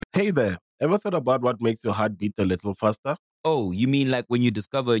Hey there, ever thought about what makes your heart beat a little faster? Oh, you mean like when you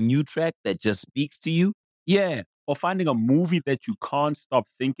discover a new track that just speaks to you? Yeah, or finding a movie that you can't stop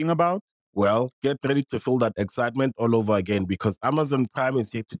thinking about? Well, get ready to feel that excitement all over again because Amazon Prime is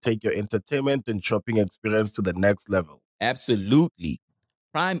here to take your entertainment and shopping experience to the next level. Absolutely.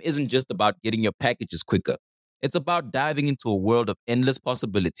 Prime isn't just about getting your packages quicker. It's about diving into a world of endless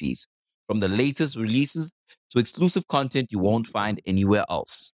possibilities, from the latest releases to exclusive content you won't find anywhere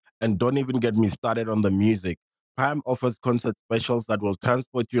else. And don't even get me started on the music. Prime offers concert specials that will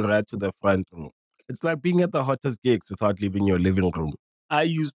transport you right to the front row. It's like being at the hottest gigs without leaving your living room. I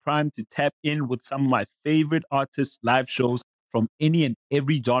use Prime to tap in with some of my favorite artists' live shows from any and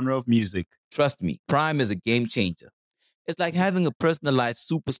every genre of music. Trust me, Prime is a game changer. It's like having a personalized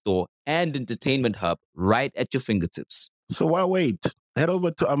superstore and entertainment hub right at your fingertips. So why wait? Head over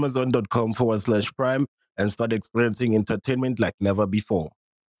to amazon.com/prime and start experiencing entertainment like never before.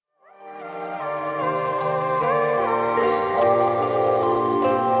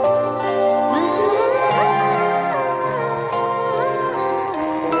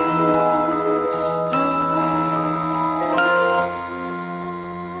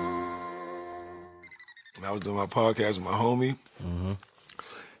 When I was doing my podcast with my homie,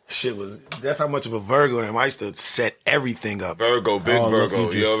 that's how much of a Virgo I am. I used to set everything up. Virgo, big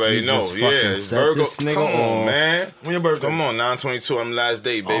Virgo. You already know. Yeah, Virgo. Come on, man. When your birthday? Come on, 9/22. I'm last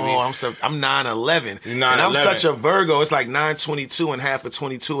day, baby. Oh, I'm 9/11. You're 9/11. And I'm such a Virgo. It's like 9/22 and half of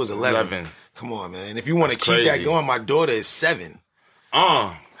 22 is 11. Come on, man. If you want to keep that going, my daughter is 7.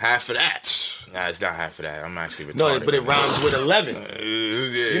 Half of that. Nah, it's not half of that. I'm actually retarded. No, but it rhymes with 11.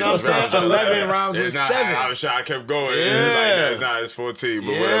 You know what I'm saying? 11 rhymes with 7. I kept going. Yeah. It's 14. But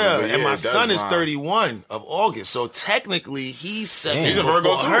yeah. whatever. But and my son is rhyme. 31 of August. So technically, he's 7. He's a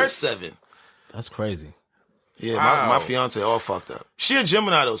Virgo too. Her 7. That's crazy. Yeah, my fiance all fucked up. She a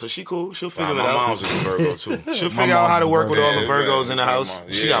Gemini though, so she cool. She'll figure it out. My mom's just a Virgo too. She'll figure out how to work with all the Virgos in the house.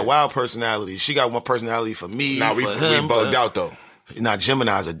 Yeah. She got wild personality. She got one personality for me. Nah, for we him, bugged out though. Nah,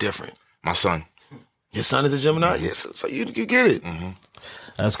 Geminis are different. My son. Your son is a Gemini? Yes, so you get it.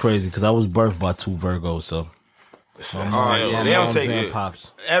 That's crazy because I was birthed by 2 Virgos, so. Yeah, they don't take it.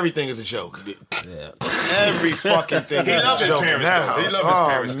 Pops. Everything is a joke. Yeah. Every fucking thing is a joke. He loved his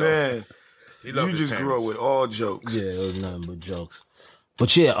parents though. Man. He loved You his just grew up parents. with all jokes. Yeah, it was nothing but jokes.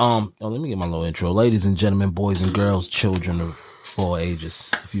 But yeah, let me get my little intro. Ladies and gentlemen, boys and girls, children of all ages.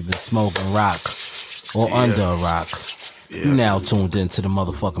 If you've been smoking rock or under a rock, you now tuned into the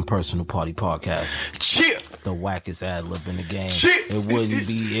motherfucking Personal Party Podcast. Shit. The wackest ad lib in the game. Shit. It wouldn't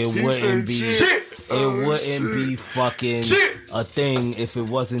be fucking a thing if it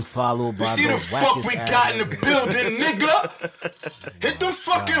wasn't followed by See the the fuck wackest we ad got in lib. the building, nigga. Hit them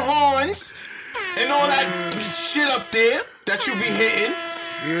fucking horns and all that shit up there that you be hitting.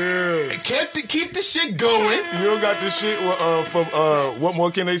 Yeah. And keep the shit going. You don't got this shit from What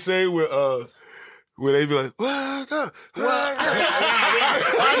More Can They Say where they be like, Waka, Waka.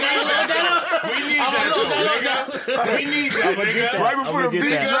 We need that, nigga. We need that, nigga. Right before the beat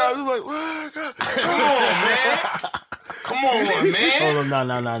that. drops, it's like, Waka. Come on, man. Come on, man. Hold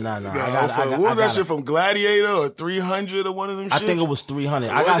on, no. What was that shit from Gladiator or 300 or one of them shit? I think it was 300.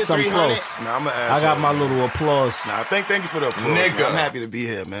 I Was got it some 300? close. Nah, I'm an asshole. I got my little applause. Nah, thank you for the applause. Nigga. Man. I'm happy to be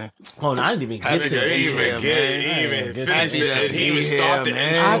here, man. Hold on, I didn't even get to it. He even finished it. He even started the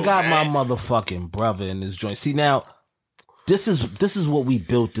intro. I got my motherfucking brother in this joint. See, now, this is what we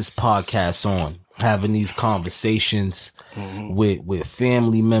built this podcast on. Having these conversations with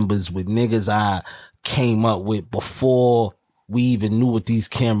family members, with niggas I came up with before we even knew what these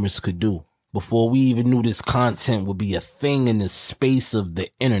cameras could do. Before we even knew this content would be a thing in the space of the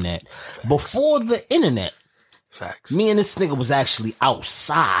internet. Before the internet, Facts. me and this nigga was actually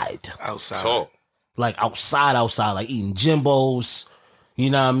outside. Outside. Like outside, like eating Jimbos. You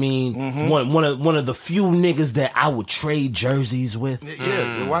know what I mean? One of the few niggas that I would trade jerseys with.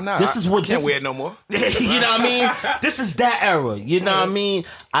 Yeah, why not? This is what I can't this wear it no more. you know what I mean? This is that era. You know what I mean?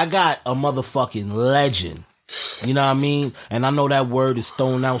 I got a motherfucking legend. You know what I mean? And I know that word is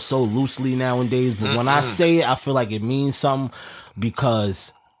thrown out so loosely nowadays, but when I say it, I feel like it means something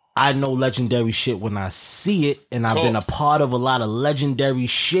because I know legendary shit when I see it, and I've been a part of a lot of legendary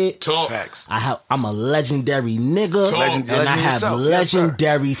shit. Facts. I'm a legendary nigga, and I have yourself.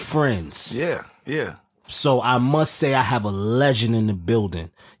 legendary friends. Yeah. So I must say I have a legend in the building.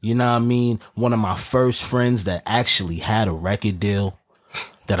 You know what I mean? One of my first friends that actually had a record deal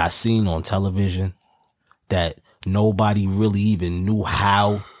that I seen on television that nobody really even knew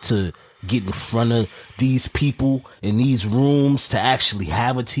how to get in front of these people in these rooms to actually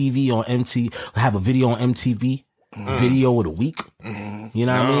have a TV on MTV, have a video on MTV. video of the week. You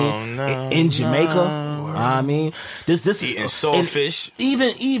know what I mean? In Jamaica. I mean, this eating saltfish.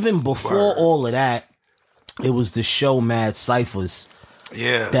 Even before all of that, it was the show Mad Cyphers.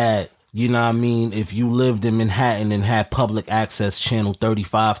 Yeah. That, you know what I mean, if you lived in Manhattan and had public access, channel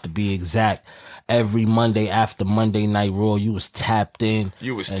 35 to be exact, every Monday after Monday Night Raw, you was tapped in.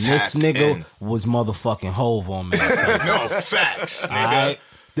 You was and tapped this nigga in. was motherfucking Hove on Mad Cyphers. No, facts, nigga. Alright?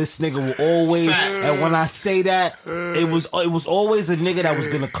 This nigga will always, Facts. and when I say that, it was always a nigga that was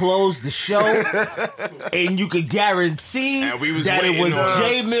gonna close the show, and you could guarantee And we was that it was waiting on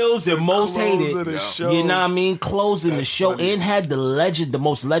J Millz and Most Hated. the show. You know what I mean? Closing the show, and had the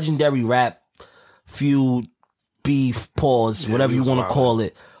most legendary rap feud, beef, pause, whatever you want to call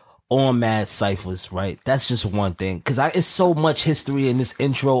it, on Mad Cyphers, right? That's just one thing. Because it's so much history in this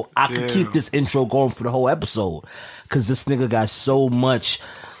intro. I could keep this intro going for the whole episode. Because this nigga got so much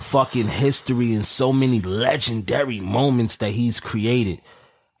fucking history and so many legendary moments that he's created.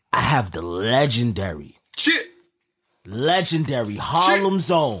 I have the legendary Harlem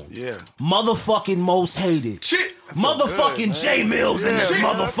Zone. Yeah. Motherfucking Most Hated. Motherfucking J Millz in this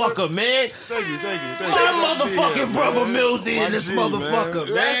motherfucker, man. Thank you. My motherfucking brother Millz in this motherfucker,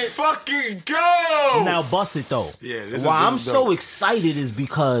 man. Let's fucking go. Now bust it though. Yeah, Why I'm so excited is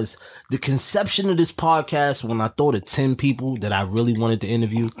because the conception of this podcast, when I thought of 10 people that I really wanted to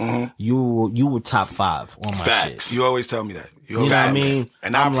interview, you were top 5 on my Facts. shit. You always tell me that. You know what I mean?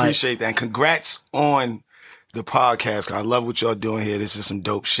 And I I'm appreciate that. And congrats on the podcast. 'Cause I love what y'all doing here. This is some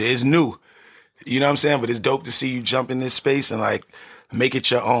dope shit. It's new. You know what I'm saying? But it's dope to see you jump in this space and like make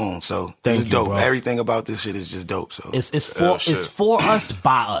it your own. So this is dope. bro. Everything about this shit is just dope. So It's for us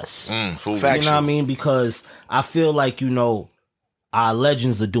by us. full You know what I mean? Because I feel like, our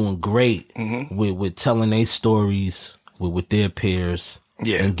legends are doing great with telling their stories with their peers.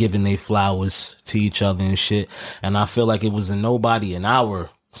 Yeah. And giving their flowers to each other and shit. And I feel like it was a nobody in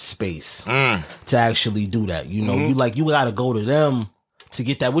our space to actually do that. You gotta go to them to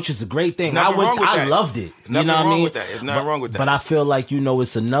get that, which is a great thing. I loved it. Nothing you know what I wrong mean? with that. There's nothing wrong with that. But I feel like,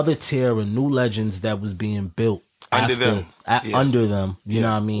 it's another tier of new legends that was being built Under them. Under them. You know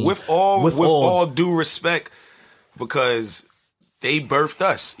what I mean? With all due respect, because they birthed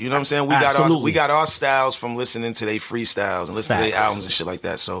us. You know what I'm saying? We got our styles from listening to their freestyles and listening to their albums and shit like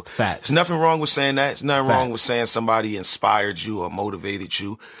that. So Facts. there's nothing wrong with saying that. There's nothing wrong with saying somebody inspired you or motivated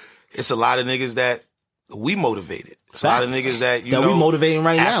you. It's a lot of niggas that we motivated. It's a lot of niggas that we motivating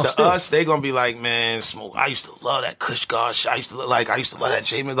right now. After us, they gonna be like, man, Smoke, I used to love that Kush Gosh. I used to love that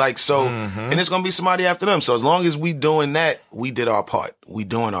Jamin. Like, so, and it's gonna be somebody after them. So as long as we doing that, we did our part. We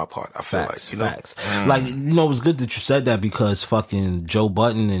doing our part. I feel like, Facts. Like, it was good that you said that because fucking Joe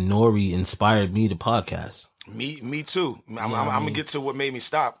Budden and Nori inspired me to podcast. Me too. I'm gonna get to what made me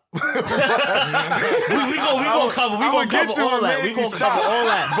stop. we gonna cover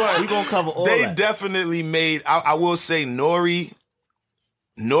all that. They definitely made. I will say, Nori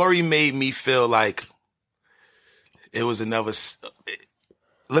made me feel like it was another.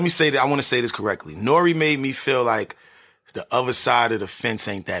 Let me say that. I want to say this correctly. Nori made me feel like the other side of the fence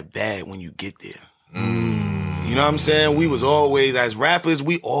ain't that bad when you get there. You know what I'm saying? We was always, as rappers,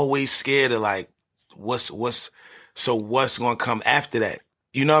 we always scared of like, what's gonna come after that?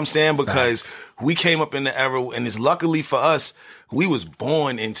 You know what I'm saying? Because we came up in the era, and it's luckily for us, we was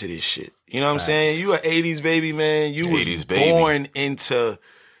born into this shit. You know what I'm saying? You an 80s baby, man. You was born into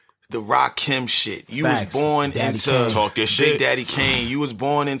the Rakim shit. You was born into Talk your Big shit. Daddy Kane. You was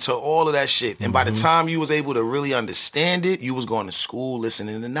born into all of that shit. And by the time you was able to really understand it, you was going to school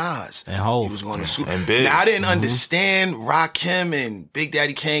listening to Nas. And Hov. You was going to school. And Big. Now, I didn't understand Rakim and Big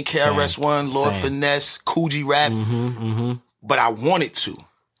Daddy Kane, KRS-One, Lord Finesse, Coogee Rap, but I wanted to.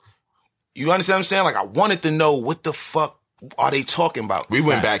 You understand what I'm saying? Like, I wanted to know what the fuck are they talking about. We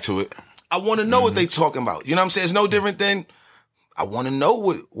went back to it. I want to know what they talking about. You know what I'm saying? It's no different than I want to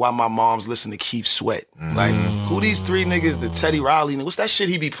know why my mom's listening to Keith Sweat. Like, who these 3 niggas, the Teddy Riley, what's that shit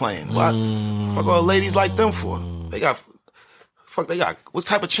he be playing? What? Fuck all ladies like them for? They got, what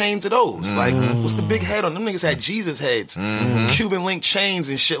type of chains are those? Like, what's the big head on them? Niggas had Jesus heads, Cuban link chains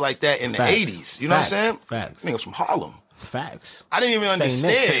and shit like that in the 80s. You know what I'm saying? Facts. Niggas from Harlem. Facts. I didn't even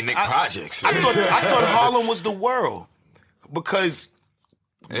understand. St. Nick Projects. I thought Harlem was the world because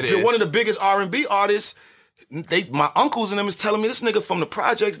one of the biggest R&B artists. My uncles and them is telling me this nigga from the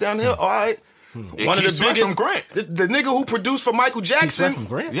projects down here. All right, one of the biggest from Grant. The nigga who produced for Michael Jackson. From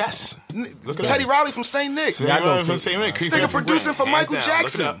Grant? Yes. Look at Teddy Riley from St. Nick. St. Nick from St. Nick. This nigga producing for Michael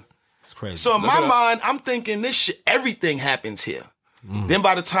Jackson. It's crazy. So in my mind, I'm thinking this shit. Everything happens here. Then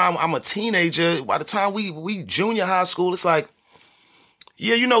by the time I'm a teenager, by the time we junior high school, it's like,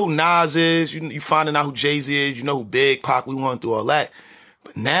 Yeah, you know who Nas is. You finding out who Jay-Z is. You know who Big, Pac. We went through all that.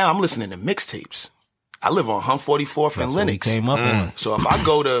 But now I'm listening to mixtapes. I live on 144th and Lenox. Came up on. So if I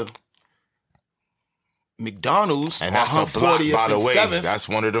go to McDonald's And on that's a block, 140th by the and way. 7th, That's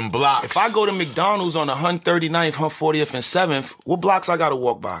one of them blocks. if I go to McDonald's on 139th, 140th, and 7th, what blocks I gotta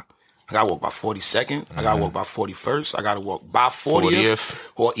walk by? I gotta walk by 42nd. I gotta walk by 41st. I gotta walk by 40th.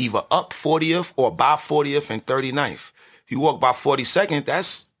 Or either up 40th or by 40th and 39th. You walk by 42nd,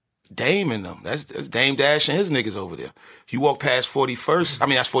 that's Dame and them. That's Dame Dash and his niggas over there. You walk past 41st, I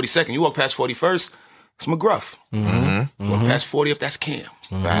mean, that's 42nd. You walk past 41st, it's McGruff. You walk past 40th, that's Cam.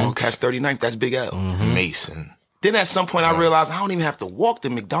 You walk past 39th, that's Big L. Mason. Then at some point I realized I don't even have to walk to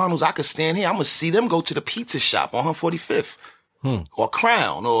McDonald's. I could stand here. I'm going to see them go to the pizza shop on 145th. Or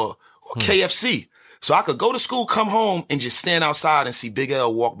Crown or KFC. So I could go to school, come home, and just stand outside and see Big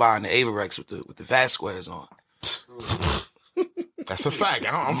L walk by in the Averex with the Vasquez on. That's a fact.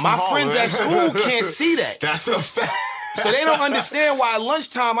 My friends at school can't see that. That's a fact. So they don't understand why at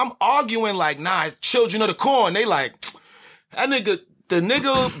lunchtime I'm arguing like, nah, it's Children of the Corn. They like, that nigga, the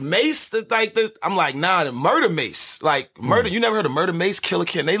nigga Mace, I'm like, nah, the Murder Mace. Like, murder, you never heard of Murder Mace, Killer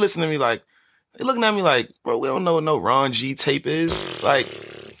Kid? They listen to me like, they looking at me like, bro, we don't know what no Ron G tape is. Like,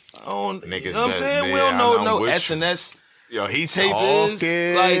 I don't, Niggas you know what I'm saying? better- We don't yeah, know I no know which- SNS Yo, he tape talking.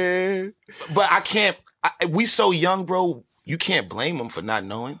 is. Like, but I can't, we so young, bro, you can't blame them for not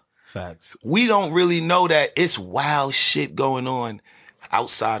knowing. Facts. We don't really know that it's wild shit going on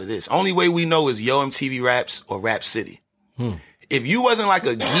outside of this. Only way we know is Yo MTV Raps or Rap City. If you wasn't like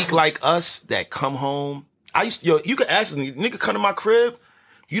a geek like us that come home, you could ask a nigga come to my crib,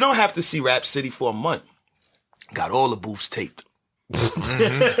 you don't have to see Rap City for a month. Got all the booths taped.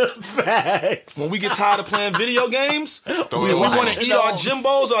 Facts. When we get tired of playing video games, we it on. want to eat our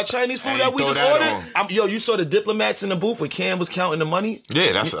Jimbos or our Chinese food Hey, that we throw just that ordered. You saw the diplomats in the booth where Cam was counting the money?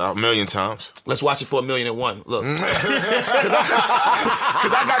 Yeah, that's a million times. Let's watch it for 1,000,001. Look. Because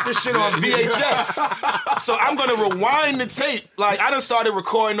I got this shit on VHS. So I'm going to rewind the tape. Like, I done started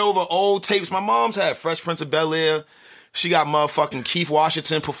recording over old tapes. My mom's had Fresh Prince of Bel-Air. She got motherfucking Keith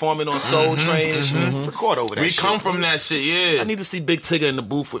Washington performing on Soul Train. She record over that We shit. come from that shit, yeah. I need to see Big Tigger in the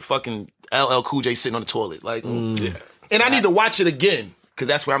booth with fucking LL Cool J sitting on the toilet. Like, yeah. And I need to watch it again, because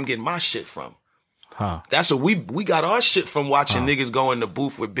that's where I'm getting my shit from. That's where we got our shit from, watching niggas go in the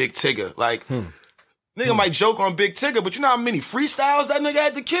booth with Big Tigger. Like, nigga might joke on Big Tigger, but you know how many freestyles that nigga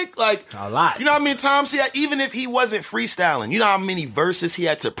had to kick? Like, A lot. You know how many times he had, even if he wasn't freestyling, you know how many verses he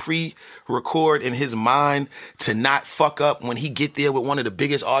had to pre-record in his mind to not fuck up when he get there with one of the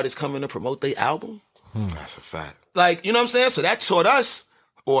biggest artists coming to promote their album? That's a fact. Like, you know what I'm saying? So that taught us,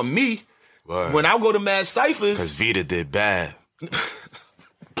 or me, Word. when I go to Mad Cyphers. Because Vita did bad.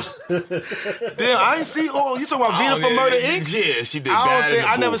 Damn, I ain't see. Oh, you talking about Vita for Murder Inc? Yeah, she did bad in the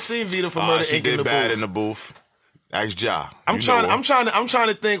booth. I never seen Vita for Murder She Inc. did in the bad booth. in the booth. Ask Ja. I'm trying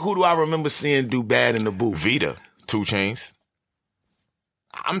to think, who do I remember seeing do bad in the booth? Vita, 2 Chainz.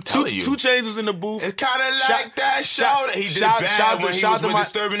 I'm telling you. 2 Chainz was in the booth. It's kind of like that show that he did bad when he was with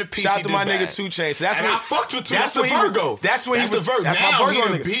Disturbing the Peace. Shout He out to did my bad. nigga 2 Chainz. So that's And when I fucked with 2. That's That's the when Virgo. That's when he That's was. the Virgo. That's Now my he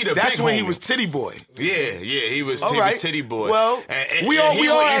Virgo the nigga. Peter, That's big when he homie. was Titty Boy. Yeah, he was All he right. was Titty Boy. Well, and we all he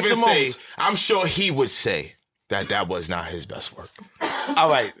had would even some say, moments. I'm sure he would say that was not his best work. All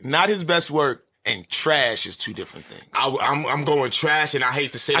right, not his best work, and trash is 2 different things. I'm going trash, and I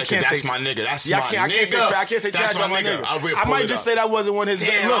hate to say that because that's my nigga. That's my nigga. I can't say That's trash about my nigga. I might just say that wasn't one of his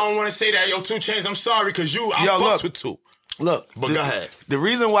Damn, best. I don't want to say that. Yo, 2 Chainz, I'm sorry, because I fucks with 2. Look, But go ahead. The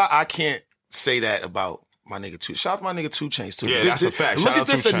reason why I can't say that about my nigga 2, shout out to my nigga 2 Chainz too. Yeah, that's a fact. Look Shout at out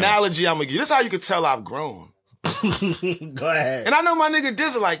this 2 Chainz. analogy I'm gonna give you. This is how you can tell I've grown. Go ahead. And I know my nigga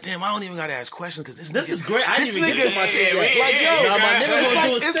Dizzle like, damn, I don't even gotta ask questions because this Is great. I this didn't even nigga, get to my shit yet. like, yo, Nah, my nigga gonna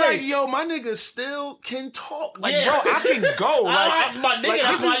do his it's thing. like, yo, my nigga still can talk. Like, Yeah. bro, I can go. Like, My nigga, like,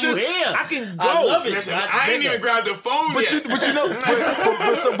 that's this why is you just- here. I can go. I love it. Listen, I ain't even grabbed the phone But yet. you know,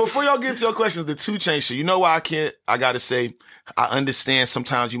 but so before y'all get into your questions, the 2 Chainz shit, you know why I gotta say, I understand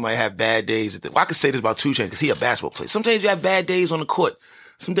sometimes you might have bad days. I could say this about 2 Chainz because he a basketball player. Sometimes you have bad days on the court.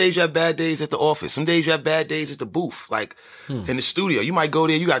 Some days you have bad days at the office. Some days you have bad days at the booth, like in the studio. You might go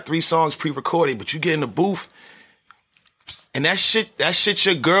there, you got 3 songs pre-recorded, but you get in the booth, and that shit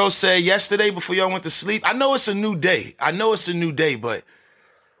your girl said yesterday before y'all went to sleep. I know it's a new day, but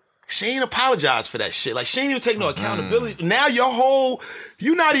she ain't apologized for that shit. Like, she ain't even take no accountability. Now you're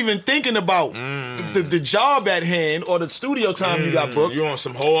not even thinking about the job at hand or the studio time you got booked. You on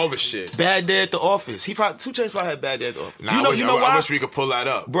some whole other shit. Bad day at the office. 2 Chainz probably had bad day at the office. Nah, you know why? I wish we could pull that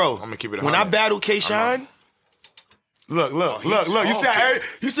up. Bro, I'm gonna keep it when I 100. battled K-Shine, Look.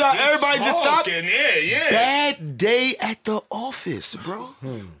 You see how everybody just stopped? Yeah. Bad day at the office, bro.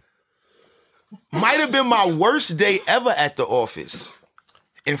 Might have been my worst day ever at the office.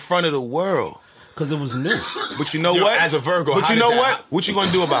 In front of the world. Because it was new. But you know what? As a Virgo, but you know what? What you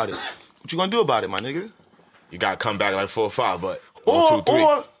gonna do about it? What you gonna do about it, my nigga? You gotta come back like 4 or 5, but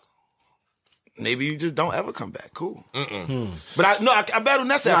or maybe you just don't ever come back. Cool. But I battle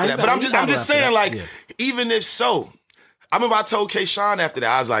Ness after that. But I'm just saying, like, even if so, I remember I told K-Shine after that,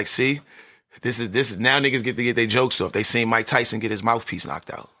 I was like, see, this is now niggas get to get their jokes off. They seen Mike Tyson get his mouthpiece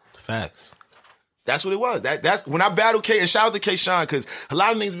knocked out. Facts. That's what it was. That's when I battled K, and shout out to K-Shine, because a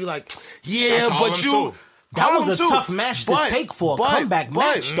lot of niggas be like, yeah, but you. Too. That was a tough match to take for a comeback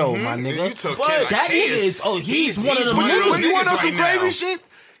match, though, my nigga. You took that nigga is, he's one of them niggas. You want to know right some crazy shit?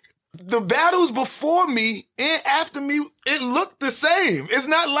 The battles before me and after me, it looked the same. It's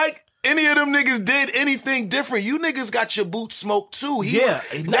not like any of them niggas did anything different. You niggas got your boots smoked too. He does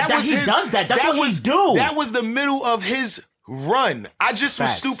that. That's what he do. That was the middle of his run. I just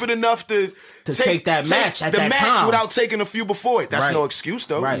was stupid enough to take that match at that time without taking a few before it. That's no excuse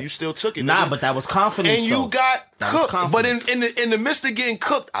though. Right. You still took it. Nah, but that was confidence. And you got cooked. But in the midst of getting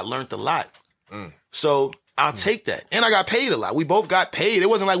cooked, I learned a lot. So I'll take that. And I got paid a lot. We both got paid. It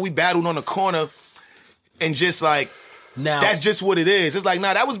wasn't like we battled on the corner and just like, now, that's just what it is. It's like,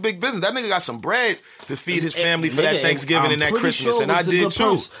 nah, that was big business. That nigga got some bread to feed his family for that Thanksgiving and that Christmas, and I did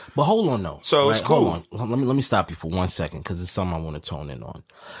too. But hold on, though. So it's cool. Hold on. Let me stop you for 1 second, because it's something I want to tone in on.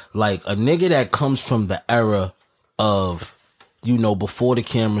 Like, a nigga that comes from the era of, before the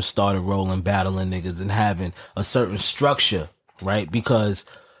camera started rolling, battling niggas and having a certain structure, right? Because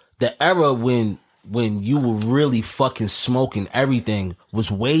the era when you were really fucking smoking everything was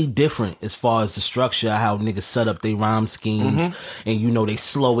way different as far as the structure, how niggas set up their rhyme schemes, and they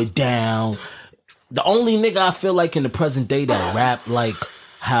slow it down. The only nigga I feel like in the present day that rap like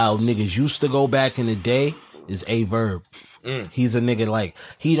how niggas used to go back in the day is A-Verb. He's a nigga like,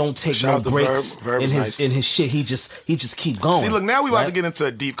 he don't take no breaks in his shit. He just keep going. See, look, now we about to get into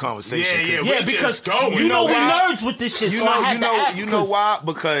a deep conversation. Yeah, because we nerds with this shit. You know why?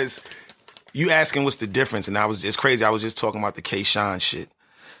 Because you asking what's the difference, and it's crazy. I was just talking about the K-Shine shit.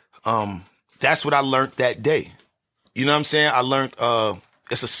 That's what I learned that day. You know what I'm saying? I learned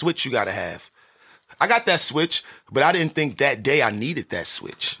it's a switch you gotta have. I got that switch, but I didn't think that day I needed that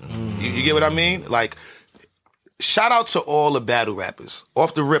switch. You get what I mean? Like, shout out to all the battle rappers.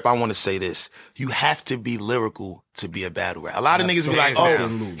 Off the rip, I want to say this. You have to be lyrical to be a battle rapper. A lot of niggas be like,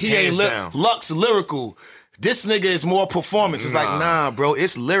 he ain't Lux lyrical. This nigga is more performance. It's like, nah, bro,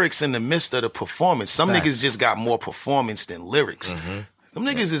 it's lyrics in the midst of the performance. Some niggas just got more performance than lyrics. Them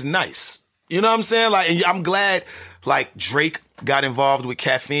niggas is nice. You know what I'm saying? Like, and I'm glad, like, Drake got involved with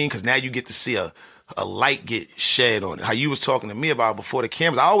Caffeine, because now you get to see a light get shed on it. How you was talking to me about before the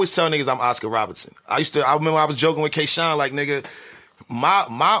cameras. I always tell niggas I'm Oscar Robertson. I remember I was joking with K-Shine, like, nigga,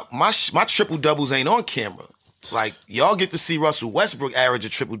 my triple doubles ain't on camera. Like, y'all get to see Russell Westbrook average a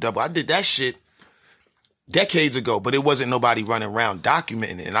triple double. I did that shit decades ago, but it wasn't nobody running around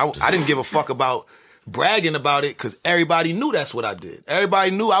documenting it. And I didn't give a fuck about bragging about it, because everybody knew that's what I did.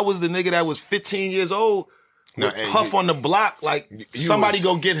 Everybody knew I was the nigga that was 15 years old with Puff on the block, like, somebody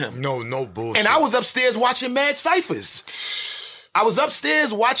go get him. No bullshit. And I was upstairs watching Mad Cyphers. I was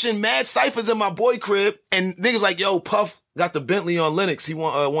upstairs watching Mad Cyphers in my boy crib, and niggas like, yo, Puff got the Bentley on Linux. He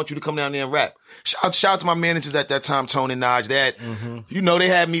want you to come down there and rap. Shout out to my managers at that time, Tone and Naj. They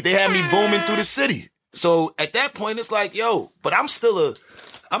had me booming through the city. So at that point, it's like, yo, but I'm still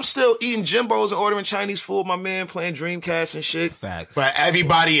eating Jimbos and ordering Chinese food. My man playing Dreamcast and shit. Facts. But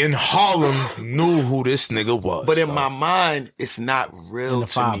everybody in Harlem knew who this nigga was. But in my mind, it's not real in the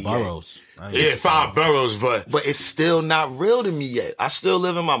to five me boroughs. Yeah, 5 boroughs, but it's still not real to me yet. I still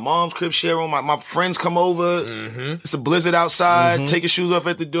live in my mom's crib, share room. My friends come over. It's a blizzard outside. Take your shoes off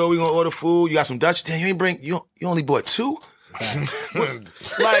at the door. We gonna order food. You got some Dutch? Damn, you only bought 2?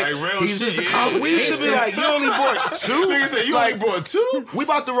 like real shit. We used to be like, you only bought 2? Niggas say, you only bought 2? We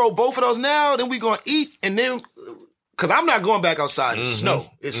about to roll both of those now, then we gonna eat, and then, because I'm not going back outside in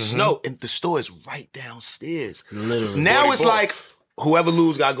snow. It's snow, and the store is right downstairs. Literally. Now it's like, whoever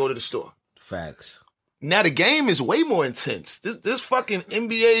lose gotta go to the store. Facts. Now the game is way more intense. This fucking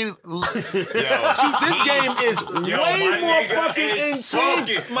NBA, this game is way more fucking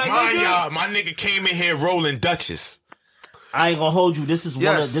intense. My nigga came in here rolling Dutches. I ain't gonna hold you. This is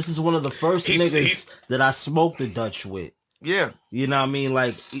one of the first niggas that I smoked the Dutch with. Yeah. You know what I mean?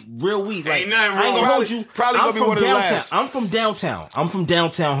 Like, real weed. Like, ain't nothing wrong. I ain't gonna hold you. Probably gonna be one of the last. I'm from downtown. I'm from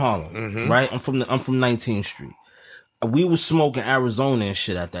downtown Harlem. Right? I'm from 19th Street. We was smoking Arizona and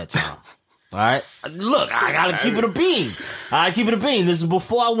shit at that time. All right, look, I gotta keep it a bean. This is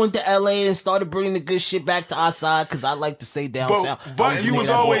before I went to LA and started bringing the good shit back to our side because I like to say downtown. But you was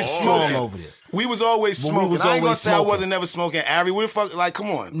always smoking over there. We was always smoking. I ain't gonna say I wasn't never smoking. Ari, what the fuck? Like, come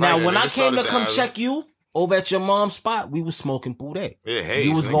on. Now, when I came to come check you over at your mom's spot, we was smoking Boudet. Yeah, hey,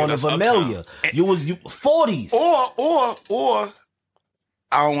 you was going to Vermelia. You 40s. Or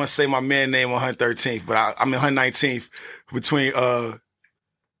I don't want to say my man name on 113th, but I'm in 119th between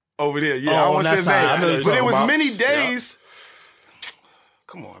over there. Yeah, I don't want to say his name. But it was many days. Yeah.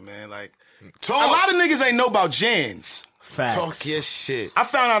 Come on, man. Like, a lot of niggas ain't know about Jans. Facts. Talk your shit. I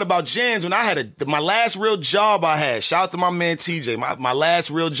found out about Jans when I had my last real job I had. Shout out to my man TJ. My last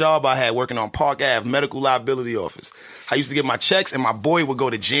real job I had working on Park Ave, medical liability office. I used to get my checks and my boy would go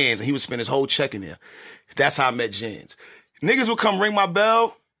to Jans and he would spend his whole check in there. That's how I met Jans. Niggas would come ring my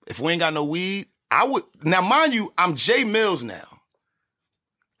bell. If we ain't got no weed, I would. Now, mind you, I'm J Millz now.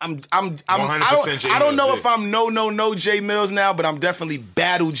 I don't know if I'm no J Millz now, but I'm definitely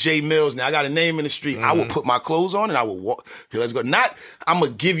battle J Millz now. I got a name in the street. I would put my clothes on and I would walk. Okay, let's go. Not, I'm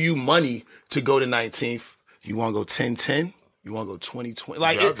going to give you money to go to 19th. You want to go 10-10? You want to go 20-20?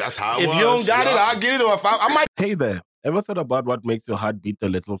 Like, that's how it was. If you don't got it, I'll get it. Or if I might. Hey there. Ever thought about what makes your heart beat a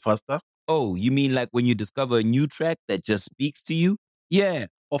little faster? Oh, you mean like when you discover a new track that just speaks to you? Yeah,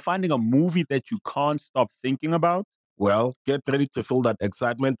 or finding a movie that you can't stop thinking about? Well, get ready to feel that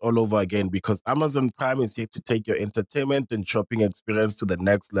excitement all over again because Amazon Prime is here to take your entertainment and shopping experience to the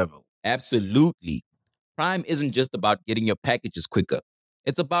next level. Absolutely. Prime isn't just about getting your packages quicker.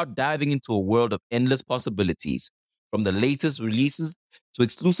 It's about diving into a world of endless possibilities, from the latest releases to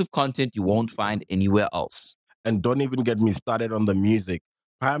exclusive content you won't find anywhere else. And don't even get me started on the music.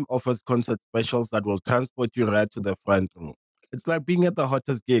 Prime offers concert specials that will transport you right to the front row. It's like being at the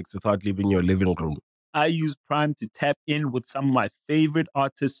hottest gigs without leaving your living room. I use Prime to tap in with some of my favorite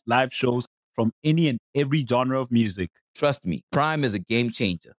artists' live shows from any and every genre of music. Trust me, Prime is a game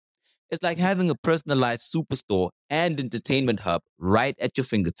changer. It's like having a personalized superstore and entertainment hub right at your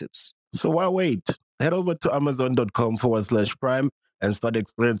fingertips. So why wait? Head over to amazon.com/Prime and start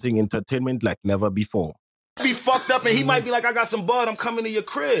experiencing entertainment like never before. Be fucked up and he might be like, I got some bud, I'm coming to your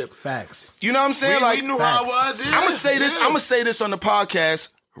crib. Facts. You know what I'm saying? We knew how it was. Yeah. I'm gonna say this on the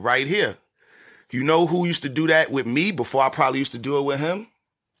podcast right here. You know who used to do that with me before I probably used to do it with him?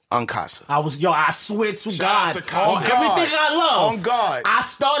 Uncasa. I swear to God. Out to on everything I love. On God. I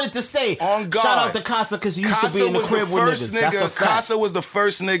started to say, on God. Shout out to Casa because he used to be in the crib with niggas. That's a fact. Casa was the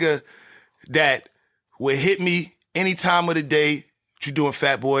first nigga that would hit me any time of the day. What you doing,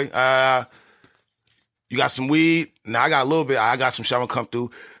 fat boy? You got some weed? Nah, I got a little bit. I got some shit. I'm gonna come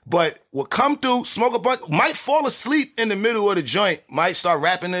through. But will come through, smoke a bunch, might fall asleep in the middle of the joint, might start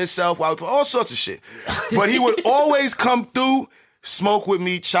rapping to himself, while all sorts of shit. But he would always come through, smoke with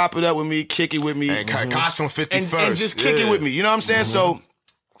me, chop it up with me, kick it with me. And Kosh from 51st. And just kick it with me. You know what I'm saying? So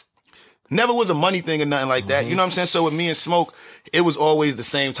never was a money thing or nothing like that. You know what I'm saying? So with me and Smoke, it was always the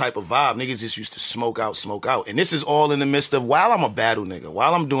same type of vibe. Niggas just used to smoke out. And this is all in the midst of while I'm a battle nigga,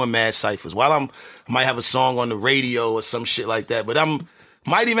 while I'm doing mad ciphers, while I might have a song on the radio or some shit like that, but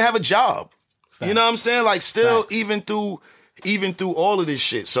might even have a job. Facts. You know what I'm saying? Like still, facts. even through all of this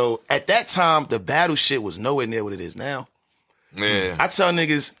shit. So at that time, the battle shit was nowhere near what it is now. Yeah. I tell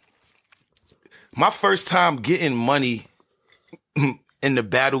niggas, my first time getting money in the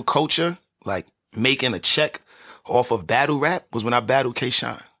battle culture, like making a check off of battle rap, was when I battled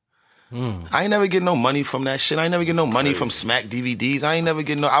K-Shine. I ain't never get no money from that shit. I ain't never get no money from Smack DVDs.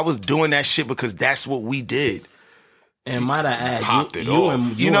 I was doing that shit because that's what we did. And might I add, popped it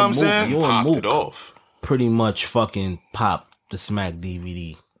off. You know what I'm saying? You and popped Mook it off. Pretty much fucking popped the Smack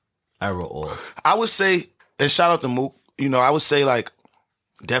DVD era off. I would say, and shout out to Mook, you know, I would say like,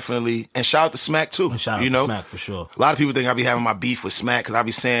 definitely, and shout out to Smack too. And shout out to Smack for sure. A lot of people think I be having my beef with Smack because I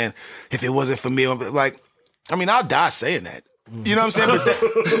be saying, if it wasn't for me, like, I mean, I'll die saying that. You know what I'm saying?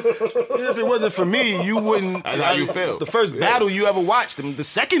 But if it wasn't for me, you wouldn't. That's how you feel. It's the first battle you ever watched, the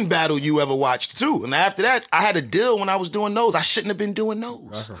second battle you ever watched too. And after that, I had a deal when I was doing those. I shouldn't have been doing those.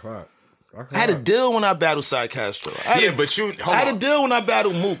 That's a fact. I had a deal when I battled Cy Castro. I had a deal when I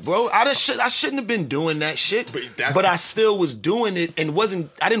battled Mook, bro. I shouldn't have been doing that shit. But I still was doing it and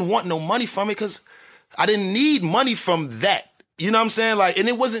I didn't want no money from it because I didn't need money from that. You know what I'm saying? Like, and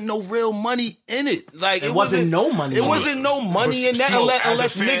it wasn't no real money in it. Like, it wasn't no money. It wasn't no money in that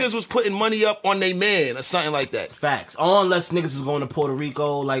unless niggas was putting money up on they man or something like that. Facts. Or unless niggas was going to Puerto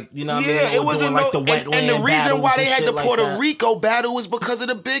Rico, like, you know what I mean? Yeah, it wasn't like the wet and the reason why they had the Puerto like Rico battle was because of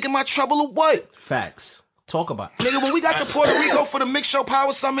the Big and My Trouble or what? Facts. Talk about it. Nigga, when we got to Puerto Rico for the Mix Show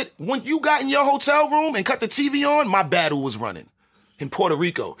Power Summit, when you got in your hotel room and cut the TV on, my battle was running. in Puerto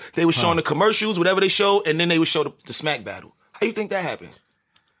Rico. They were showing the commercials, whatever they showed, and then they would show the smack battle. How you think that happened?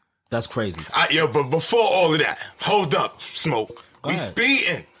 That's crazy. But before all of that, hold up, Smoke. We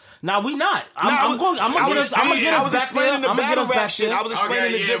speeding. Nah, we not. I'm gonna get us back there. I'm gonna get us back there. I was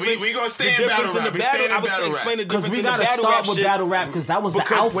explaining the difference. We gonna stay in battle rap. I was explaining the difference in the battle rap. Because we gotta start with battle rap because that was the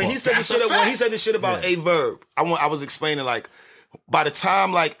alpha. When he said the shit about A-Verb, I was explaining like by the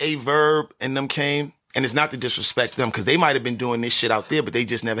time like A-Verb and them came, and it's not to disrespect them because they might have been doing this shit out there, but they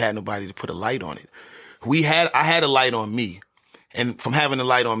just never had nobody to put a light on it. I had a light on me, and from having a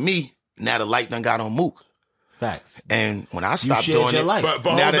light on me, now the light done got on Mook. Facts. And when I stopped doing it, but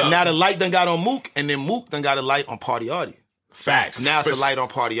now the light done got on Mook, and then Mook done got a light on Party Artie. Facts. Now it's a light on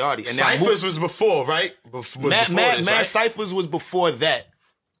Party Artie. And Cyphers was before, right? Mad Cyphers was before that,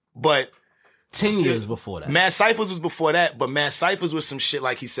 but 10 years before that. Mad Cyphers was before that, but Mad Cyphers was some shit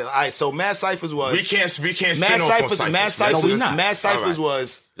like he said. All right, so Mad Cyphers was we can't spin off on Cyphers. Mad Cyphers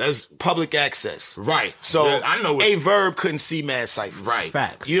was that's public access. Right. So I know A-Verb couldn't see Mad Cyphers. Right.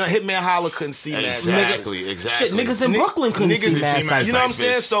 Facts. You know, Hitman Holler couldn't see Mad Cyphers. Exactly. Shit, niggas in Brooklyn couldn't see Mad Cyphers. You know what I'm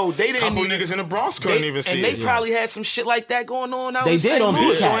saying? So they didn't. Couple niggas in the Bronx couldn't even see it. And they probably had some shit like that going on out They in did St. on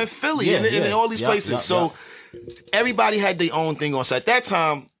Louis BCAT. or in Philly and in all these places. So everybody had their own thing on. So at that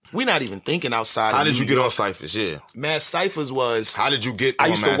time, we're not even thinking outside. How did you get on Cyphers? Yeah. Mad Cyphers was. How did you get on I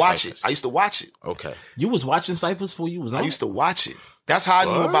used to Mad watch Cyphers? it. I used to watch it. Okay. You was watching Cyphers before you was on? I used to watch it. That's how I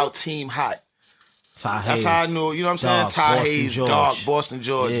knew about Team Hot. Ty That's Hayes, how I knew, you know what I'm saying? Ty Hayes, Dog, Boston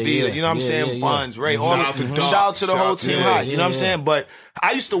George, Yeah, Vita, yeah, you know what I'm saying? yeah. Buns, Ray, Shout all out to Dog. shout out to the whole Shout out Team to- Hot, you know what I'm yeah. saying? But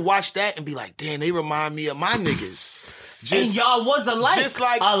I used to watch that and be like, damn, they remind me of my niggas. And y'all was alike. Just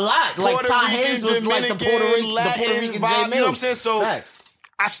like a lot. Like Puerto Ty Rican, Hayes was like the Puerto Dominican, Rican vibe, J. you know what I'm Millz. saying? So Facts.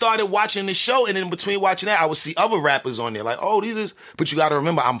 I started watching the show, and then between watching that, I would see other rappers on there. Like, oh, these is. But you got to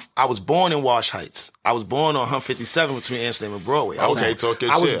remember, I was born in Wash Heights. I was born on 157 between Amsterdam and Broadway. I was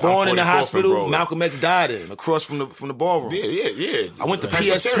born in the hospital. Malcolm X died in, across from the ballroom. Yeah. I went to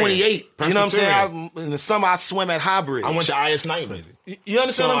PS 28. You know what I'm saying? In the summer, I swam at Highbridge. I went to IS 90. You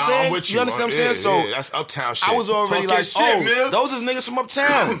understand what I'm saying? I'm with you. You understand what I'm saying? So that's uptown shit. I was already Talking like, shit, man. those is niggas from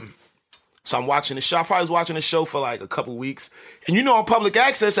uptown. So I'm watching the show. I probably was watching the show for like a couple weeks. And you know, on public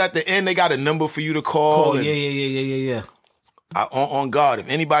access, at the end, they got a number for you to call. Yeah. On God, if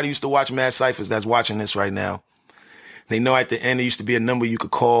anybody used to watch Mad Cyphers that's watching this right now, they know at the end there used to be a number you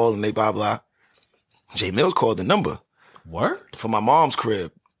could call and they blah, blah. J Millz called the number. Word? For my mom's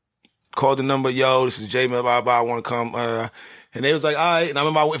crib. Called the number, yo, this is J Millz, blah, blah, I want to come. And they was like, all right. And I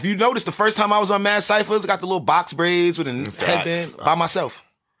remember, if you noticed, the first time I was on Mad Cyphers, I got the little box braids with a headband by myself.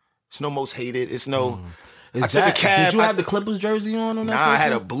 It's no Most Hated. It's no... I took a cab. Did you have the Clippers jersey on that? Nah, I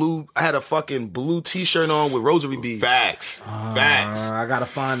had a fucking blue t-shirt on with rosary beads. Facts. I gotta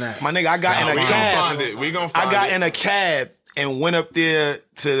find that. My nigga, I got in a cab. We gonna find it. I got in a cab and went up there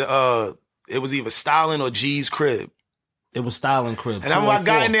to it was either Stalin or G's crib. It was Styling Crib. And I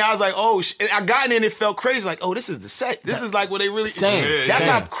got in there, I was like, oh, I got in there and it felt crazy. Like, oh, this is the set. This is like what they really... Same. That's Same.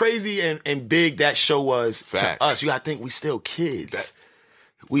 how crazy and big that show was Facts. to us. You gotta think we still kids.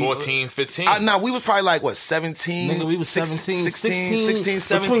 14, 15. We was probably like, what, 17? Nigga, we was 17, 16,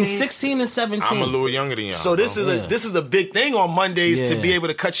 17. Between 16 and 17. I'm a little younger than y'all. So this is a big thing on Mondays to Yeah. be able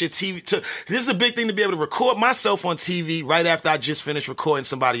to cut your TV. This is a big thing to be able to record myself on TV right after I just finished recording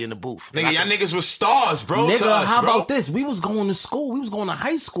somebody in the booth. Nigga, y'all niggas was stars, bro. Nigga, to us, how bro. about this? We was going to school. We was going to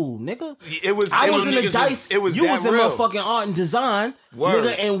high school, nigga. I was in the Dice. It was you that was in real. motherfucking art and design, Word.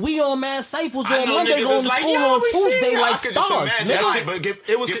 nigga. And we on Mad Cyphers I on know Monday niggas going is to like, school yo, on we see Tuesday it. like I could just stars, imagine that nigga. shit, but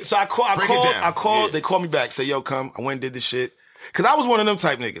It was so I called. Yeah. They called me back. Say, yo, come. I went and did this shit because I was one of them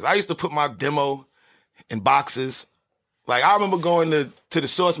type niggas. I used to put my demo in boxes. Like I remember going to the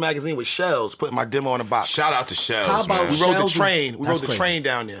Source magazine with Shells, putting my demo in a box. Shout out to Shells, How about man. We rode the Shells train. We that's rode the crazy. train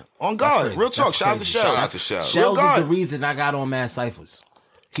down there. On God, crazy. real talk. That's Shout out to crazy. Shells. Shout out to Shells. Shells God. is the reason I got on Mad Cyphers.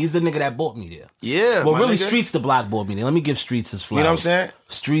 He's the nigga that bought me there. Yeah, Well, my really, nigga. Streets the Block bought me there. Let me give Streets his flowers. You know what I'm saying?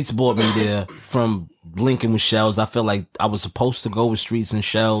 Streets bought me there from Lincoln with Shells. I felt like I was supposed to go with Streets and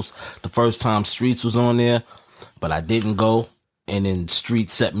Shells the first time Streets was on there, but I didn't go. And then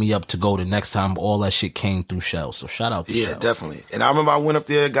Streets set me up to go the next time. All that shit came through Shells. So shout out to Yeah, Shells. definitely. And I remember I went up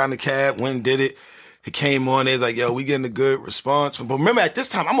there, got in the cab, went and did it. It came on. They was like, yo, we getting a good response. But remember, at this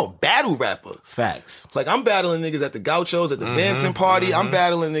time, I'm a battle rapper. Facts. Like I'm battling niggas at the gauchos, at the dancing party. I'm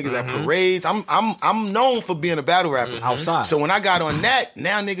battling niggas at parades. I'm known for being a battle rapper Outside. So when I got on that,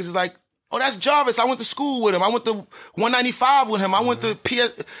 now niggas is like, oh, that's Jarvis. I went to school with him. I went to 195 with him. I went to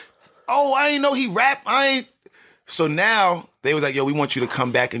PS. Oh, I ain't know he rap. So now they was like, yo, we want you to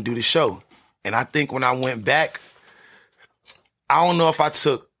come back and do the show. And I think when I went back, I don't know if I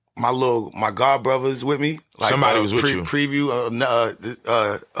took my god brothers with me. Like, somebody was with you. Preview,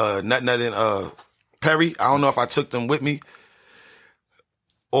 Nut and Perry. I don't know if I took them with me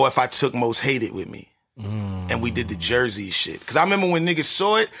or if I took Most Hated with me. And we did the Jersey shit. Because I remember when niggas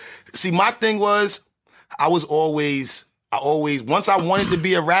saw it. See, my thing was, I always, once I wanted to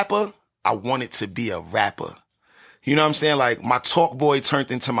be a rapper, I wanted to be a rapper. You know what I'm saying? Like, my Talk Boy turned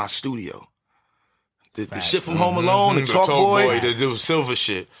into my studio. The shit from Home Alone, the Talk Boy. The silver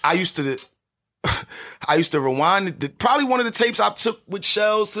shit. I used to rewind. Probably one of the tapes I took with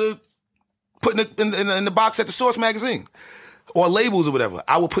Shells to put in the box at the Source magazine. Or labels or whatever.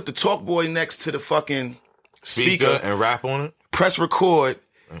 I would put the Talk Boy next to the fucking speaker and rap on it. Press record,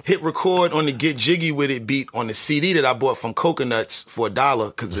 hit record on the Get Jiggy With It beat on the CD that I bought from Coconuts for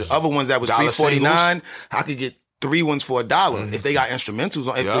 $1. Because the other ones that was $3.49, I could get 3 ones for $1 if they got instrumentals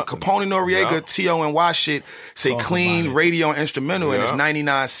on. If the Capone Noriega TONY shit say clean radio and instrumental and it's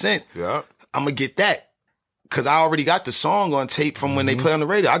 99 cents, I'm gonna get that. Cause I already got the song on tape from when they play on the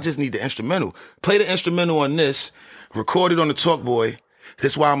radio. I just need the instrumental. Play the instrumental on this. Recorded on the Talk Boy.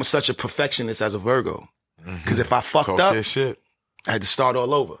 This is why I'm such a perfectionist as a Virgo. Because if I fucked up, I had to start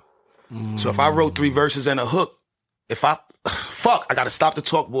all over. So if I wrote 3 verses and a hook, if I I gotta stop the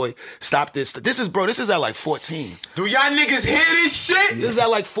Talk Boy, stop this. This is at like 14. Do y'all niggas hear this shit? This is at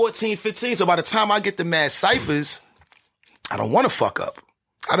like 14, 15. So by the time I get the Mad Cyphers, I don't want to fuck up.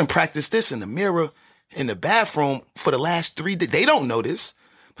 I done practiced this in the mirror, in the bathroom for the last 3 days. They don't know this.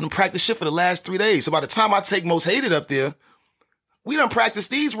 I done practiced shit for the last 3 days. So by the time I take Most Hated up there, we done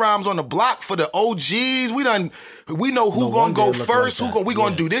practiced these rhymes on the block for the OGs. We know who gonna go first. Like we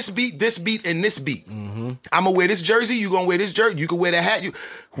gonna do this beat, and this beat. I'm gonna wear this jersey. You gonna wear this jersey. You can wear the hat.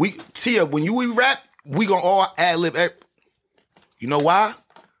 Tia, when we rap, we gonna all ad lib. You know why?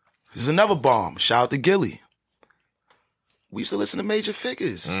 This is another bomb. Shout out to Gilly. We used to listen to Major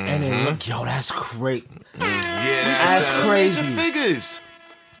Figures. And then look, yo, that's great. That's crazy. Major Figures.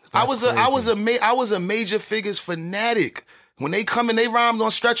 I was a Major Figures fanatic. When they come and they rhymed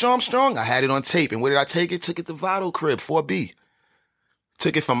on Stretch Armstrong, I had it on tape. And where did I take it? Took it to Vado Crib, 4B.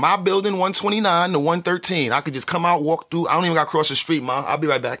 Took it from my building, 129 to 113. I could just come out, walk through. I don't even got to cross the street, ma. I'll be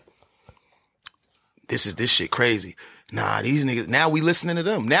right back. This shit crazy. Nah, these niggas, now we listening to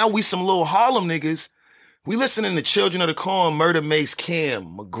them. Now we some little Harlem niggas. We listening to Children of the Corn, Murder Mace,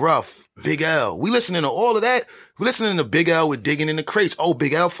 Cam, McGruff, Big L. We listening to all of that. We listening to Big L with Digging in the Crates. Oh,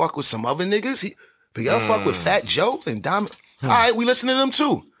 Big L fuck with some other niggas. Big L fuck with Fat Joe and Diamond. All right, we listening to them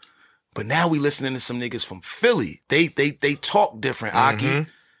too. But now we listening to some niggas from Philly. They talk different. Aki.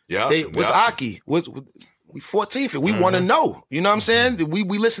 What's Aki? We 14th. We want to know. You know what I'm saying? We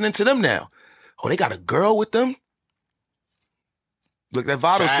listening to them now. Oh, they got a girl with them? Look, that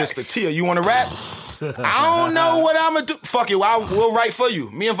Vado sister. Tia, you want to rap? I don't know what I'm going to do. Fuck it, we'll write for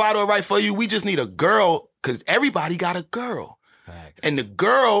you. Me and Vado will write for you. We just need a girl because everybody got a girl. Facts. And the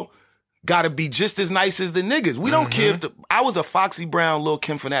girl got to be just as nice as the niggas. We don't care if I was a Foxy Brown, Lil'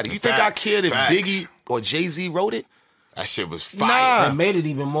 Kim fanatic. You think I cared if Biggie or Jay-Z wrote it? That shit was fire. It made it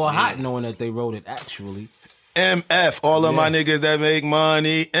even more hot knowing that they wrote it actually. MF, all of my niggas that make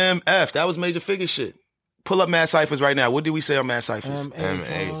money. MF, that was Major Figure shit. Pull up Mad Cyphers right now. What did we say on Mad Cyphers?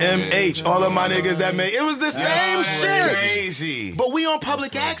 MH, all of my niggas that make. It was the same shit. Crazy. But we on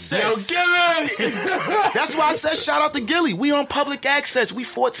public access. Yo, Gilly. That's why I said shout out to Gilly. We on public access. We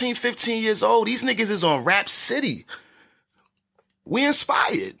 14, 15 years old. These niggas is on Rap City. We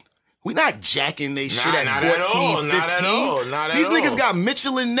inspired. We not jacking they shit at 14, 15. These niggas got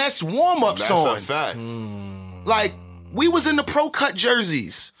Mitchell and Ness warm-ups on. That's a fact. Like, we was in the Pro Cut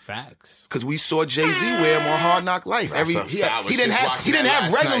jerseys. Facts. Because we saw Jay-Z wear them on Hard Knock Life. He didn't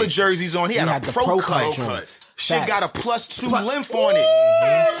have regular jerseys on. He had a Pro Cut. Shit got a +2 length on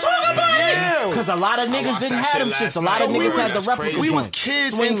it. Talk about it. Because a lot of niggas didn't have them shits. A lot of niggas had the replica. We was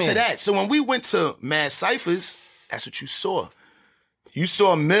kids into that. So when we went to Mad Cyphers, that's what you saw. You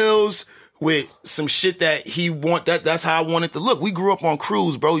saw Millz with some shit that that's how I wanted to look. We grew up on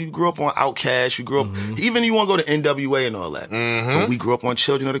Cruise, bro. You grew up on Outkast. You grew up, even you want to go to NWA and all that. But we grew up on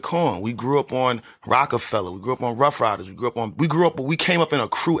Children of the Corn. We grew up on Rockefeller. We grew up on Rough Riders. We came up in a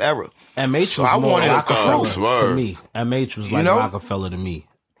crew era. MH was more Rockefeller to me. MH was like Rockefeller to me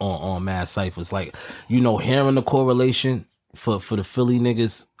on Mad Cyphers. Like, hearing the correlation for the Philly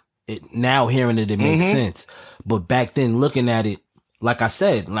niggas, now hearing it makes sense. But back then, looking at it, like I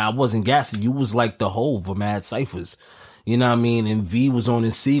said, I wasn't gassing. You was like the Hove of Mad Cyphers. You know what I mean? And V was on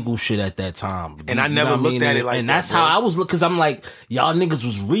his Siegel shit at that time. And I never looked at it like that. And that's how I was looking, because I'm like, y'all niggas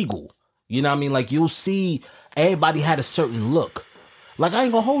was regal. You know what I mean? Like, you'll see everybody had a certain look. Like, I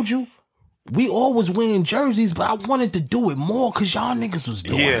ain't gonna hold you. we all was wearing jerseys, but I wanted to do it more because y'all niggas was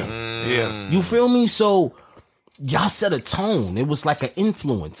doing it. Yeah. You feel me? So y'all set a tone. It was like an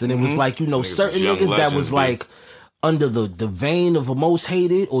influence. And it was like, certain niggas that was like under the vein of a most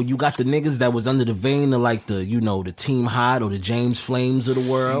hated, or you got the niggas that was under the vein of like the, the Team Hot or the James Flames of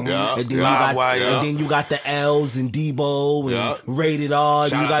the world. And then you got the L's and Debo and Rated R.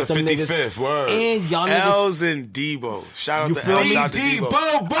 Shout you got out to them 55th, niggas. word. And y'all niggas. L's and Debo. Shout out to feel L's. me? Shout out to Debo.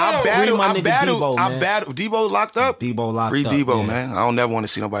 I battle. Debo locked up? Debo locked Free up. Debo, yeah. man. I don't never want to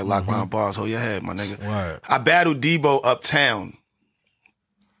see nobody lock behind bars. Hold your head, my nigga. Word. I battled Debo uptown.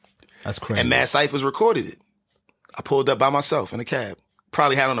 That's crazy. And Mad Cyphers recorded it. I pulled up by myself in a cab.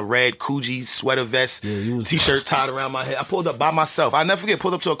 Probably had on a red Coogee sweater vest, t-shirt tied around my head. I pulled up by myself. I never forget,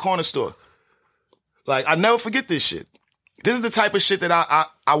 pulled up to a corner store. Like, I never forget this shit. This is the type of shit that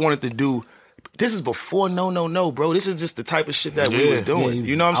I wanted to do. This is before no, bro. This is just the type of shit that we was doing. Yeah,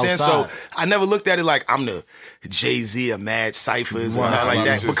 you know what I'm outside. saying? So I never looked at it like I'm the Jay-Z of Mad Cyphers and nothing like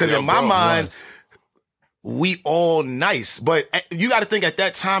that. Because in my mind, we all nice. But you got to think at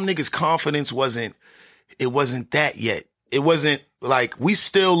that time, niggas' confidence wasn't that yet. It wasn't like we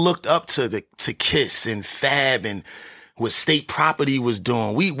still looked up to Kiss and Fab and what State Property was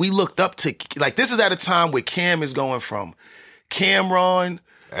doing. We looked up to, like, this is at a time where Cam is going from Cameron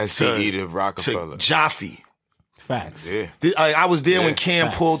to Rockefeller. to Jaffe. Facts. Yeah. I was there when Cam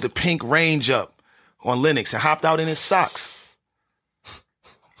facts. pulled the pink Range up on Lennox and hopped out in his socks.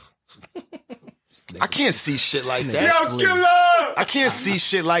 I can't see shit like that. Yo, killer! I can't see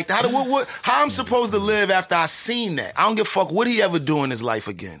shit like that. How I'm supposed to live after I seen that? I don't give a fuck what he ever do in his life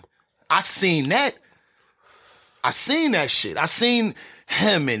again. I seen that. I seen that shit. I seen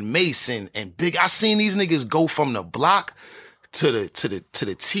him and Mason and Big. I seen these niggas go from the block to the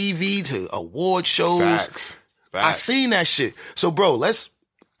TV to award shows. Facts. I seen that shit. So, bro, I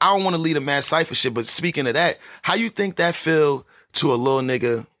don't want to lead a Mad Cypher shit, but speaking of that, how you think that feel to a little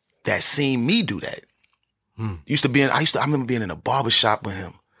nigga that seen me do that? I remember being in a barbershop with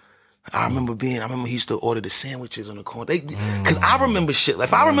him. I remember he used to order the sandwiches on the corner. Cause I remember shit. Like,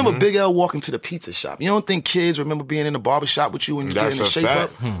 if I remember Big L walking to the pizza shop, you don't think kids remember being in the barbershop with you when you get in the shape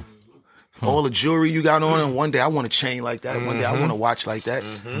up? All the jewelry you got on, and one day I want a chain like that. One day I want a watch like that.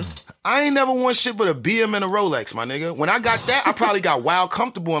 I ain't never want shit but a BM and a Rolex, my nigga. When I got that, I probably got wild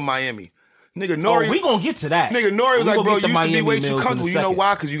comfortable in Miami. Nigga, Nori. We gonna get to that. Nigga, Nori was like, bro, you used to be way Millz too comfortable. You know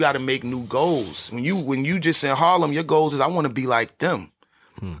why? Because you got to make new goals. When you just in Harlem, your goals is I want to be like them.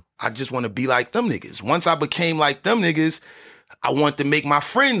 I just want to be like them niggas. Once I became like them niggas, I want to make my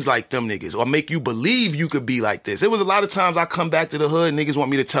friends like them niggas or make you believe you could be like this. It was a lot of times I come back to the hood, niggas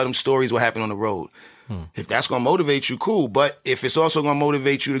want me to tell them stories what happened on the road. If that's going to motivate you, cool. But if it's also going to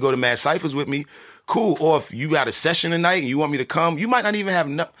motivate you to go to Mad Cyphers with me, cool. Or if you got a session tonight and you want me to come, you might not even have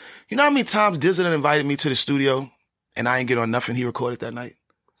enough. You know how many times Dizzy invited me to the studio and I ain't get on nothing he recorded that night?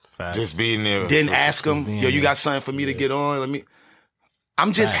 Facts. Just being there. Didn't ask him, yo, you got something for me to get on?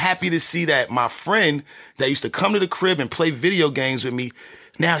 I'm just happy to see that my friend that used to come to the crib and play video games with me,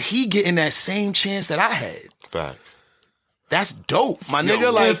 now he getting that same chance that I had. Facts. That's dope, my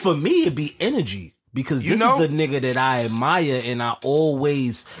nigga. Like, and for me, it'd be energy. Because this is a nigga that I admire and I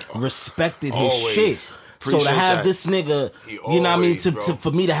always respected his shit. So to have this nigga, you know what I mean,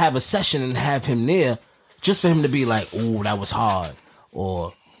 for me to have a session and have him there, just for him to be like, ooh, that was hard.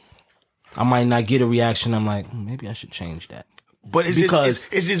 Or I might not get a reaction. I'm like, maybe I should change that. But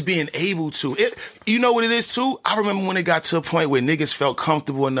it's just being able to. You know what it is too? I remember when it got to a point where niggas felt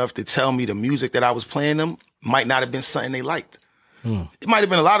comfortable enough to tell me the music that I was playing them might not have been something they liked. It might have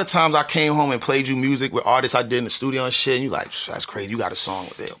been a lot of times I came home and played you music with artists I did in the studio and shit, and you like, that's crazy. You got a song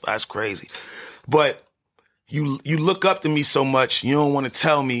with it. That's crazy. But you look up to me so much, you don't want to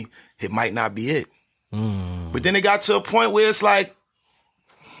tell me it might not be it. But then it got to a point where it's like,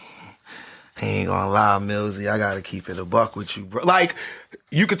 I ain't gonna lie, Millz, I gotta keep it a buck with you, bro. Like,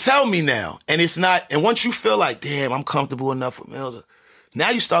 you could tell me now, and it's not, and once you feel like, damn, I'm comfortable enough with Millz, now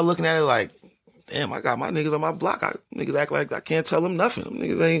you start looking at it like, damn, I got my niggas on my block. Niggas act like I can't tell them nothing. Them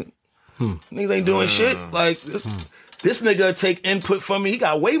niggas ain't doing shit. Like, this nigga take input from me. He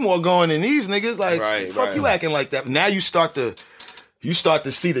got way more going than these niggas. Like, fuck you acting like that. Now you start to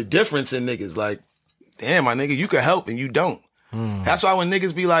see the difference in niggas. Like, damn, my nigga, you can help and you don't. That's why when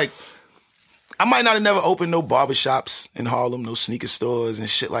niggas be like, I might not have never opened no barbershops in Harlem, no sneaker stores and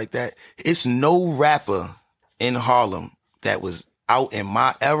shit like that. It's no rapper in Harlem that was out in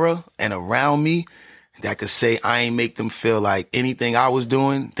my era and around me that could say I ain't make them feel like anything I was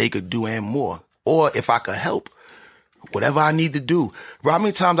doing, they could do and more. Or if I could help, whatever I need to do. Bro, how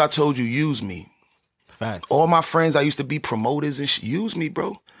many times I told you, use me? Facts. All my friends, I used to be promoters and use me,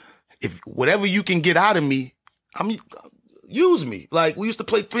 bro. if whatever you can get out of me, use me. Like, we used to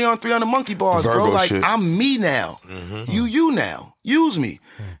play 3-on-3 on the monkey bars, Virgo bro. Like, shit. I'm me now. You now. Use me.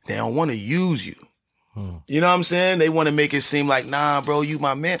 They don't want to use you. You know what I'm saying? They want to make it seem like, nah, bro, you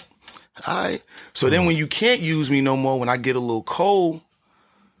my man. All right. So then when you can't use me no more, when I get a little cold,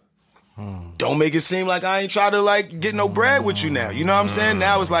 don't make it seem like I ain't try to, like, get no bread with you now. You know what I'm saying?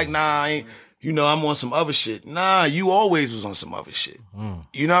 Now it's like, nah, I ain't, you know, I'm on some other shit. Nah, you always was on some other shit.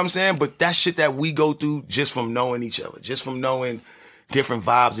 You know what I'm saying? But that shit that we go through just from knowing each other, just from knowing different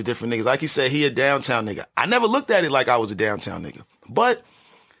vibes of different niggas. Like he said, he a downtown nigga. I never looked at it like I was a downtown nigga. But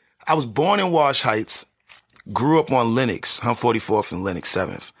I was born in Wash Heights, grew up on Lenox, 144th and Lenox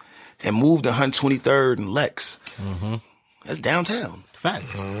 7th, and moved to 123rd and Lex. That's downtown.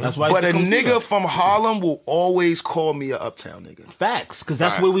 Facts. That's why. But a nigga from Harlem will always call me a uptown nigga. Facts, because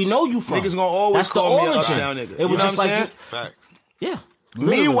that's where we know you from. Niggas gonna always call me a uptown nigga. It was just like Facts. yeah.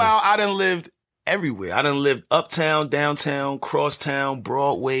 Meanwhile, I done lived everywhere. I done lived uptown, downtown, crosstown,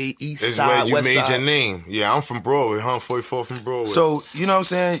 Broadway, East It's Side, where you West made Side. your name. Yeah, I'm from Broadway, 144 from Broadway. So you know what I'm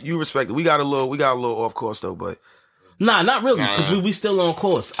saying? You respect it. We got a little off course though, but Nah, not really, because we still on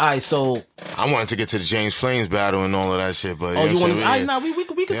course. All right, so I wanted to get to the James Flames battle and all of that shit, but you want? to? All right, nah, we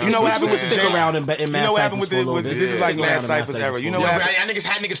can. You know what happened with stick James- around in Mass you know what happened Cyphers for a little bit. this is like Stick around Mass in Cyphers era. You know Yo, what bro, happened? y'all niggas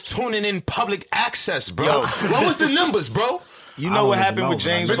had niggas tuning in public access, bro. What was the numbers, bro? You know what happened with know,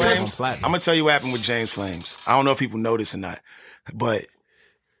 James but I know Flames? it's on platinum. I'm gonna tell you what happened with James Flames. I don't know if people know this or not, but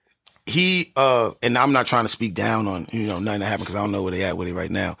he and I'm not trying to speak down on nothing that happened because I don't know where they at with it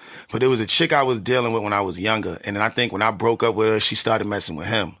right now. But there was a chick I was dealing with when I was younger, and then I think when I broke up with her, she started messing with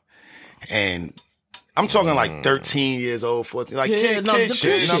him, and I'm talking like 13 years old, 14, like kid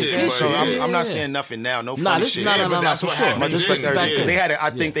shit. You know what I'm saying? So I'm not saying nothing now, no funny shit. No, that's for what sure. happened. Much respect to everything. 'Cause they had, I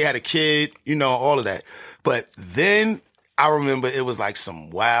think they had a kid, all of that. But then I remember it was like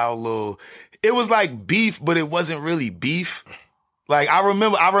some wild little, it was like beef, but it wasn't really beef. Like I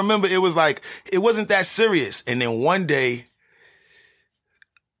remember it was like, it wasn't that serious. And then one day,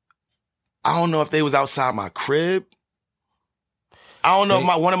 I don't know if they was outside my crib. I don't know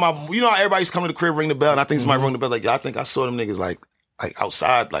if one of my, how everybody used to come to the crib, ring the bell, and I think somebody rang the bell, like, I think I saw them niggas like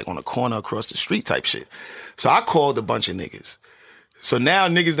outside, like on a corner across the street type shit. So I called a bunch of niggas. So now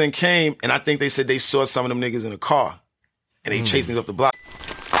niggas then came, and I think they said they saw some of them niggas in a car, and they chased niggas up the block.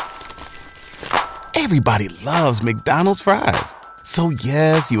 Everybody loves McDonald's fries. So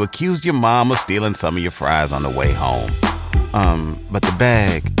yes, you accused your mom of stealing some of your fries on the way home. But the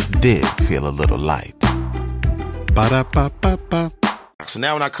bag did feel a little light. Ba-da-ba-ba-ba. So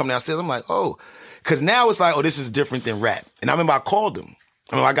now when I come downstairs, I'm like, oh, because now it's like, oh, this is different than rap. And I remember I called them.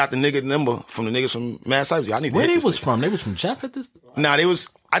 I got the nigga number from the niggas from Mass Cyphers. I need to Where hit they this was nigga. from? They was from Jeff at this. Nah,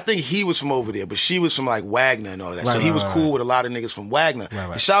 I think he was from over there, but she was from like Wagner and all of that. So he was cool with a lot of niggas from Wagner.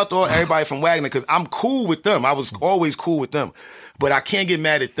 And shout out to everybody from Wagner, because I'm cool with them. I was always cool with them. But I can't get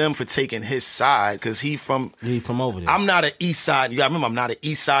mad at them for taking his side, because he from over there. I'm not an East Side. You gotta remember, I'm not an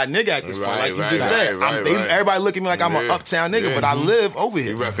East Side nigga at this point. Like you just said. Everybody look at me like I'm an uptown nigga, but I live over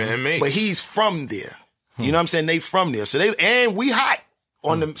here. He repping inmates. But he's from there. You know what I'm saying? They from there. So and we hot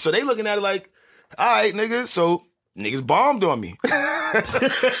on them. So they looking at it like, all right, nigga. So niggas bombed on me. You know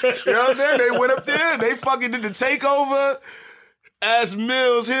what I'm saying? They went up there. They fucking did the takeover. Asked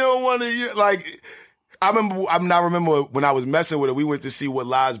Millz, he don't want to, like, I remember when I was messing with her, we went to see What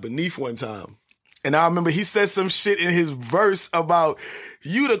Lies Beneath one time. And I remember he said some shit in his verse about,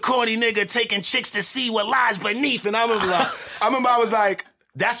 you the corny nigga taking chicks to see what lies beneath. And I remember I was like,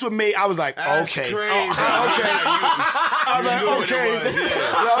 that's what made, I was like, That's okay. crazy. I was like,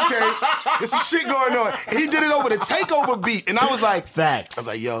 okay. There's some shit going on. And he did it over the takeover beat. And I was like, Facts. I was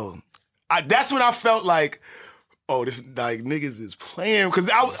like, yo. That's when I felt like, oh, this like niggas is playing. Because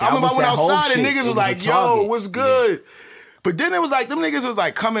I remember I went outside and niggas was like, yo, what's good? Yeah. But then it was like, them niggas was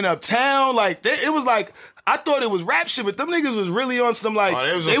like coming uptown. Like, it was like, I thought it was rap shit, but them niggas was really on some like,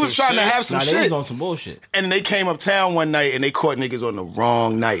 they was trying to have some shit. They was on some bullshit. And they came uptown one night and they caught niggas on the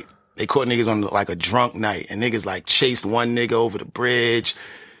wrong night. They caught niggas on like a drunk night. And niggas like chased one nigga over the bridge,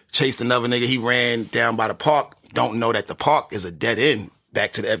 chased another nigga. He ran down by the park. Don't know that the park is a dead end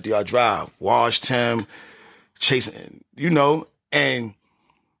back to the FDR Drive. Washed him, chasing, and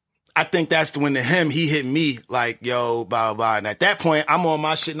I think that's when he hit me like, yo, blah, blah. And at that point, I'm on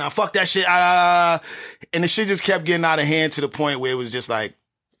my shit now. Fuck that shit. And the shit just kept getting out of hand to the point where it was just like,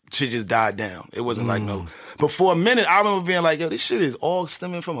 shit just died down. It wasn't like no. But for a minute, I remember being like, yo, this shit is all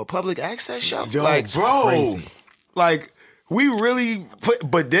stemming from a public access show. Yo, like, bro. Crazy. Like, we really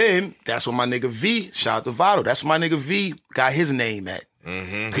but then that's when my nigga V, shout out to Votto, that's when my nigga V got his name at.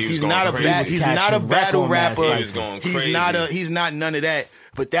 Because he's not a battle rapper. He's not none of that.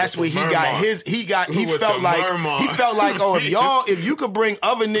 But that's where he felt like, oh, if you could bring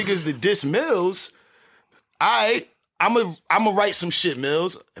other niggas to diss Millz, I'm gonna write some shit,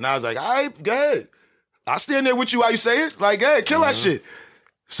 Millz. And I was like, all right, go ahead. I'll stand there with you while you say it. Like, hey, kill that shit.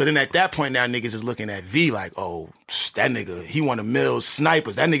 So then at that point now, niggas is looking at V like, oh, that nigga, he one of Millz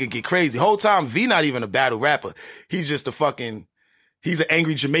snipers. That nigga get crazy. The whole time, V not even a battle rapper. He's just he's an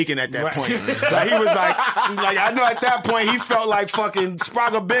angry Jamaican at that point. Like, he was like, I know at that point, he felt like fucking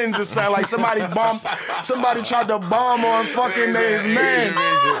Sprague Benz or something. Like somebody tried to bomb on fucking his man.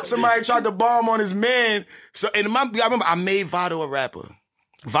 Somebody tried to bomb on his man. So, and I remember I made Vado a rapper.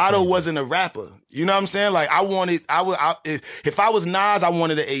 Vado wasn't a rapper. You know what I'm saying? Like, if I was Nas, I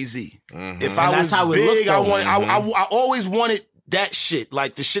wanted an AZ. If I was big, I always wanted that shit.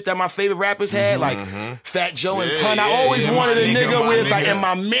 Like, the shit that my favorite rappers had, like Fat Joe and Pun. I always wanted a nigga where it's like, and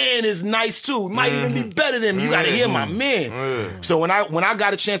my man is nice too. Might even be better than me. You gotta hear my man. So when I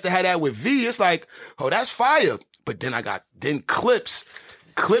got a chance to have that with V, it's like, oh, that's fire. But then Clips.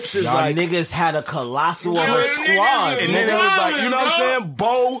 Clips is y'all like, niggas had a colossal of a squad. And then it was like, you know what I'm saying?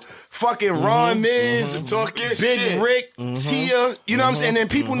 Bo, fucking Ron Miz, Big Rick, Tia. You know what I'm saying? And then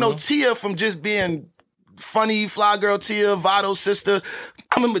people know Tia from just being funny, fly girl Tia, Vado's sister.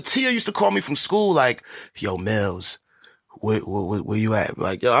 I remember Tia used to call me from school like, yo, Millz, where you at?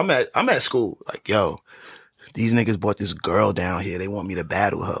 Like, yo, I'm at school. Like, yo, these niggas brought this girl down here. They want me to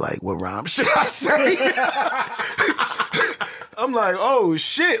battle her. Like, what rhyme should I say? I'm like, oh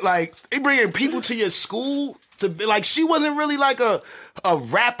shit! Like, they bringing people to your school to be like, she wasn't really like a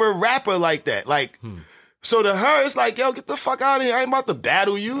rapper like that. Like, so to her, it's like, yo, get the fuck out of here! I ain't about to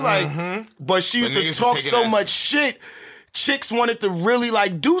battle you. Like, but she used to talk so much shit. Chicks wanted to really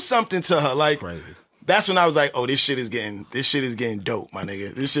like do something to her. Like, crazy. That's when I was like, oh, this shit is getting dope, my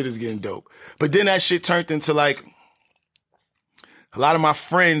nigga. This shit is getting dope. But then that shit turned into like, a lot of my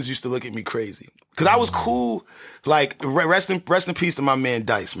friends used to look at me crazy. Cause I was cool, like, rest in peace to my man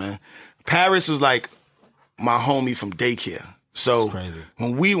Dice, man. Paris was like my homie from daycare. So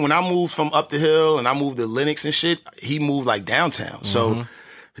when I moved from up the hill and I moved to Lenox and shit, he moved like downtown. So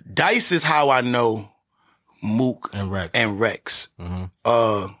Dice is how I know Mook and Rex.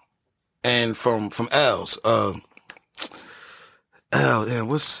 And from Els. If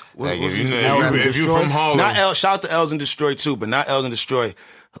you from Harlem. Not Els, shout out to Els and Destroy too, but not Els and Destroy.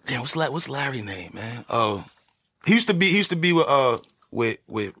 Damn, what's Larry's name, man? He used to be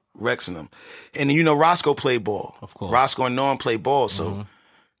with Rex and them. And you know Roscoe played ball. Of course. Roscoe and Norm played ball, so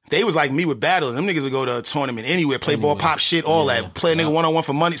they was like me with battling. Them niggas would go to a tournament anywhere, play ball, pop shit, all that. Play a nigga one-on-one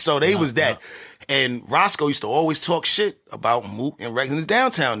for money. So they was that. And Roscoe used to always talk shit about Mook and Rex and the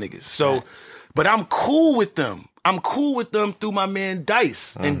downtown niggas. So, but I'm cool with them. I'm cool with them through my man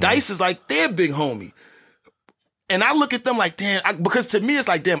Dice. And Dice is like their big homie. And I look at them like, damn, because to me it's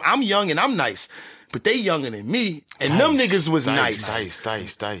like, damn, I'm young and I'm nice. But they younger than me. And them niggas was nice.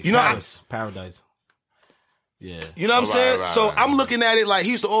 Dice. You know, Paradise. Yeah. You know what I'm saying? So I'm looking at it like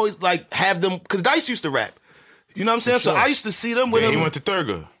he used to always like have them, because Dice used to rap. You know what I'm saying? So I used to see them with him. He went to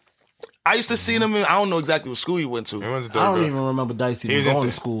Thurgood. I used to see them in, I don't know exactly what school he went to. I don't even remember Dice even going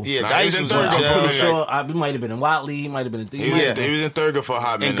to school. Yeah, Dice was in Thurgood. I'm pretty sure he might have been in Watley. He might have been in He was in Thurgood for a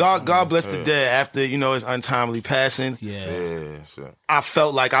hot minute. And God bless the dead after, you know, his untimely passing. Yeah. So. I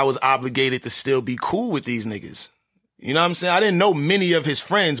felt like I was obligated to still be cool with these niggas. You know what I'm saying? I didn't know many of his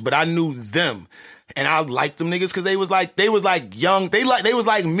friends, but I knew them. And I liked them niggas because they was like young. They was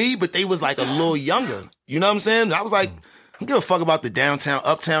like me, but they was like a little younger. You know what I'm saying? I was like, I don't give a fuck about the downtown,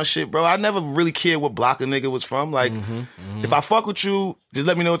 uptown shit, bro. I never really cared what block a nigga was from. Like, if I fuck with you, just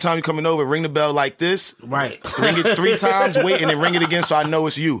let me know what time you're coming over. Ring the bell like this. Right. Ring it 3 times, wait, and then ring it again so I know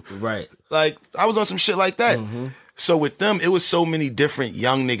it's you. Right. Like, I was on some shit like that. So with them, it was so many different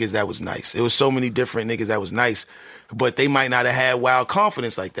young niggas that was nice. It was so many different niggas that was nice, but they might not have had wild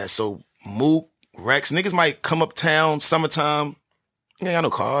confidence like that. So Mook, Rex, niggas might come uptown, summertime. You ain't got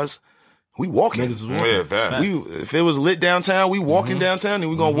no cars. We walking. If it was lit downtown, we walking downtown,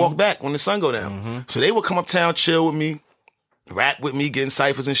 and we gonna walk back when the sun go down. So they would come uptown, chill with me, rap with me, getting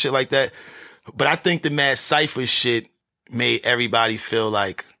ciphers and shit like that. But I think the mad cipher shit made everybody feel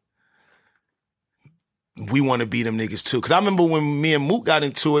like we want to be them niggas too. Cause I remember when me and Mook got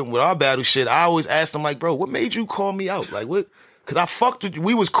into it with our battle shit, I always asked him like, bro, what made you call me out? Like, what? Cause I fucked with you.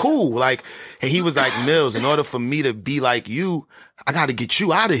 We was cool. Like, and he was like, Millz, in order for me to be like you, I got to get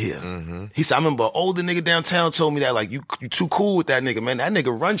you out of here. He said, I remember an older nigga downtown told me that, like, you too cool with that nigga, man. That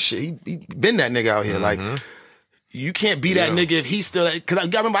nigga run shit. He been that nigga out here. Like, You can't be that nigga if he's still, because I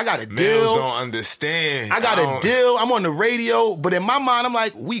remember I got a deal. Millz don't understand. I got a deal. I'm on the radio, but in my mind, I'm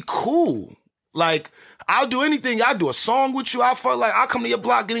like, we cool. Like, I'll do anything. I'll do a song with you. I felt like I'll come to your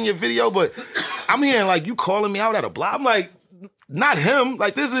block, get in your video, but I'm hearing like you calling me out at a block. I'm like, not him.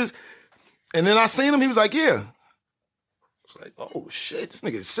 Like, this is, and then I seen him. He was like, yeah. Like, oh shit, this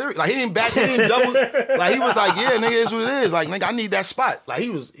nigga is serious. Like, he didn't back, he didn't double. Like, he was like, yeah, nigga, it's what it is. Like, nigga, I need that spot. Like, he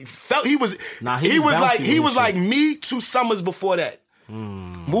was like me 2 summers before that.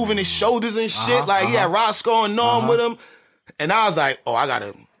 Moving his shoulders and shit. Like, he had Roscoe and Norm with him. And I was like,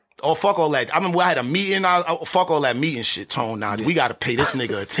 fuck all that. I remember I had a meeting. Fuck all that meeting shit, Tone. Now, we got to pay this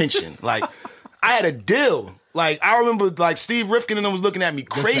nigga attention. Like, I had a deal. Like, I remember, like, Steve Rifkin and them was looking at me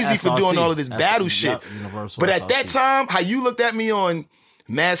crazy for doing all of this battle shit. But at that time, how you looked at me on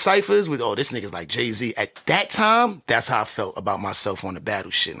Mad Cyphers with, this nigga's like Jay-Z. At that time, that's how I felt about myself on the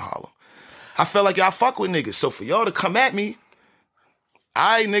battle shit in Harlem. I felt like y'all fuck with niggas. So for y'all to come at me,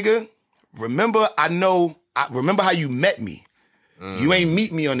 nigga, remember how you met me. You ain't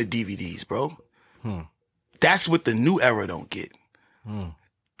meet me on the DVDs, bro. That's what the new era don't get.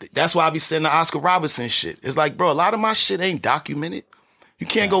 That's why I be saying the Oscar Robertson shit. It's like, bro, a lot of my shit ain't documented. You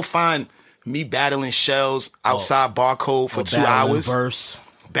can't go find me battling Shells outside Barcode for 2 hours.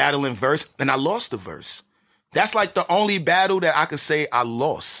 Battling verse. And I lost the verse. That's like the only battle that I could say I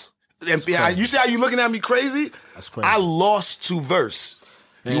lost. And you see how you looking at me crazy? That's crazy. I lost 2 verse.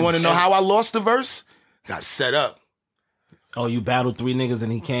 You want to know how I lost the verse? Got set up. Oh, you battled 3 niggas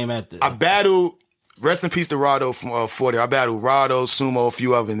and he came at the... I battled... Rest in peace to Rado from 40. I battled Rado, Sumo, a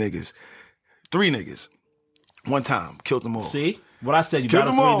few other niggas. 3 niggas. One time. Killed them all. See? What I said, you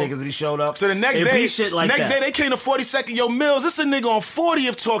battled 3 niggas and he showed up. So the next day they came to 42nd. Yo, Millz, this a nigga on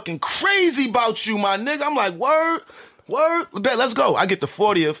 40th talking crazy about you, my nigga. I'm like, word. Bet, let's go. I get the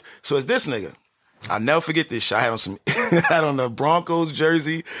 40th. So it's this nigga. I'll never forget this shit. I had on the Broncos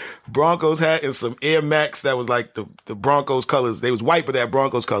jersey, Broncos hat, and some Air Max that was like the Broncos colors. They was white, but they had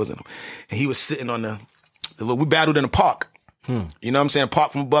Broncos colors in them. And he was sitting on we battled in the park. You know what I'm saying?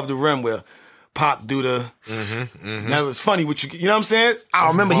 Park from above the rim where Pop do the... Now, it's funny what you know what I'm saying? I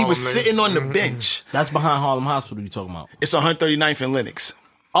remember he was sitting on the bench. That's behind Harlem Hospital you talking about. It's 139th and Lenox.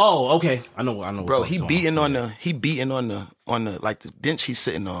 Oh, okay. I know. Bro, he beating on the like the bench he's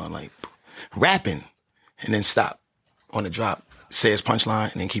sitting on, like rapping, and then stop on the drop, say his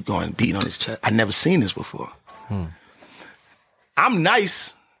punchline, and then keep going, beating on his chest. I never seen this before. I'm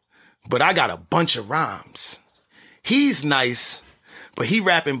nice, but I got a bunch of rhymes. He's nice, but he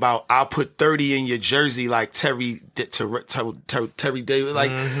rapping about I'll put 30 in your jersey like Terry Davis.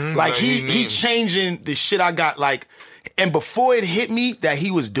 Like he changing the shit I got. Like, and before it hit me that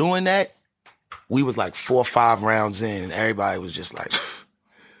he was doing that, we was like 4 or 5 rounds in, and everybody was just like.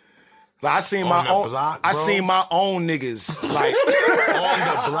 Like, I seen my own niggas. Like on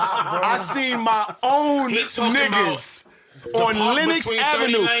the block, bro. I seen my own niggas on Lenox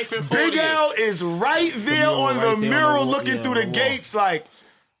Avenue. Big L is right there on the mirror looking through the gates like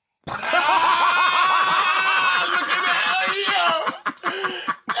look at that, yo.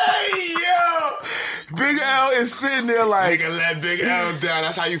 Hey, yo. Big L is sitting there like... Nigga let Big L down.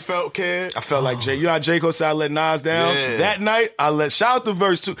 That's how you felt, kid? I felt like Jay. You know how J. Cole said I let Nas down? Yeah. That night, shout out to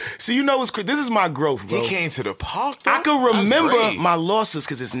Verse 2. See, you know what's crazy? This is my growth, bro. He came to the park, though? I can remember my losses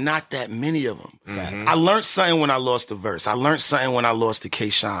because it's not that many of them. I learned something when I lost the Verse. I learned something when I lost to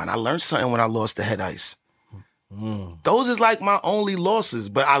K-Shine. I learned something when I lost to Head Ice. Those is like my only losses,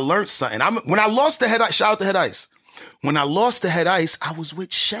 but I learned something. When I lost to Head Ice, shout out to Head Ice. When I lost to Head Ice, I was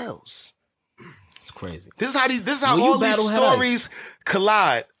with Shells. Crazy. This is how all these stories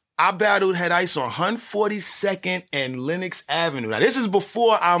collide. I battled Head Ice on 142nd and Lenox Avenue. Now, this is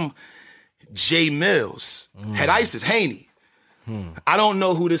before I'm J. Millz. Head Ice is Haney. I don't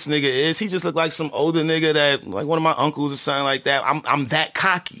know who this nigga is. He just looked like some older nigga that, like one of my uncles or something like that. I'm that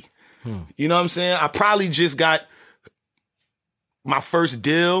cocky. You know what I'm saying? I probably just got my first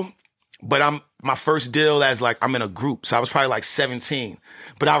deal, but my first deal as like I'm in a group. So I was probably like 17.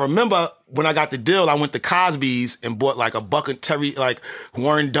 But I remember when I got the deal, I went to Cosby's and bought like a Terry, like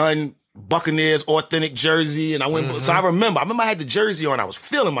Warren Dunn Buccaneers authentic jersey. And I went, so I remember I had the jersey on. I was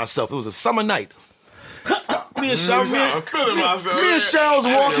feeling myself. It was a summer night. Me and Shells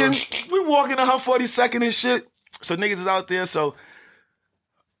walking. We walking to 142nd and shit. So niggas is out there. So,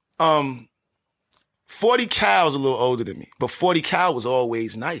 40 Cal was a little older than me, but 40 Cal was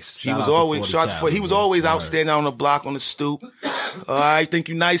always nice. He was always outstanding on the block on the stoop. I think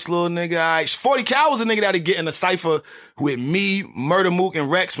you nice little nigga. All right. 40 Cal was a nigga that'd get in a cypher with me, Murder Mook, and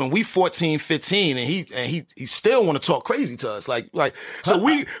Rex when we 14, 15, and he still want to talk crazy to us. Like so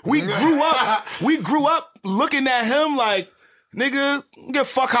we grew up. We grew up looking at him like, nigga, give a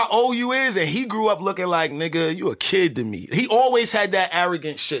fuck how old you is. And he grew up looking like, nigga, you a kid to me. He always had that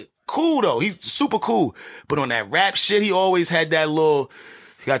arrogant shit. Cool though. He's super cool. But on that rap shit, he always had that little,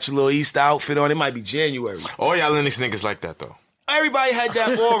 you got your little Easter outfit on. It might be January. All y'all Linux niggas like that though. Everybody had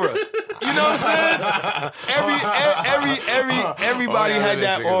that aura. You know what I'm saying? Everybody had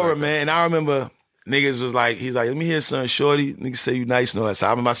that aura, like man. And I remember niggas was like, he's like, let me hear son, shorty. Niggas say you nice and all that. So I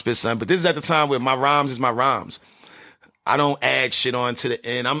remember I spit something. But this is at the time where my rhymes is my rhymes. I don't add shit on to the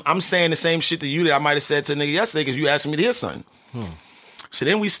end. I'm saying the same shit to you that I might have said to a nigga yesterday because you asked me to hear something. So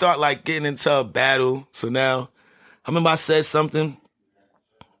then we start like getting into a battle. So now, I remember I said something.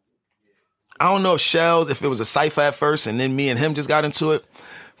 I don't know if Shells, if it was a cypher at first and then me and him just got into it.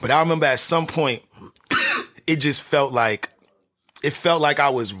 But I remember at some point, it just felt like, I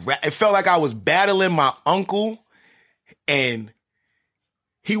was battling my uncle and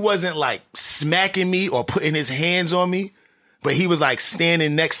he wasn't like smacking me or putting his hands on me, but he was like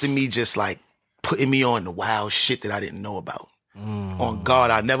standing next to me just like putting me on the wild shit that I didn't know about. On God,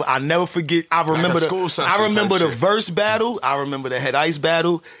 I never forget. I remember the verse battle. I remember the Head Ice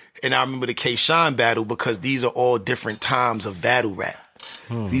battle, and I remember the K-Shine battle because these are all different times of battle rap.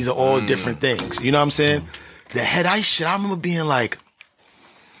 These are all different things. You know what I'm saying? The Head Ice shit, I remember being like,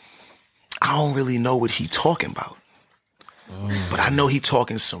 I don't really know what he talking about, but I know he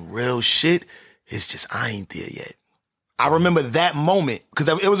talking some real shit. It's just I ain't there yet. I remember that moment because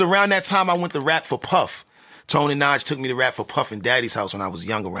it was around that time I went to rap for Puff. Tony Naj took me to rap for Puff and Daddy's house when I was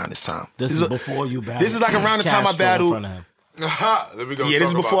young around this time. This is before you battled. This is like around the time I battled. Let me go. Yeah, this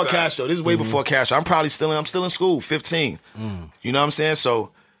is before Castro. This is way before Castro. I'm still in school, 15. You know what I'm saying?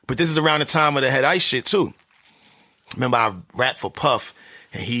 So, but this is around the time of the Head Ice shit too. Remember I rapped for Puff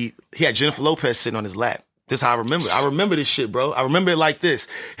and he had Jennifer Lopez sitting on his lap. This is how I remember it. I remember this shit, bro. I remember it like this.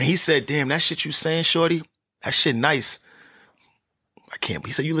 And he said, damn, that shit you saying, shorty, that shit nice. I can't.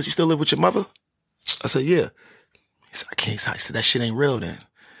 He said, you still live with your mother? I said, yeah. He said, I can't. I said, that shit ain't real then.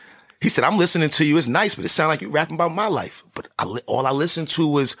 He said, I'm listening to you. It's nice, but it sounds like you rapping about my life. But all I listened to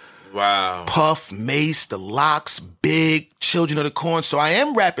was Puff, Mace, The Locks, Big, Children of the Corn. So I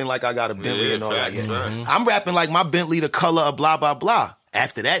am rapping like I got a Bentley and all that. Yeah. I'm rapping like my Bentley the color of blah, blah, blah.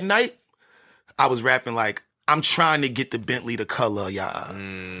 After that night, I was rapping like, I'm trying to get the Bentley the color,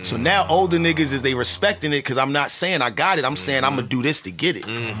 y'all. So now older niggas is they respecting it because I'm not saying I got it. I'm saying I'm going to do this to get it.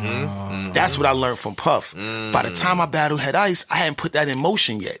 That's what I learned from Puff. By the time I battled Head Ice, I hadn't put that in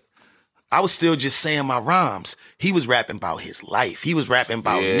motion yet. I was still just saying my rhymes. He was rapping about his life. He was rapping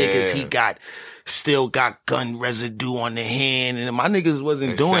about niggas he still got gun residue on the hand. And my niggas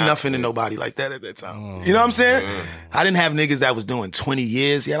wasn't doing nothing to nobody like that at that time. You know what I'm saying? I didn't have niggas that was doing 20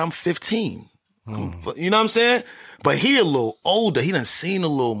 years yet. I'm 15. You know what I'm saying? But he a little older. He done seen a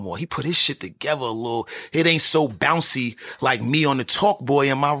little more. He put his shit together a little. It ain't so bouncy like me on the talk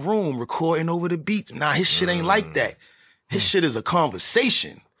boy in my room recording over the beats. Nah, his shit ain't like that. His shit is a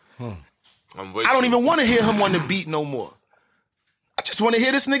conversation. I don't even want to hear him on the beat no more. I just want to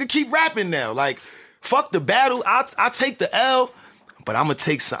hear this nigga keep rapping now. Like, fuck the battle. I take the L, but I'm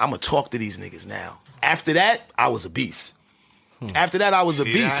gonna talk to these niggas now. After that, I was a beast. After that, I was a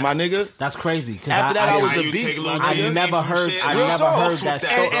beast, my nigga. That's crazy. After that, I was a beast, my nigga. I never heard that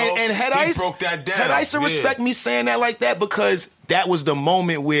story. And Head Ice, broke that down. Head Ice respect me saying that like that because that was the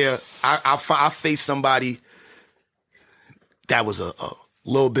moment where I faced somebody that was a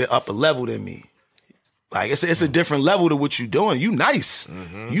little bit upper level than me. Like, it's a different level to what you doing. You nice.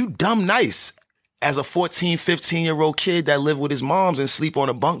 You dumb nice. As a 14, 15-year-old kid that lived with his moms and sleep on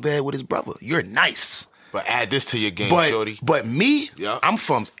a bunk bed with his brother. You're nice. But add this to your game, shorty. But me, I'm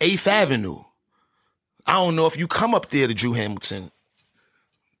from 8th Avenue. I don't know if you come up there to Drew Hamilton.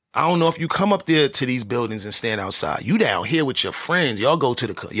 I don't know if you come up there to these buildings and stand outside. You down here with your friends. Y'all go to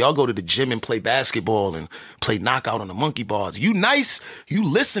the gym and play basketball and play knockout on the monkey bars. You nice. You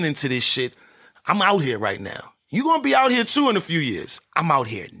listening to this shit. I'm out here right now. You gonna be out here too in a few years. I'm out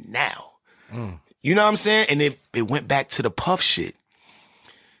here now. You know what I'm saying? And it went back to the Puff shit.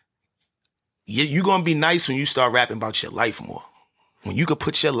 You're going to be nice when you start rapping about your life more. When you could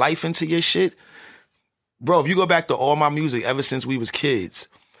put your life into your shit. Bro, if you go back to all my music ever since we was kids,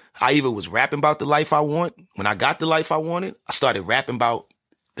 I either was rapping about the life I want. When I got the life I wanted, I started rapping about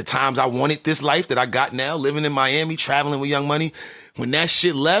the times I wanted this life that I got now, living in Miami, traveling with Young Money. When that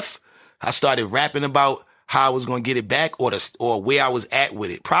shit left, I started rapping about how I was going to get it back or where I was at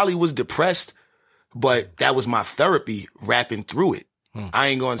with it. Probably was depressed, but that was my therapy, rapping through it. I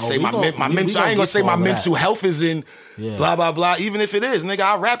ain't gonna say my mental health is in blah blah blah. Even if it is, nigga,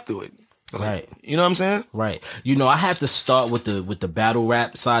 I rap through it. Right. You know what I'm saying? Right. You know, I had to start with the battle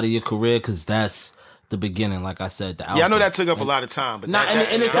rap side of your career because that's the beginning, like I said. The I know that took up a lot of time, but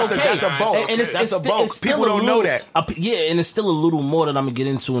and it's okay. That's a bulk. That's a bulk. People don't know that. And it's still a little more that I'm gonna get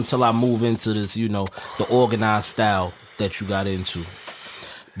into until I move into this, the organized style that you got into.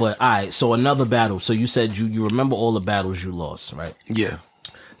 But all right, so another battle. So you said you remember all the battles you lost, right? Yeah.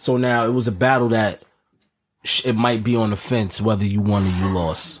 So now it was a battle that it might be on the fence whether you won or you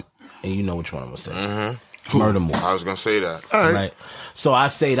lost, and you know which one I'm gonna say. Mm-hmm. Murder Mook. I was gonna say that. All right. So I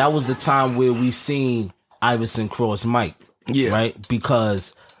say that was the time where we seen Iverson cross Mike. Yeah. Right?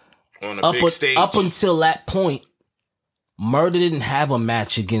 Because on a big stage. Up until that point, Murder didn't have a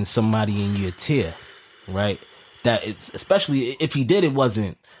match against somebody in your tier. Right? That it's, especially if he did, it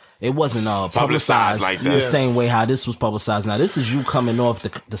wasn't publicized like that. The same way how this was publicized. Now this is you coming off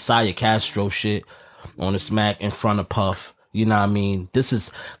the Saya Castro shit on the smack in front of Puff. You know what I mean? This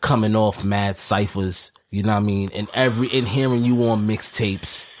is coming off mad ciphers. You know what I mean? And hearing you on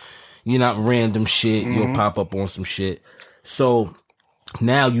mixtapes, you know, random shit. Mm-hmm. You'll pop up on some shit. So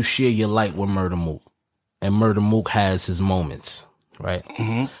now you share your light with Murder Mook, and Murder Mook has his moments, right?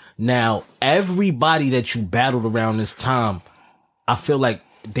 Mm-hmm. Now everybody that you battled around this time, I feel like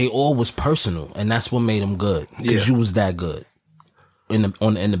they all was personal, and that's what made them good because you was that good in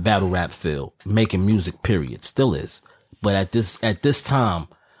the battle rap field, making music. Period, still is. But at this time,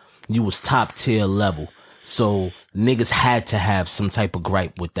 you was top tier level. So niggas had to have some type of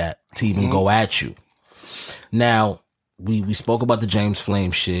gripe with that to even go at you. Now, we spoke about the James Flame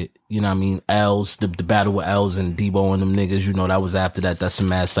shit. You know what I mean? Els, the battle with Els and Debo and them niggas, you know, that was after that. That's some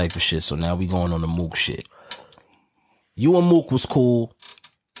mad cypher shit. So now we going on the Mook shit. You and Mook was cool.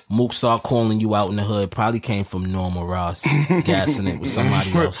 Mook started calling you out in the hood. Probably came from Norma Ross, gassing it with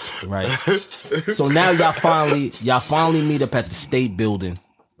somebody else, right? So now y'all finally meet up at the State Building,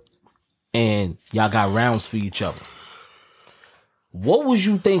 and y'all got rounds for each other. What was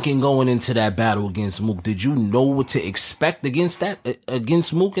you thinking going into that battle against Mook? Did you know what to expect against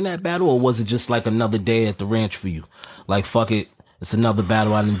Mook in that battle, or was it just like another day at the ranch for you? Like, fuck it, it's another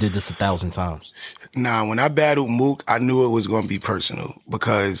battle. I done did this 1,000 times. Nah, when I battled Mook, I knew it was going to be personal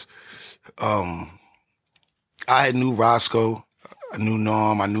because I had knew Roscoe, I knew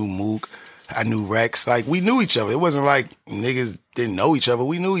Norm, I knew Mook, I knew Rex. Like, we knew each other. It wasn't like niggas didn't know each other.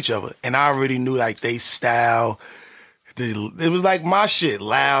 We knew each other. And I already knew, like, they style. It was like my shit,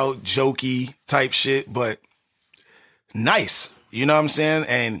 loud, jokey type shit, but nice. You know what I'm saying?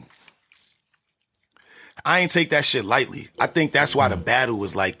 And I ain't take that shit lightly. I think that's why the battle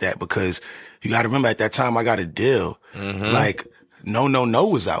was like that, because you got to remember at that time I got a deal. Mm-hmm. Like, No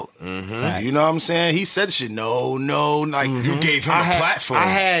was out. Mm-hmm. You know what I'm saying? He said shit, no. Like, you gave him a platform. I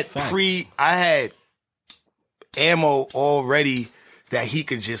had ammo already that he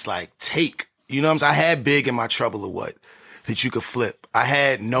could just like take. You know what I'm saying? I had Big in My Trouble or What that you could flip. I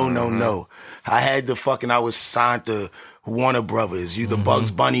had No. I had I was signed to Warner Brothers, you the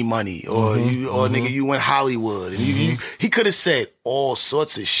Bugs Bunny money, or nigga, you went Hollywood. And he could have said all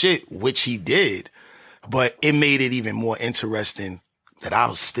sorts of shit, which he did, but it made it even more interesting that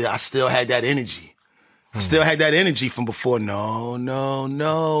I still had that energy. I still had that energy from before. No,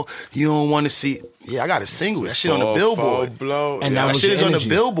 you don't want to see. Yeah, I got a single. That shit on the Billboard. And that shit is on the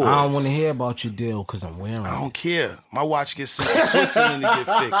Billboard. I don't want to hear about your deal because I'm wearing it. I don't care. My watch gets sent to Switzerland to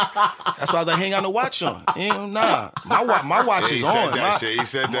get fixed. That's why I was like, he ain't got no watch on. Nah. My watch is on. He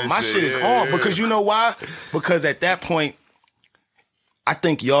said that shit. My shit is on. Because you know why? Because at that point, I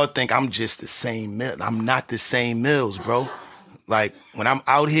think y'all think I'm just the same Millz. I'm not the same Millz, bro. Like, when I'm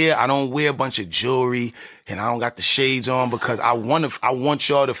out here, I don't wear a bunch of jewelry and I don't got the shades on because I want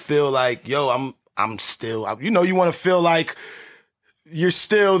y'all to feel like, yo, I'm still, you want to feel like you're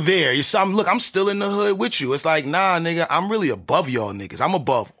still there. I'm still in the hood with you. It's like, nah, nigga, I'm really above y'all niggas. I'm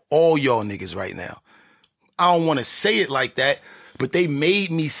above all y'all niggas right now. I don't want to say it like that, but they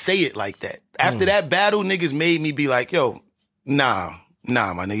made me say it like that. After that battle, niggas made me be like, yo, nah,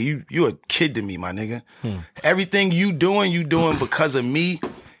 my nigga, you a kid to me, my nigga. Everything you doing because of me,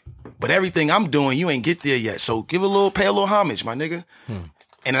 but everything I'm doing, you ain't get there yet. So pay a little homage, my nigga. And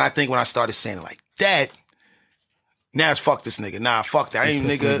then I think when I started saying it like that, now it's fuck this nigga. Nah, fuck that. I ain't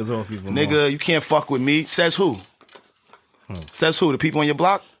nigga, you can't fuck with me. Says who? Says who? The people on your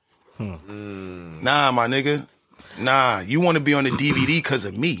block? Nah, my nigga. Nah, you want to be on the DVD because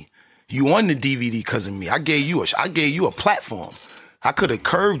of me. You on the DVD because of me. I gave you a platform. I could have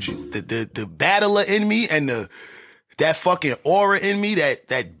curved you. The battler in me and that fucking aura in me,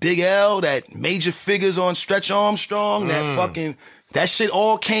 that Big L, that Major Figures on Stretch Armstrong, that shit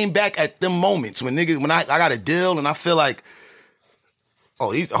all came back at them moments when niggas, when I got a deal and I feel like,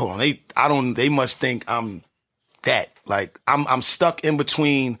 they must think I'm that. Like, I'm stuck in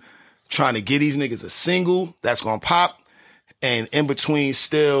between trying to get these niggas a single that's gonna pop, and in between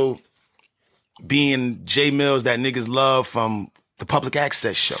still being J Millz that niggas love from the public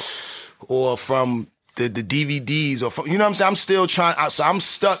access show or from the DVDs or from, you know what I'm saying? I'm still trying, so I'm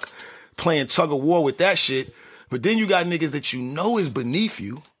stuck playing tug of war with that shit. But then you got niggas that you know is beneath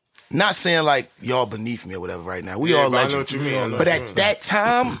you. Not saying like y'all beneath me or whatever right now. We all legends. I know what you mean. But at that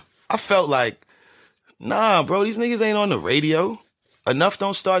time, I felt like, nah, bro, these niggas ain't on the radio. Enough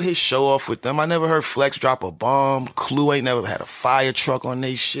don't start his show off with them. I never heard Flex drop a bomb. Clue ain't never had a fire truck on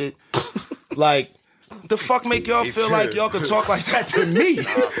they shit. Like, the fuck make y'all feel like y'all could talk like that to me?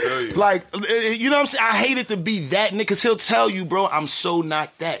 Like, you know what I'm saying? I hate it to be that nigga, because he'll tell you, bro, I'm so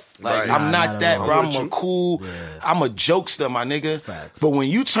not that. Like, I'm not that, bro. I'm a cool, I'm a jokester, my nigga. Facts. But when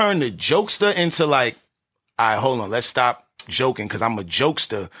you turn the jokester into like, all right, hold on, let's stop joking, because I'm a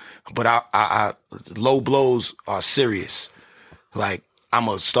jokester, but I low blows are serious. Like, I'm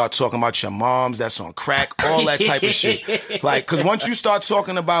going to start talking about your moms that's on crack, all that type of shit. Like, because once you start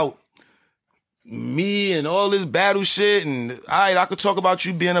talking about me and all this battle shit, and all right, I could talk about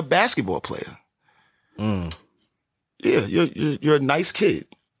you being a basketball player. Yeah, you're a nice kid.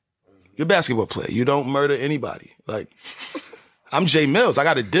 You're a basketball player. You don't murder anybody. Like, I'm J Millz. I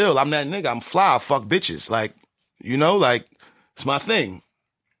got a deal. I'm that nigga. I'm fly. I fuck bitches. Like, you know, like, it's my thing.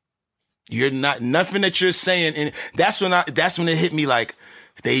 You're not, nothing that you're saying, and that's when it hit me like,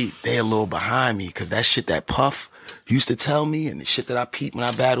 they a little behind me, because that shit that Puff used to tell me, and the shit that I peeped when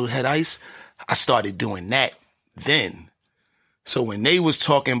I battled Head Ice, I started doing that then. So when they was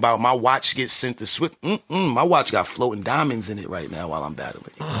talking about my watch gets sent to Swift, my watch got floating diamonds in it right now while I'm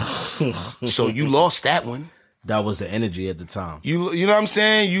battling. So you lost that one. That was the energy at the time. You know what I'm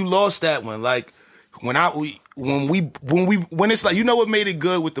saying? You lost that one. Like when it's like, you know what made it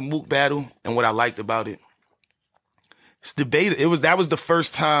good with the Mook battle and what I liked about it? It's debated. That was the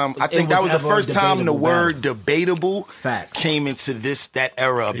first time. I think that was the first time the word debatable came into that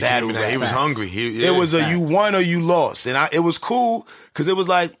era of battle rap. He was hungry. It was a you won or you lost, and it was cool because it was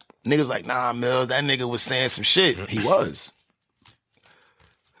like niggas like, nah, Millz, that nigga was saying some shit. He was.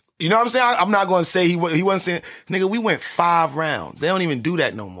 You know what I'm saying? I'm not going to say he wasn't saying. Nigga, we went 5 rounds. They don't even do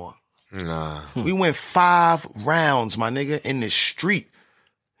that no more. Nah. We went 5 rounds, my nigga, in the street.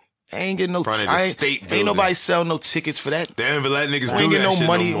 I ain't getting no. Ain't nobody sell no tickets for that. They ain't even let niggas do that shit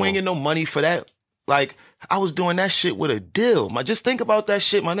money. no more. We ain't get no money for that. Like, I was doing that shit with a deal. Just think about that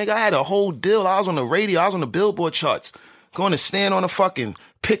shit, my nigga. I had a whole deal. I was on the radio. I was on the Billboard charts. Going to stand on a fucking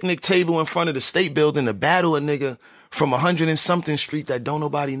picnic table in front of the state building to battle a nigga from 100 and something street that don't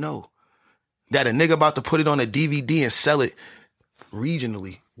nobody know. That a nigga about to put it on a DVD and sell it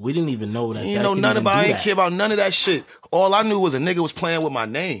regionally. We didn't even know that. You know nothing about. I didn't care about none of that shit. All I knew was a nigga was playing with my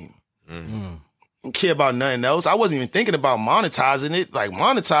name. I didn't care about nothing else. I wasn't even thinking about monetizing it. Like,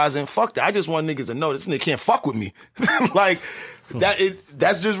 monetizing, fuck that. I just want niggas to know this nigga can't fuck with me. Like,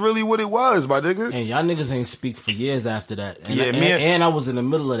 that's just really what it was, my nigga. And y'all niggas ain't speak for years after that. And and I was in the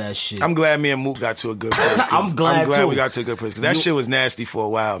middle of that shit. I'm glad me and Mook got to a good place. I'm glad we got to a good place. Because that shit was nasty for a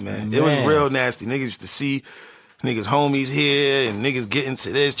while, man. It was real nasty. Niggas used to see niggas homies here and niggas get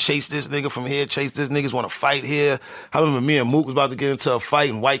into this, chase this nigga from here, chase this, niggas want to fight here. I remember me and Mook was about to get into a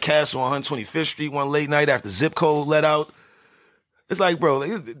fight in White Castle on 125th Street one late night after Zip Code let out. It's like, bro,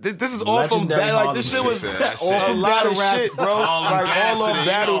 this is all from that. Like, this shit was a lot of shit, bro. Like, all on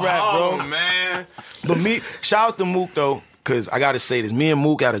battle rap, bro. Man. But shout out to Mook, though, because I got to say this. Me and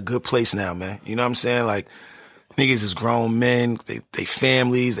Mook got a good place now, man. You know what I'm saying? Like, niggas is grown men, they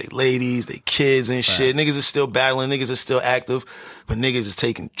families, they ladies, they kids and shit. Niggas is still battling, niggas is still active, but niggas is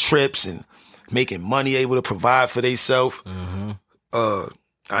taking trips and making money, able to provide for theyself.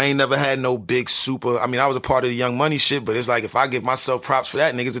 I ain't never had no big super. I mean, I was a part of the Young Money shit, but it's like if I give myself props for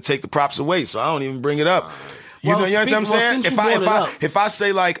that, niggas would take the props away, so I don't even bring it up. You understand what I'm saying? If I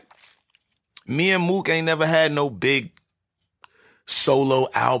say like, me and Mook ain't never had no big solo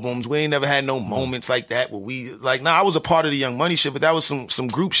albums. We ain't never had no moments like that where we like, I was a part of the Young Money shit, but that was some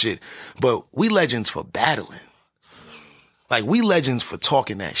group shit. But we legends for battling. Like, we legends for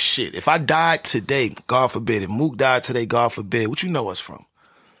talking that shit. If I died today, God forbid, if Mook died today, God forbid, what you know us from?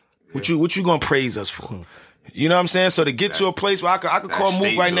 What you gonna praise us for? You know what I'm saying? So to get to a place where I could call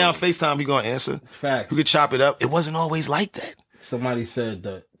Mook right now, FaceTime, he gonna answer. Facts. We could chop it up. It wasn't always like that. Somebody said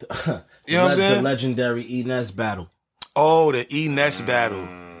you know what I'm saying? The legendary E-Ness battle. Oh, the E-Ness battle.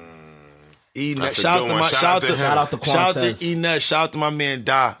 E-Ness. Shout out to E-Ness. Shout out to my man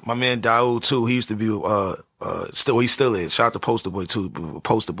Da. My man Daoud too. He used to be he still is. Shout out to Poster Boy too.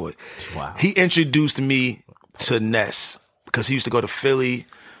 Poster Boy. Wow. He introduced me to Ness because he used to go to Philly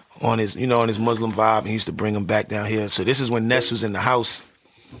on his Muslim vibe, and he used to bring him back down here. So this is when Ness was in the house.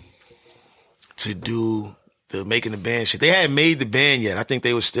 to do the making the band shit. They hadn't made the band yet. I think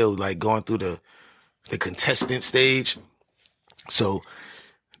they were still like going through the contestant stage. So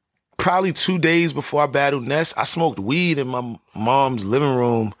probably 2 days before I battled Ness, I smoked weed in my mom's living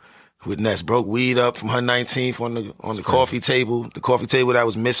room with Ness. Broke weed up from her 19th on the coffee table. The coffee table that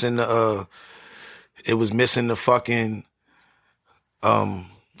was missing it was missing the fucking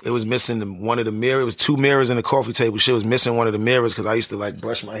it was missing one of the mirrors. It was 2 mirrors in the coffee table. Shit was missing one of the mirrors because I used to like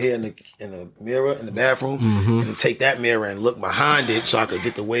brush my hair in the mirror in the bathroom and then take that mirror and look behind it so I could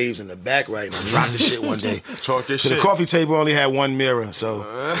get the waves in the back right. And I dropped the shit one day. Talk your shit. The coffee table only had 1 mirror, so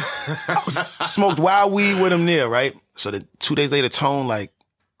I smoked wild weed with him there, right? So 2 days later, Tone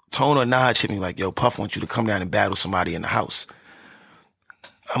or Naj hit me like, yo, Puff wants you to come down and battle somebody in the house.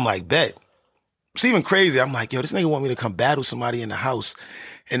 I'm like, bet. It's even crazy. I'm like, yo, this nigga want me to come battle somebody in the house.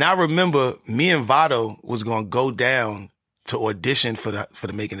 And I remember me and Vado was gonna go down to audition for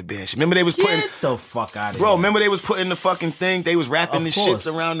the Making the Band shit. Remember they was putting Get the fuck out of here. Bro, remember they was putting the fucking thing, they was rapping the shits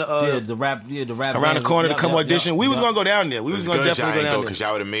around the rap around the corner to come audition. We was gonna go down there. We was gonna definitely go down there. Because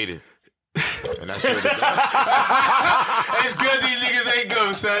y'all would have made it. And that shit would have done. It's good these niggas ain't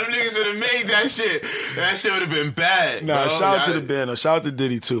go, son. Them niggas would have made that shit. That shit would have been bad. Nah, shout out to the band. Shout out to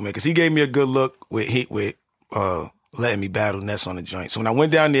Diddy too, man. Because he gave me a good look with letting me battle Ness on the joint. So when I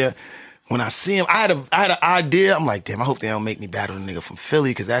went down there, when I see him, I had an idea. I'm like, damn, I hope they don't make me battle the nigga from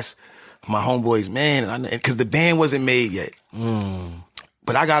Philly because that's my homeboy's man. And because the band wasn't made yet.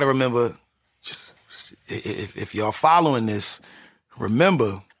 But I got to remember, if y'all following this,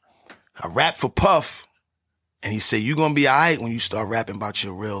 remember, I rapped for Puff, and he said, you gonna be all right when you start rapping about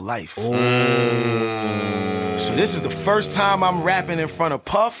your real life. So this is the first time I'm rapping in front of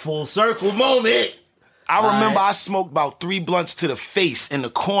Puff. Full circle moment. I remember I smoked about 3 blunts to the face in the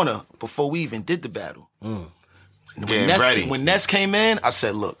corner before we even did the battle. When Ness came in, I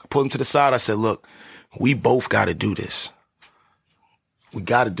said, look, I pulled him to the side. I said, look, we both got to do this. We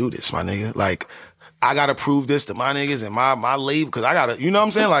got to do this, my nigga. Like, I got to prove this to my niggas and my label because I got to, you know what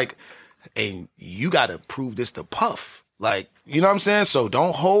I'm saying? Like, and you got to prove this to Puff. Like, you know what I'm saying? So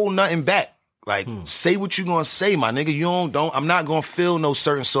don't hold nothing back. Like, say what you going to say, my nigga. I'm not going to feel no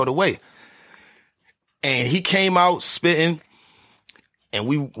certain sort of way. And he came out spitting, and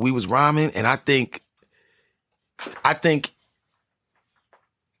we was rhyming, and I think, I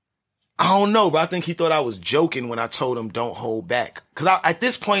don't know, but I think he thought I was joking when I told him don't hold back. Because at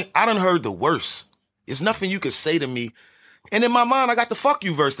this point, I done heard the worst. There's nothing you could say to me. And in my mind, I got the fuck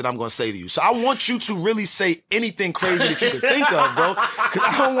you verse that I'm going to say to you. So I want you to really say anything crazy that you can think of, bro. Because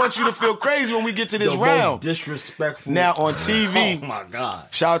I don't want you to feel crazy when we get to this round. Most disrespectful. Now on TV. Oh my God.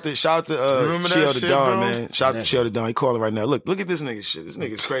 Shout out to Chill the Don, man. Shout out to Chill the Don. He calling right now. Look at this nigga shit. This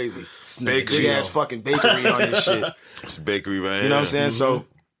nigga's crazy. Bakery. Big ass fucking bakery on this shit. It's bakery, man. You know what I'm saying?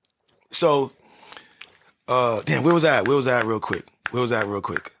 So, damn, where was I at? Real quick?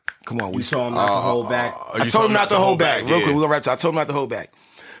 Come on, we saw him not to hold back. I told him not to hold back. Real quick, we're gonna wrap. I told him not to hold back.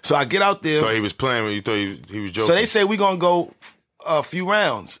 So I get out there. Thought he was playing when you thought he was joking. So they say we gonna go a few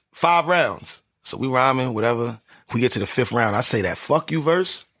rounds, 5 rounds. So we rhyming, whatever. We get to the 5th round. I say that fuck you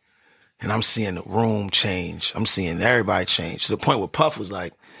verse, and I'm seeing the room change. I'm seeing everybody change to the point where Puff was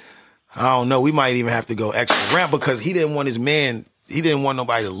like, I don't know, we might even have to go extra round because he didn't want his man. He didn't want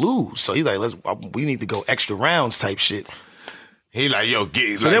nobody to lose. So he's like, we need to go extra rounds type shit. He like, yo,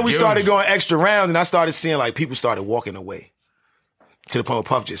 get. So then we started going extra rounds, and I started seeing like people started walking away to the point where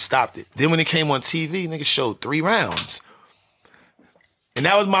Puff just stopped it. Then when it came on TV, niggas showed 3 rounds, and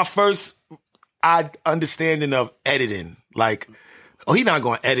that was my first understanding of editing. Like, oh, he not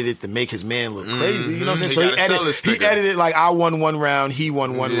going to edit it to make his man look crazy. You know what I'm saying? So he edited like I won 1 round, he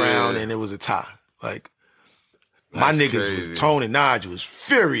won 1 round, and it was a tie. Like my niggas crazy. Was Tone and Naj was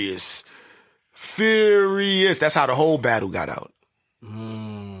furious. That's how the whole battle got out.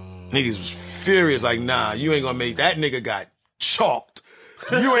 Niggas was furious, like, nah, you ain't gonna make that nigga got chalked.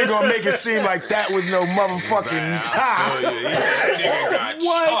 You ain't gonna make it seem like that was no motherfucking tie. He said that nigga got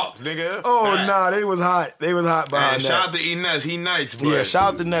chalked, nigga. Oh, nah, they was hot. Behind that. Shout out to E-Ness, he nice, bro. Yeah,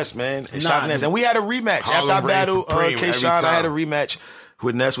 shout out to Ness, man. Shout out to Ness. And we had a rematch. After I battled K-Shine, I had a rematch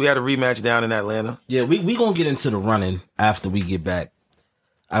with Ness. We had a rematch down in Atlanta. Yeah, we gonna get into the running after we get back.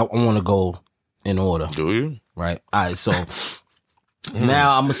 I want to go in order. Do you? Right. All right, so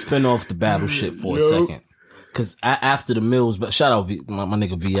now I'm going to spin off the battle shit for a second. Because after the Millz, but shout out my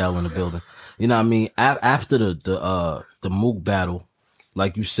nigga VL in the building. You know what I mean? After the Mook battle,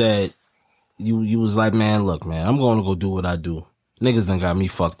 like you said, you was like, man, look, man, I'm going to go do what I do. Niggas done got me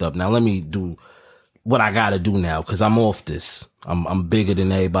fucked up. Now let me do what I got to do now because I'm off this. I'm bigger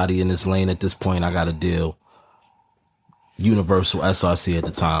than everybody in this lane at this point. I got to deal. Universal SRC at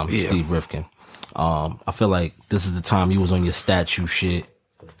the time, Steve Rifkin. I feel like this is the time you was on your statue shit.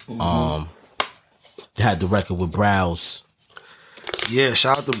 Had the record with Browse. Yeah,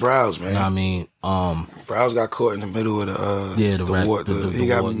 shout out to Browse, man. You know what I mean? Browse got caught in the middle of the war. He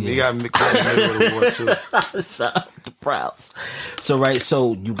got caught in the middle of the war too. Shout out to Browse.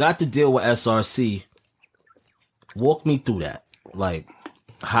 So you got to deal with SRC. Walk me through that. Like,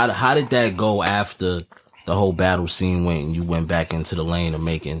 how did that go after the whole battle scene went and you went back into the lane of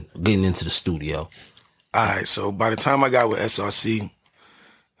getting into the studio? All right, so by the time I got with SRC,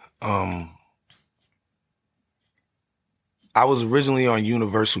 I was originally on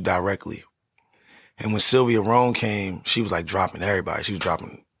Universal directly. And when Sylvia Rhone came, she was like dropping everybody. She was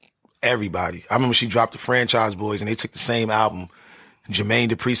dropping everybody. I remember she dropped the Franchise Boys and they took the same album. Jermaine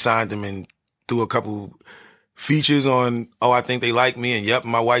Dupri signed them and threw a couple features on I Think They Like Me and Yup,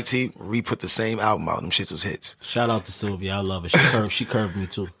 My White Tee. Re-put the same album out. Them shits was hits. Shout out to Sylvia. I love it. She curved me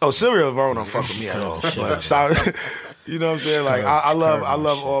too. Oh, Sylvia Rhone don't fuck with me at all. But you know what I'm saying? Like I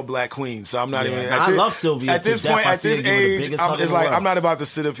love all black queens. So I'm not even. I love Sylvia. At this point, at this age, it's like I'm not about to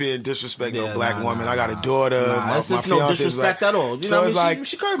sit up here and disrespect no black woman. I got a daughter. That's just no disrespect at all. You know what I mean?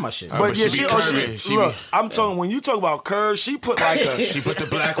 She curved my shit. But yeah, look. I'm talking when you talk about curves, she put like a. She put the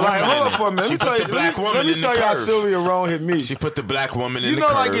black woman. Like, hold on for a minute. Let me tell you how Sylvia Rhone hit me. She put the black woman in the curve.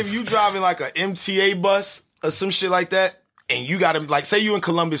 You know, like if you driving like a MTA bus or some shit like that, and you got to like say you in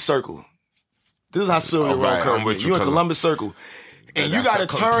Columbus Circle. This is how Sylvia Rhone curved me. You in Columbus Circle. And you got to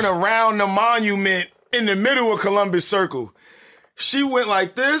turn around the monument in the middle of Columbus Circle. She went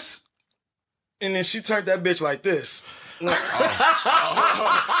like this, and then she turned that bitch like this. She went.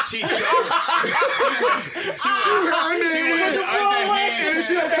 She went and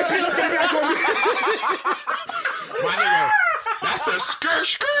she let that bitch spin back on me. My nigga, that's a skirt.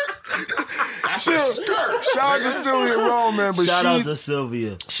 That's a skirt. Shout out to Sylvia Rhone, man. But shout out to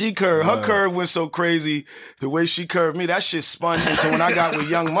Sylvia. She curved. Her curve went so crazy. The way she curved me, that shit spun into when I got with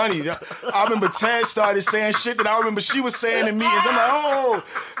Young Money. I remember Taz started saying shit that I remember she was saying in meetings. I'm like, oh,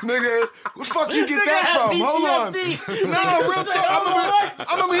 nigga, where the fuck you get that from? Hold on. No, real talk.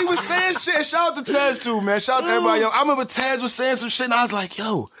 I remember he was saying shit. Shout out to Taz too, man. Shout out to everybody. Yo, I remember Taz was saying some shit and I was like,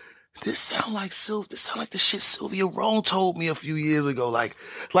 yo, this sound like the shit Sylvia Rhone told me a few years ago. Like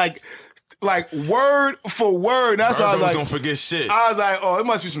word for word. That's how I was like, don't forget shit. I was like, oh, it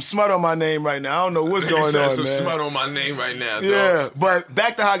must be some smut on my name right now. I don't know what's going on, some man. smut on my name right now, dog. Yeah, but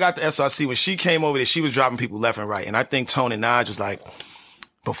back to how I got the SRC. When she came over there, she was dropping people left and right. And I think Tone and Naj was like,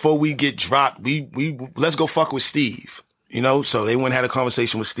 before we get dropped, we let's go fuck with Steve. You know, so they went and had a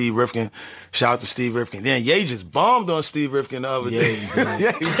conversation with Steve Rifkin. Shout out to Steve Rifkin. Then Ye just bombed on Steve Rifkin the other day.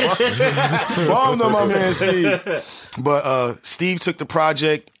 Yeah, he bombed on my man Steve. But Steve took the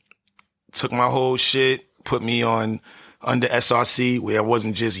project, took my whole shit, put me on under SRC, where I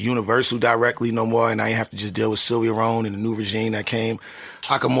wasn't just Universal directly no more, and I didn't have to just deal with Sylvia Rhone and the new regime that came.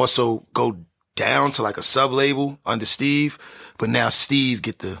 I could more so go down to like a sub-label under Steve, but now Steve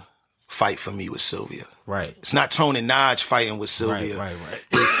get the fight for me with Sylvia. Right. It's not Tone and Naj fighting with Sylvia. Right.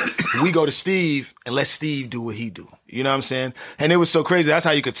 It's we go to Steve and let Steve do what he do. You know what I'm saying? And it was so crazy. That's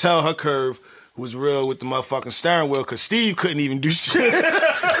how you could tell her curve was real with the motherfucking steering wheel, because Steve couldn't even do shit.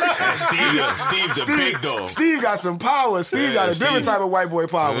 Steve's a big dog. Steve got some power. Steve got a different type of white boy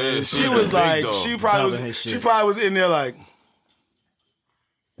power. Yeah, she was like, she probably was in there like,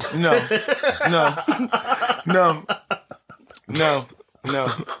 no.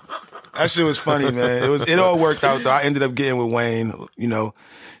 That shit was funny, man. It all worked out though. I ended up getting with Wayne, you know,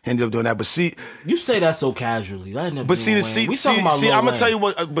 ended up doing that. But see, you say that so casually. I'm gonna tell you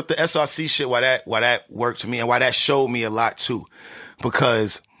what. But the SRC shit, why that worked for me and why that showed me a lot too,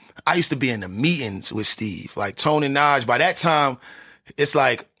 because I used to be in the meetings with Steve, like Tone and Naj. By that time, it's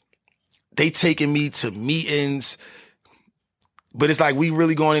like they taking me to meetings. But it's like we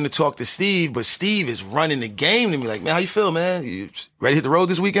really going in to talk to Steve, but Steve is running the game to me like, man, how you feel, man? You ready to hit the road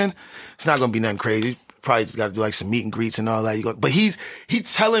this weekend? It's not going to be nothing crazy. Probably just got to do like some meet and greets and all that. But he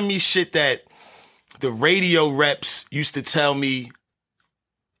telling me shit that the radio reps used to tell me.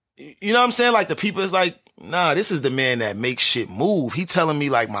 You know what I'm saying? Like the people is like, nah, this is the man that makes shit move. He telling me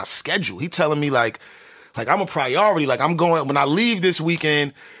like my schedule. He telling me like I'm a priority. Like I'm going, when I leave this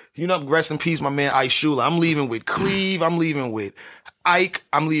weekend, you know, rest in peace, my man Ike Shula. I'm leaving with Cleve. I'm leaving with Ike.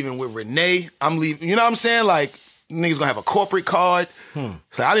 I'm leaving with Renee. I'm leaving. You know what I'm saying? Like, niggas gonna have a corporate card.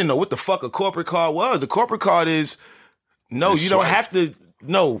 So I didn't know what the fuck a corporate card was. The corporate card is, no, you don't have to.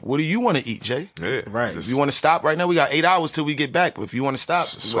 No, what do you want to eat, Jay? Yeah, right. If you want to stop right now, we got 8 hours till we get back. But if you want to stop,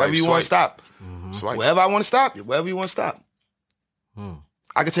 wherever you want to stop. Wherever I want to stop, wherever you want to stop.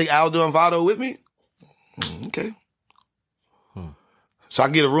 I could take Aldo and Vado with me. Okay. So I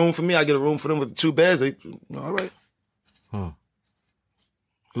get a room for me, I get a room for them with the 2 beds. They, all right.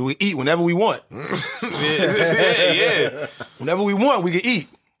 We eat whenever we want. yeah. Whenever we want, we can eat.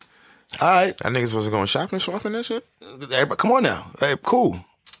 All right. That niggas was going shopping that shit? Everybody, come on now. Hey, cool.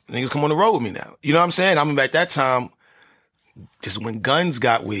 Niggas come on the road with me now. You know what I'm saying? I mean, at that time, just when Guns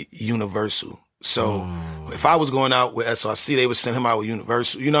got with Universal. So if I was going out with SRC, they would send him out with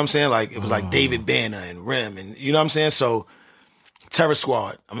Universal. You know what I'm saying? Like, it was like David Banner and Rem and, you know what I'm saying? So Terror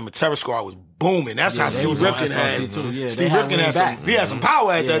Squad. I remember Terror Squad was booming. That's how Steve Rifkin had. Steve Rifkin had some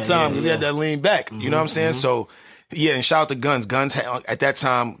power at that time because he had that lean back. You know what I'm saying? So, yeah, and shout out to Guns. Guns had, at that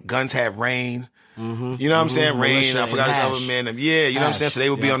time, Guns had Rain. You know what I'm saying? Rain. I forgot his other man. Yeah, you know what I'm saying? So they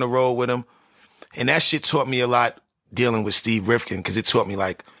would be on the road with him. And that shit taught me a lot dealing with Steve Rifkin because it taught me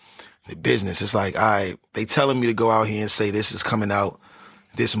like the business. It's like, all right, they telling me to go out here and say this is coming out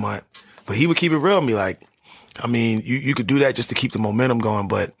this month. But he would keep it real with me. Like, I mean, you could do that just to keep the momentum going,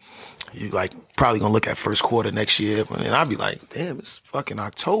 but you like probably gonna look at first quarter next year. And I'd be like, damn, it's fucking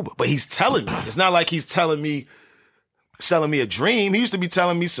October. But he's telling me. It's not like he's selling me a dream. He used to be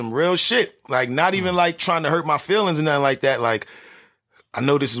telling me some real shit. Like, not even like trying to hurt my feelings and nothing like that. Like, I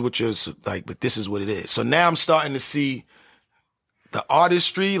know this is what you're like, but this is what it is. So now I'm starting to see the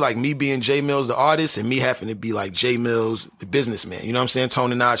artistry, like me being J Millz, the artist, and me having to be like J Millz, the businessman. You know what I'm saying?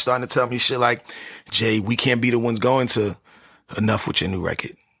 Tony Notch starting to tell me shit like, Jay, we can't be the ones going to Enough with your new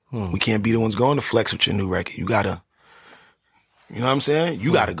record. We can't be the ones going to Flex with your new record. You gotta, you know what I'm saying?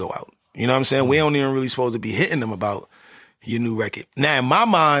 You gotta go out. You know what I'm saying? We ain't even really supposed to be hitting them about your new record. Now, in my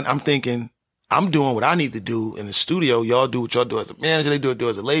mind, I'm thinking, I'm doing what I need to do in the studio. Y'all do what y'all do as a manager. They do what they do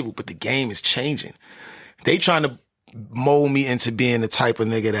as a label. But the game is changing. They trying to mold me into being the type of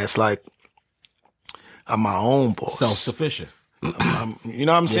nigga that's like, I'm my own boss. Self-sufficient. You know what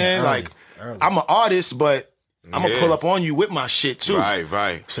I'm saying? Early. I'm an artist, but I'm going to pull up on you with my shit too.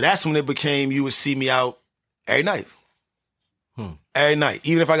 Right. So that's when it became you would see me out every night. Every night.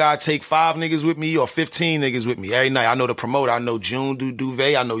 Even if I got to take 5 niggas with me or 15 niggas with me every night. I know the promoter. I know June do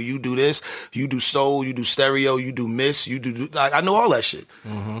Duvet. I know you do this. You do soul. You do stereo. You do miss. You do I know all that shit.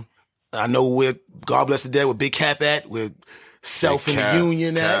 I know where God Bless the Dead, where Big Cap at, where Self in the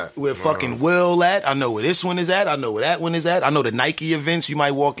Union at, where fucking Will at. I know where this one is at. I know where that one is at. I know the Nike events you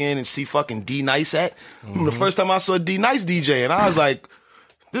might walk in and see fucking D Nice at. The first time I saw D Nice DJ, and I was like,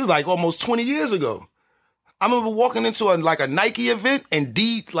 this is like almost 20 years ago. I remember walking into a Nike event and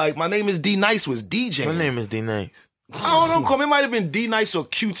my name is D Nice was DJing. My name is D Nice. I don't know, it might have been D Nice or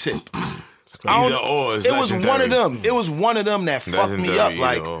Q-Tip. It was one of them. It was one of them that fucked me up.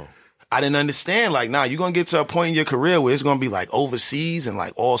 Like, I didn't understand. Like, nah, you're gonna get to a point in your career where it's gonna be like overseas and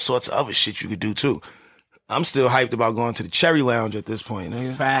like all sorts of other shit you could do too. I'm still hyped about going to the Cherry Lounge at this point,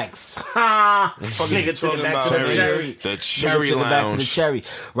 nigga. Facts. Nigga took it back to the Cherry. The Cherry Lounge. Back to the Cherry.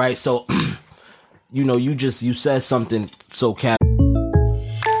 Right, so, you said something so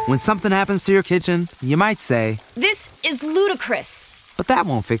When something happens to your kitchen, you might say, "This is ludicrous." But that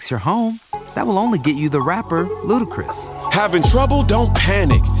won't fix your home. That will only get you the rapper, Ludacris. Having trouble? Don't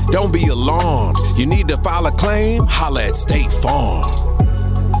panic. Don't be alarmed. You need to file a claim? Holla at State Farm.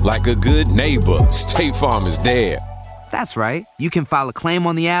 Like a good neighbor, State Farm is there. That's right. You can file a claim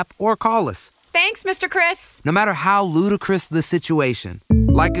on the app or call us. Thanks, Mr. Chris. No matter how ludicrous the situation,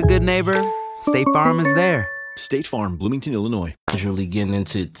 like a good neighbor, State Farm is there. State Farm, Bloomington, Illinois. Casually getting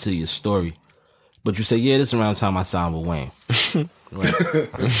into your story. But you say, yeah, this is around the time I signed with Wayne. Right?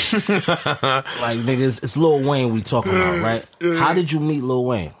 Like, niggas, it's Lil Wayne we talking about, right? How did you meet Lil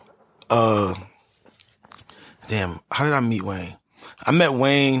Wayne? Damn, how did I meet Wayne? I met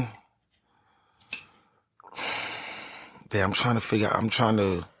Wayne. Damn, I'm trying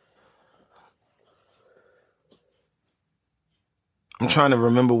to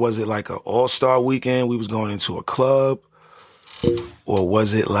remember, was it like an all-star weekend? We was going into a club? Or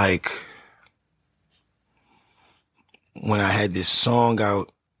was it like when I had this song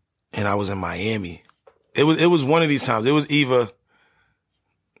out and I was in Miami? It was one of these times. It was either,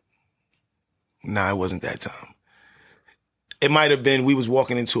 nah, it wasn't that time. It might have been we was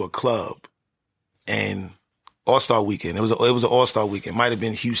walking into a club and All-Star Weekend. It was an All-Star Weekend. Might have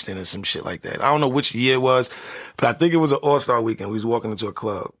been Houston or some shit like that. I don't know which year it was, but I think it was an All-Star Weekend. We was walking into a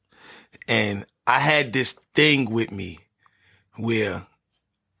club and I had this thing with me where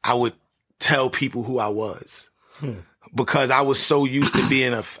I would tell people who I was because I was so used to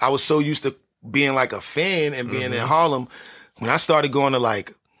being like a fan and being in Harlem. When I started going to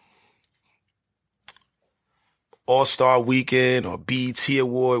like All-Star Weekend or BET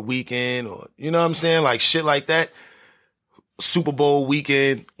Award Weekend or, you know what I'm saying? Like shit like that. Super Bowl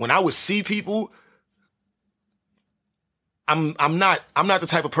weekend. When I would see people, I'm not the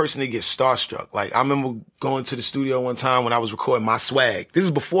type of person that gets starstruck. Like, I remember going to the studio one time when I was recording My Swag. This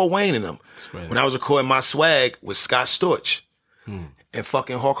is before Wayne and them. When I was recording My Swag with Scott Storch. And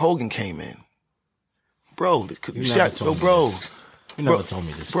fucking Hulk Hogan came in. Bro, you see how, bro. You never told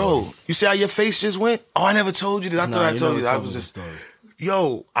me this story. Bro, you see how your face just went? Oh, I never told you this. I thought I told you that. I was just...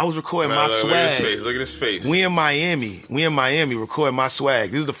 Yo, I was recording My Swag. Look at his face. We in Miami recording My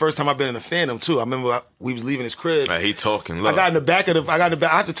Swag. This is the first time I've been in the fandom too. I remember we was leaving his crib. He talking. Look. I got in the back. I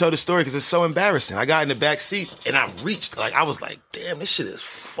have to tell the story because it's so embarrassing. I got in the back seat and I reached. Like, I was like, damn, this shit is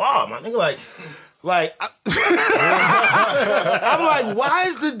far, my nigga. I'm like, why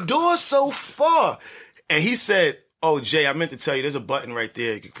is the door so far? And he said, oh, Jay, I meant to tell you, there's a button right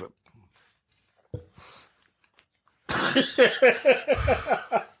there. You can put.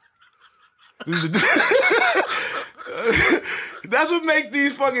 That's what makes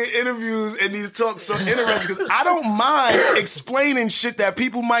these fucking interviews and these talks so interesting, because I don't mind explaining shit that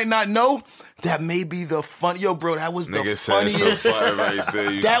people might not know. That may be the fun. Yo, bro, that was the funniest. So right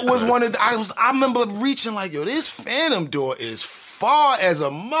there. That was one of the, I remember reaching like, yo, this Phantom door is far as a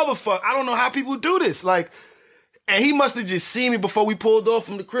motherfucker. I don't know how people do this. Like, and he must have just seen me before we pulled off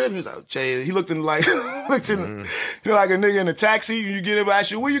from the crib. He was like, Jay, he looked in like, you know, like a nigga in a taxi. You get him,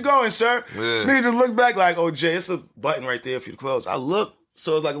 ask you, where you going, sir? Yeah. Nigga just look back like, oh, Jay, it's a button right there for you to close. I look,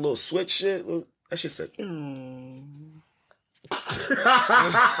 so it's like a little switch shit. That shit said,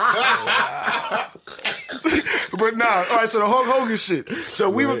 But nah, all right, so the Hulk Hogan shit. So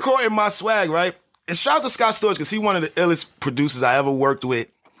we recording My Swag, right? And shout out to Scott Storch, because he one of the illest producers I ever worked with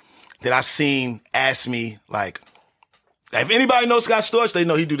that I seen ask me, like, if anybody knows Scott Storch, they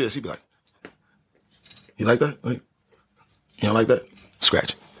know he do this. He be like, you like that? Like, you don't like that?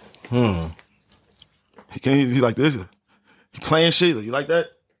 Scratch. He like this. He playing shit. You like that?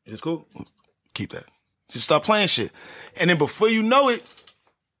 Is this cool? Keep that. Just start playing shit. And then before you know it,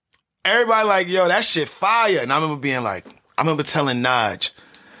 everybody like, yo, that shit fire. And I remember being like, I remember telling Naj,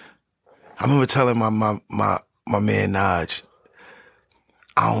 I remember telling my man Naj,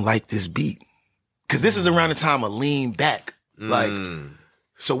 I don't like this beat. Cause this is around the time of Lean Back. Like,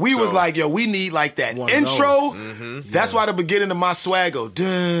 so we was like, yo, we need like that intro. That's why the beginning of My Swag go,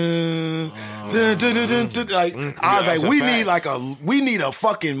 dun, dun, dun, dun, dun, dun. Like, I was like, we need a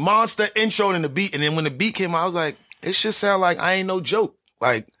fucking monster intro in the beat. And then when the beat came out, I was like, it should sound like I ain't no joke.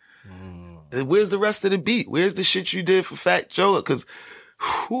 Like, where's the rest of the beat? Where's the shit you did for Fat Joe? Cause,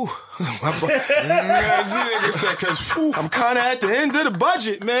 I'm kind of at the end of the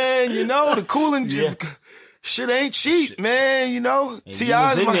budget, man. You know, the cooling shit ain't cheap, man. You know, T.I.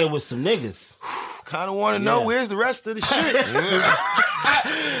 was in there with some niggas. Kind of want to know where's the rest of the shit.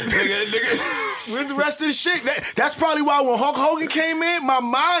 Where's the rest of the shit? That's probably why when Hulk Hogan came in, my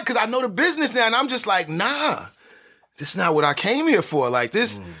mind, because I know the business now, and I'm just like, nah, this is not what I came here for. Like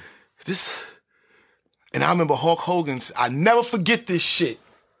this. And I remember Hulk Hogan's, I never forget this shit.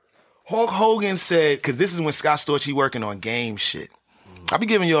 Hulk Hogan said, because this is when Scott Storch, he working on game shit. I be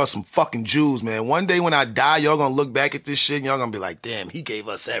giving y'all some fucking jewels, man. One day when I die, y'all gonna look back at this shit and y'all gonna be like, damn, he gave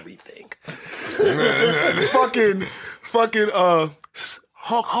us everything. fucking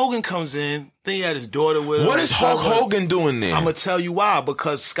Hulk Hogan comes in. Then he had his daughter with him. What is Hulk Hogan doing there? I'm gonna tell you why.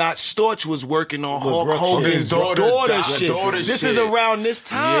 Because Scott Storch was working on Hulk Hogan's daughter shit. This is around this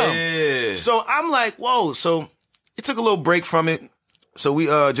time. Yeah. So I'm like, whoa. So it took a little break from it. So we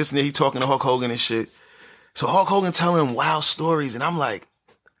just he talking to Hulk Hogan and shit. So Hulk Hogan telling him wild stories, and I'm like,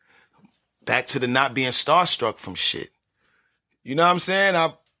 back to the not being starstruck from shit. You know what I'm saying?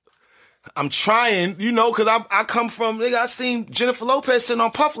 I'm trying, you know, because I come from, nigga, I seen Jennifer Lopez sitting on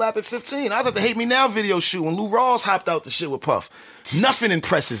Puff Lap at 15. I was at the Hate Me Now video shoot when Lou Rawls hopped out the shit with Puff. Nothing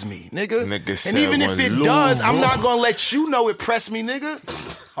impresses me, nigga. And even if it does, I'm not going to let you know it pressed me, nigga.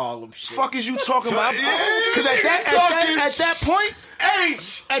 Harlem shit. Fuck is you talking about? Because at that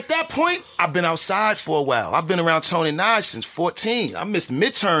point, I've been outside for a while. I've been around Tony Naj since 14. I missed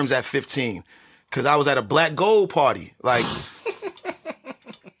midterms at 15 because I was at a Black Gold party. Like...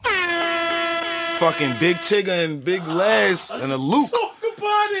 fucking Big Tigger and Big Les and a Luke.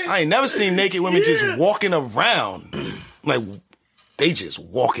 I ain't never seen naked women just walking around. Like, they just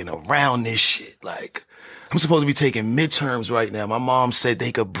walking around this shit. Like, I'm supposed to be taking midterms right now. My mom said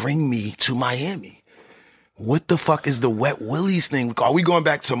they could bring me to Miami. What the fuck is the Wet Willies thing? Are we going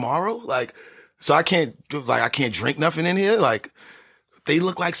back tomorrow? Like, so I can't drink nothing in here? Like, they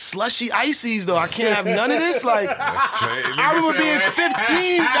look like slushy ices though. I can't have none of this. Like, I remember being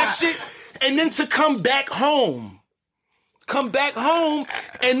 15, that shit. And then to come back home, and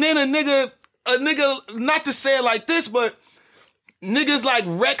then a nigga, not to say it like this, but niggas like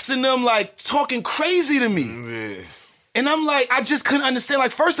Rex and them like talking crazy to me. And I'm like, I just couldn't understand.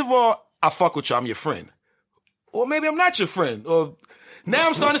 Like, first of all, I fuck with you. I'm your friend. Or maybe I'm not your friend. Or now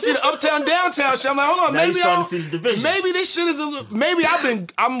I'm starting to see the uptown, downtown shit. I'm like, hold on. Now Maybe you starting to see the division. Maybe this shit is a little, maybe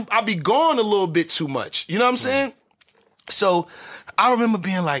I be gone a little bit too much. You know what I'm saying? So I remember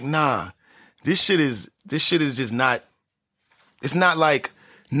being like, nah, this shit is just not, it's not like,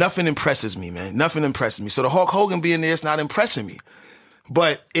 nothing impresses me, man. Nothing impresses me. So the Hulk Hogan being there is not impressing me.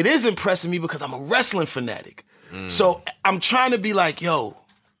 But it is impressing me because I'm a wrestling fanatic. So I'm trying to be like, yo,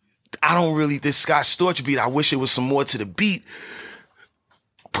 I don't really, this Scott Storch beat, I wish it was some more to the beat.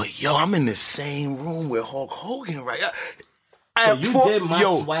 But yo, I'm in the same room with Hulk Hogan, right? So you did my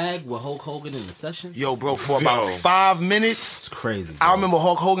swag with Hulk Hogan in the session? Yo, bro, for about 5 minutes. It's crazy, bro. I remember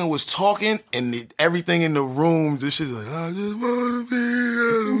Hulk Hogan was talking and everything in the room, this shit like, I just want to be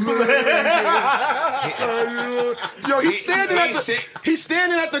Yo, he's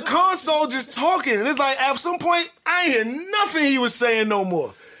standing at the console just talking. And it's like, at some point, I ain't hear nothing he was saying no more.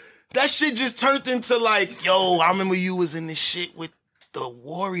 That shit just turned into like, yo, I remember you was in this shit with the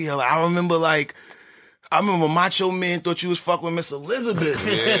Warrior. I remember Macho Man thought you was fucking with Miss Elizabeth.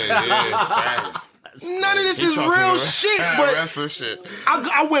 Yeah. None of this is real shit, but wrestler shit.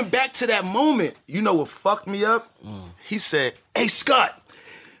 I went back to that moment. You know what fucked me up? He said, "Hey Scott,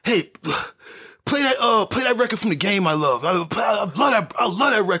 hey, play that record from the game I love. I love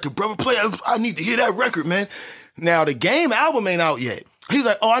that record, brother. I need to hear that record, man." Now the game album ain't out yet. He's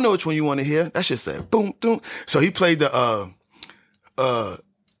like, "Oh, I know which one you want to hear." That shit said boom, boom. So he played the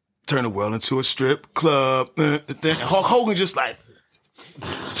turn the world into a strip club. And Hulk Hogan just like,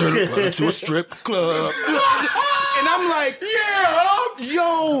 turn the world into a strip club. And I'm like,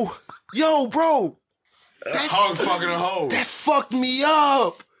 yeah, yo, bro. Hulk fucking a hoe. That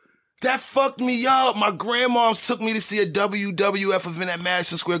fucked me up. My grandmoms took me to see a WWF event at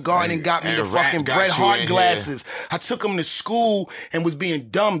Madison Square Garden and got me the fucking Bret Hart glasses. I took them to school and was being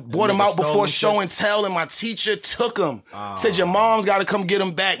dumb. Bought them out before show and tell, and my teacher took them. Said, your mom's got to come get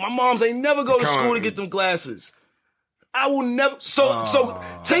them back. My moms ain't never go to school to get them glasses. I will never. So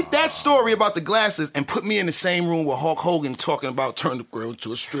take that story about the glasses and put me in the same room with Hulk Hogan talking about turn the world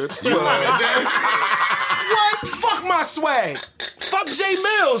into a strip. What? Fuck my swag. Fuck Jay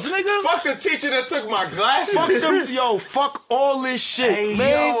Millz, nigga. Fuck the teacher that took my glasses. Fuck them. Yo, fuck all this shit,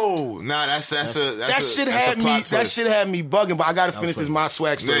 man. Yo. Nah, that shit had me bugging, but I gotta finish this my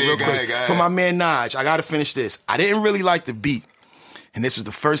swag story real quick. For my man Naj, I gotta finish this. I didn't really like the beat. And this was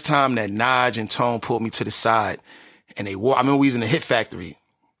the first time that Naj and Tone pulled me to the side. And I remember we was in the Hit Factory.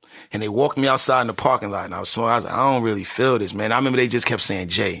 And they walked me outside in the parking lot. And I was like, I don't really feel this, man. I remember they just kept saying,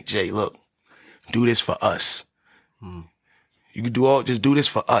 Jay, look, do this for us. You could just do this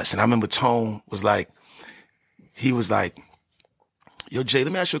for us. And I remember Tone was like, yo, Jay,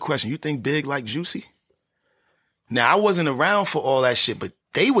 let me ask you a question. You think Big like Juicy? Now, I wasn't around for all that shit, but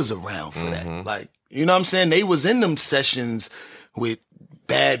they was around for that. Like, you know what I'm saying? They was in them sessions with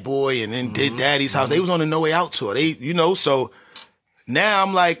Bad Boy and then did Daddy's House. They was on the No Way Out tour. They, you know, so now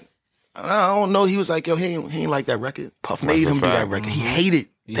I'm like, I don't know. He was like, yo, he ain't like that record. Puff made him do that record. He hated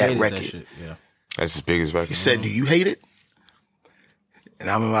that record. That shit, yeah. That's his biggest record. He said, do you hate it? And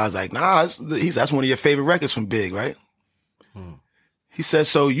I remember I was like, nah, that's one of your favorite records from Big, right? He said,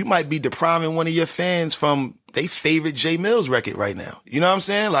 so you might be depriving one of your fans from their favorite Jay Millz record right now. You know what I'm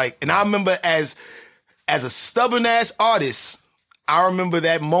saying? Like, and I remember as a stubborn ass artist, I remember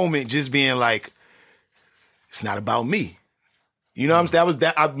that moment just being like, it's not about me. You know what I'm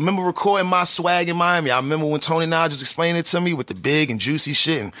saying? I remember recording my swag in Miami. I remember when Tony Naj was explaining it to me with the Big and Juicy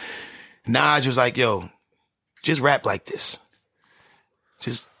shit. And Naj was like, yo, just rap like this.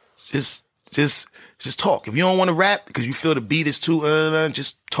 Just talk. If you don't want to rap because you feel the beat is too,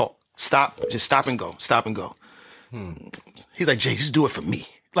 just talk. Just stop and go. He's like, Jay, just do it for me.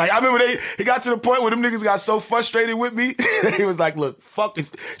 Like, I remember it got to the point where them niggas got so frustrated with me. He was like, look,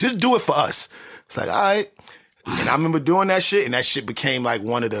 just do it for us. It's like, all right. And I remember doing that shit, and that shit became like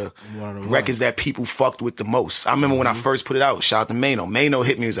one of the records that people fucked with the most. I remember when I first put it out, shout out to Mano. Mano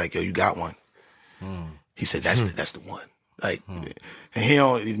hit me, he was like, yo, you got one. He said, that's the one. Like,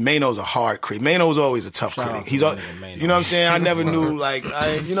 and Mano's a hard critic. Mano's always a tough critic. He's, you know what I'm saying? I never knew,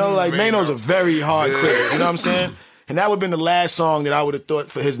 Mano's a very hard critic. You know what I'm saying? And that would have been the last song that I would have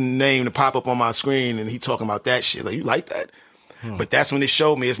thought for his name to pop up on my screen, and he talking about that shit. Like, you like that? But that's when it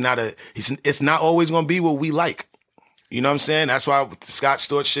showed me it's not always going to be what we like. You know what I'm saying? That's why with the Scott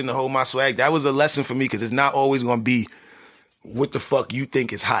Storch shit and the whole my swag, that was a lesson for me because it's not always going to be what the fuck you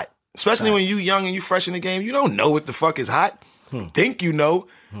think is hot. Especially when you young and you fresh in the game, you don't know what the fuck is hot. Think you know.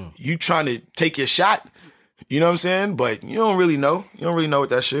 You trying to take your shot. You know what I'm saying? But you don't really know. You don't really know what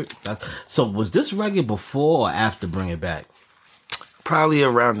that shit. So was this reggae before or after Bring It Back? Probably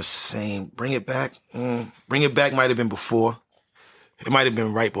around the same. Bring It Back. Bring It Back might have been before. It might have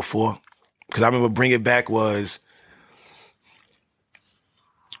been right before. Because I remember Bring It Back was...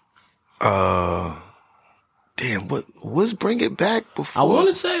 damn, what was Bring It Back before? I want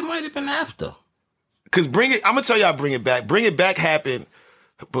to say it might have been after. Because I'm going to tell y'all Bring It Back. Bring It Back happened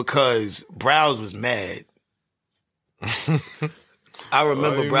because Browse was mad. I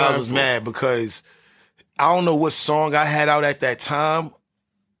remember Browse was mad because I don't know what song I had out at that time,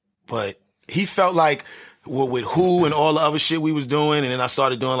 but he felt like with Who and all the other shit we was doing, and then I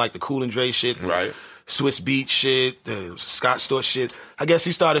started doing like the Cool and Dre shit, right? Swiss Beat shit, the Scott Storch shit. I guess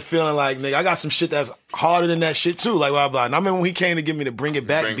he started feeling like, nigga, I got some shit that's harder than that shit too, like blah blah. And I remember when he came to give me the Bring It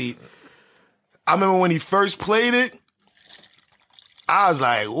Back beat. I remember when he first played it, I was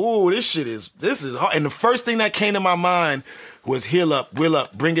like, "Ooh, this is hard." And the first thing that came to my mind was "Heal Up, Will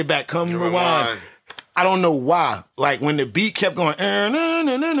Up, Bring It Back, Come Rewind." I don't know why. Like when the beat kept going, I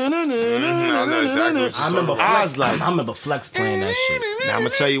remember Flex playing that shit. Now I'm gonna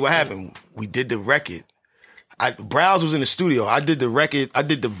tell you what happened. We did the record. Browse was in the studio. I did the record. I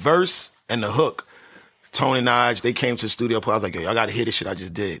did the verse and the hook. Tony and Nige, they came to the studio. I was like, "Yo, y'all gotta hear this shit I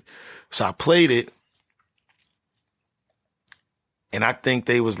just did." So I played it. And I think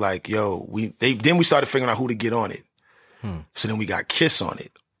they was like, yo, then we started figuring out who to get on it. So then we got Kiss on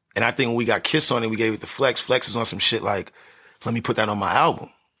it. And I think when we got Kiss on it, we gave it to Flex. Flex was on some shit like, let me put that on my album.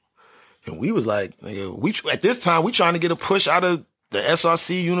 And we was like, nigga, at this time, we trying to get a push out of the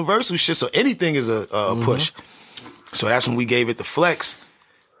SRC Universal shit. So anything is a push. So that's when we gave it to Flex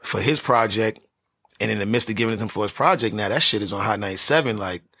for his project. And in the midst of giving it to him for his project, now that shit is on Hot 97.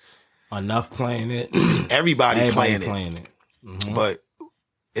 Like, Enough playing it. Everybody playing it. Mm-hmm. But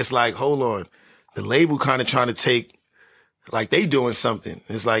it's like, hold on. The label kind of trying to take, like they doing something.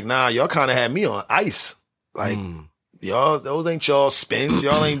 It's like, nah, y'all kind of had me on ice. Like, y'all, those ain't y'all spins.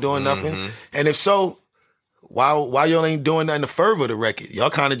 Y'all ain't doing nothing. And if so, why y'all ain't doing nothing to further the record? Y'all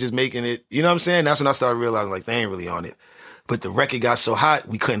kind of just making it, you know what I'm saying? That's when I started realizing like they ain't really on it. But the record got so hot,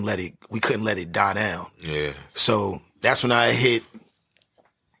 we couldn't let it die down. Yeah. So that's when I hit,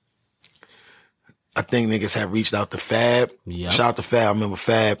 I think niggas had reached out to Fab. Yep. Shout out to Fab. I remember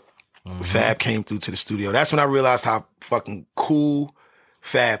Fab. Fab came through to the studio. That's when I realized how fucking cool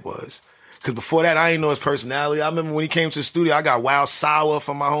Fab was. Because before that, I didn't know his personality. I remember when he came to the studio, I got Wild Sour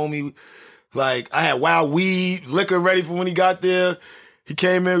from my homie. Like, I had Wild Weed, liquor ready for when he got there. He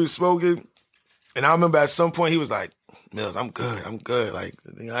came in, we was smoking. And I remember at some point, he was like, Millz, I'm good. Like,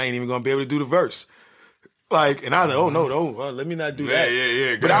 I ain't even going to be able to do the verse. Like, and I was like, oh no, let me not do that.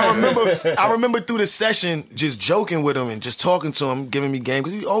 Yeah. But I remember through the session just joking with him and just talking to him, giving me game,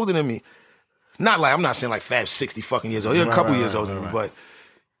 because he's older than me. Not like, I'm not saying like Fab's 60 fucking years old. He's a couple years older than me, but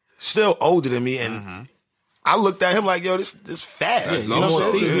still older than me. And I looked at him like, yo, this Fab. Yeah, you know what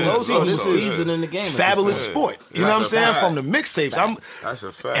I'm saying? This season in the game. Fabulous sport. You know what I'm saying? From the mixtapes. That's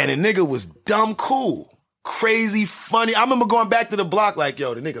a fact. And the nigga was dumb cool. Crazy funny. I remember going back to the block like,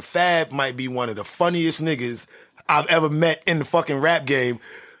 yo, the nigga Fab might be one of the funniest niggas I've ever met in the fucking rap game.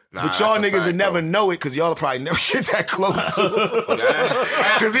 But y'all niggas would never know it because y'all probably never get that close to him.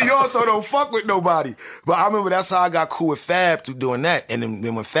 Because he also don't fuck with nobody. But I remember that's how I got cool with Fab through doing that. And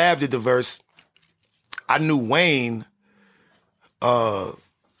then when Fab did the verse, I knew Wayne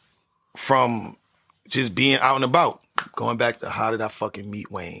from just being out and about. Going back to how did I fucking meet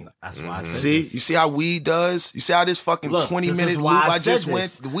Wayne? That's why I said See? this. You see how weed does? You see how this fucking 20-minute loop I just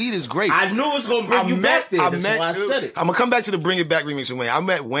went? The weed is great. I knew it was going to bring you back there. That's why I said it. I'm going to come back to the Bring It Back remix with Wayne. I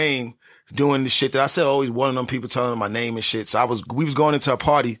met Wayne doing the shit that I said always one of them people telling him my name and shit. So we was going into a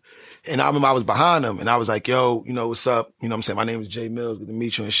party and I remember I was behind him and I was like, yo, you know, what's up? You know what I'm saying? My name is Jay Millz. Good to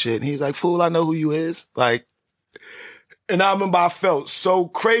meet you and shit. And he's like, fool, I know who you is. Like, and I remember I felt so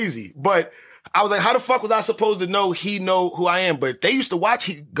crazy. But I was like, how the fuck was I supposed to know he know who I am? But they used to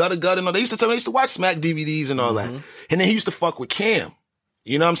watch Gutter and all. They used to tell me they used to watch Smack DVDs and all that. And then he used to fuck with Cam.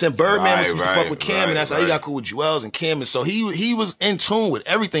 You know what I'm saying? Birdman used to fuck with Cam, and that's how he got cool with Jewels and Cam. And so he was in tune with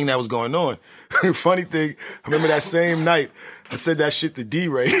everything that was going on. Funny thing, I remember that same night, I said that shit to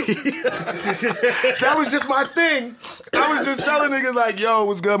D-Ray. That was just my thing. I was just telling niggas like, yo,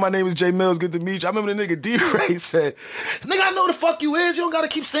 what's good? My name is Jay Millz. Good to meet you. I remember the nigga D-Ray said, nigga, I know the fuck you is. You don't got to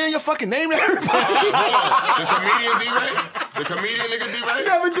keep saying your fucking name to everybody. The comedian D-Ray? The comedian nigga D-Ray? I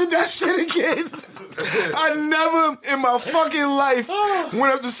never did that shit again. I never in my fucking life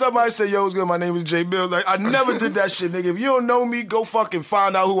went up to somebody and said, yo, what's good? My name is Jay Millz. Like, I never did that shit, nigga. If you don't know me, go fucking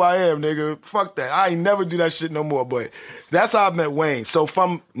find out who I am, nigga. Fuck that. I ain't never do that shit no more. But that's how I met Wayne. So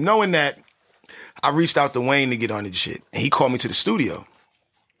from knowing that, I reached out to Wayne to get on this shit, and he called me to the studio.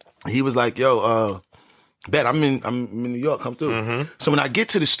 He was like, "Yo, Bet, I'm in New York, come through." So when I get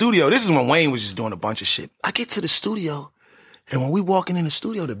to the studio, this is when Wayne was just doing a bunch of shit. I get to the studio, and when we walking in the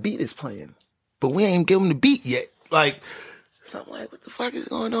studio, the beat is playing. But we ain't give him the beat yet. Like, so I'm like, what the fuck is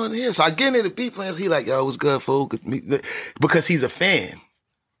going on here? So I get into the beat playing, so he like, yo, what's good, fool? Because he's a fan.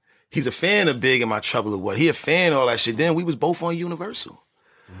 He's a fan of Big and My Trouble or What. He a fan of all that shit. Then we was both on Universal.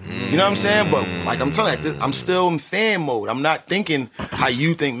 You know what I'm saying? But like I'm telling you, I'm still in fan mode. I'm not thinking how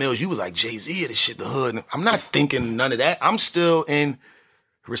you think, Millz. You was like Jay-Z or the shit, the hood. I'm not thinking none of that. I'm still in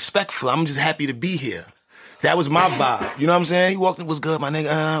respectful. I'm just happy to be here. That was my vibe. You know what I'm saying? He walked in, what's good, my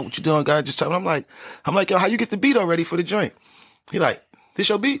nigga? What you doing, guy? Just talking. I'm like, yo, how you get the beat already for the joint? He like, this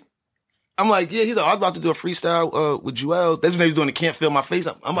your beat? I'm like, yeah. He's like, I was about to do a freestyle with Jewels. That's when they was doing the Can't Feel My Face.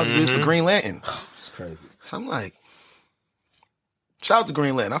 I'm about to do this for Green Lantern. It's crazy. So I'm like, shout out to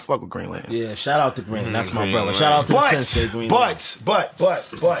Green Lantern. I fuck with Green Lantern. Yeah, shout out to Green. That's my brother. Shout out to the Sensei Green Lantern.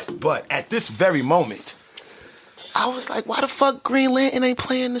 But at this very moment, I was like, why the fuck Green Lantern ain't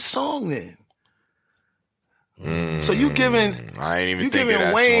playing the song then? So you giving Wayne,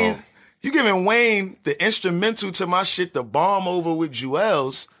 you giving Wayne the instrumental to my shit, the bomb over with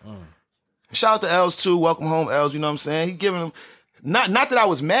Jewels. Shout out to Els too. Welcome home, Els. You know what I'm saying? He giving him not that I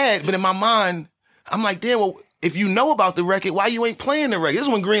was mad, but in my mind, I'm like, damn, well, if you know about the record, why you ain't playing the record? This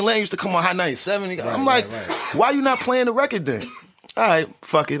is when Green Lantern used to come on Hot 97. I'm like, why you not playing the record then? All right,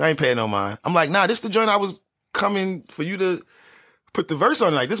 fuck it. I ain't paying no mind. I'm like, nah, this the joint I was coming for you to put the verse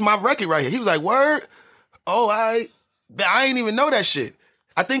on. Like, this is my record right here. He was like, word? Oh, I ain't even know that shit.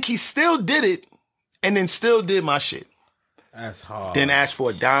 I think he still did it and then still did my shit. That's hard. Then asked for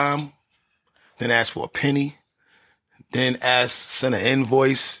a dime. Then asked for a penny. Then sent an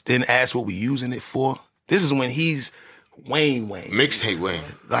invoice. Then asked what we using it for. This is when he's Wayne. Mixtape Wayne.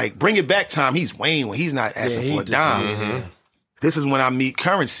 Like, Bring It Back time, he's Wayne. He's not asking for a dime. This is when I meet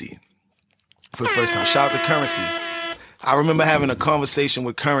Currency for the first time. Shout out to Currency. I remember having a conversation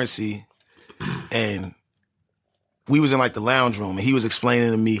with Currency, and we was in like the lounge room, and he was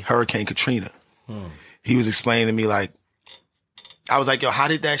explaining to me Hurricane Katrina. He was explaining to me, like, I was like, yo, how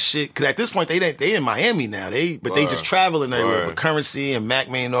did that shit? Because at this point, they in Miami now. They just traveling everywhere. But Currency and Mac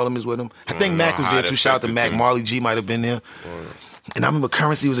May and all them is with them. I think Mac was there too. Shout out to Mac. Marley G might have been there. And I remember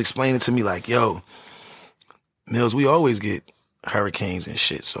Currency was explaining to me, like, yo, Millz, we always get hurricanes and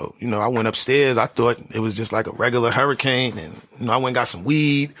shit. So, you know, I went upstairs. I thought it was just like a regular hurricane. And, you know, I went and got some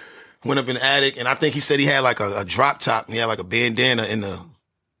weed, went up in the attic. And I think he said he had like a drop top and he had like a bandana in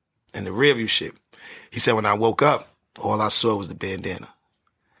the rear view shit. He said when I woke up, all I saw was the bandana.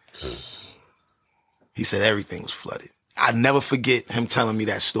 He said everything was flooded. I never forget him telling me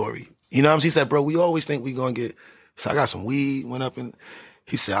that story. You know what I'm saying? He said, bro, we always think we gonna get... So I got some weed, went up and...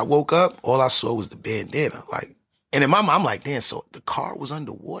 He said, I woke up, all I saw was the bandana. Like, and in my mind, I'm like, damn, so the car was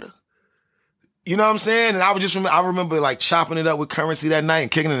underwater? You know what I'm saying? And I remember like chopping it up with Currency that night and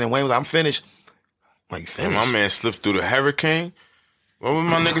kicking it, and Wayne was like, I'm finished. I'm like, finished? And my man slipped through the hurricane. What was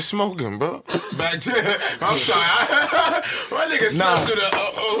my nigga smoking, bro? Back then, I'm sorry. My nigga slept through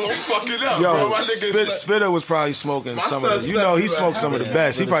the fuck it up, yo, bro. My nigga Spitter was probably smoking some of the... You know, he smoked some of the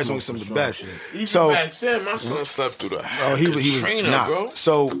best. He probably smoked some of the best. Even so back then, my son slept through the he was trainer, bro.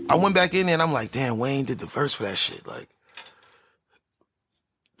 So I went back in there and I'm like, damn, Wayne did the verse for that shit. Like,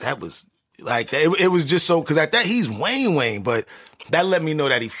 that was... Like, it was just so... Because at that, he's Wayne, but that let me know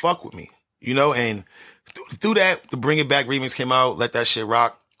that he fuck with me. You know, and... Through that, the Bring It Back remix came out, Let That Shit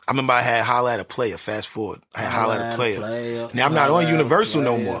Rock. I remember I had Holla at a Player, fast forward. I had Holla at a Player. Now, I'm not on Universal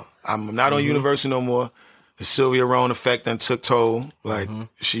no more. I'm not on Universal no more. The Sylvia Rowan effect done took toll. Like,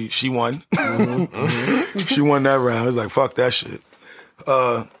 she won. She won that round. It was like, fuck that shit.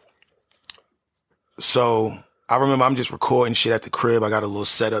 So, I remember I'm just recording shit at the crib. I got a little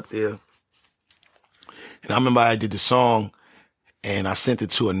setup there. And I remember I did the song, and I sent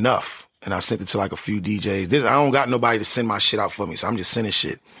it to Enough. And I sent it to like a few DJs. I don't got nobody to send my shit out for me, so I'm just sending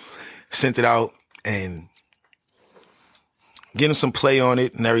shit. Sent it out and getting some play on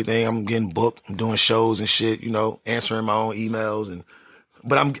it and everything. I'm getting booked. I'm doing shows and shit, you know, answering my own emails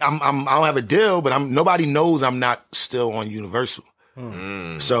but I don't have a deal, but nobody knows I'm not still on Universal.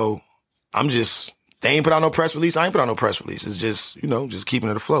 So I'm just, they ain't put out no press release. I ain't put out no press release. It's just, you know, just keeping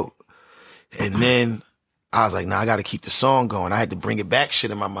it afloat. And then I was like, nah, I got to keep the song going. I had to Bring It Back shit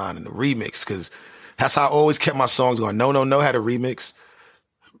in my mind in the remix because that's how I always kept my songs going. No had a remix.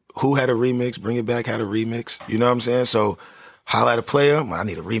 Who had a remix? Bring It Back had a remix. You know what I'm saying? So, Holla at a Player, I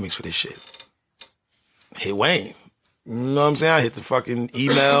need a remix for this shit. Hit Wayne. You know what I'm saying? I hit the fucking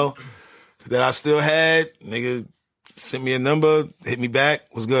email that I still had. Nigga sent me a number, hit me back,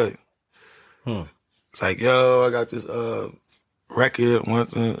 was good. It's like, yo, I got this record.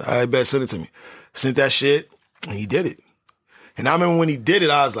 I bet send it to me. Sent that shit, and he did it. And I remember when he did it,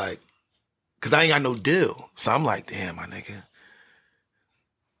 I was like, because I ain't got no deal. So I'm like, damn, my nigga.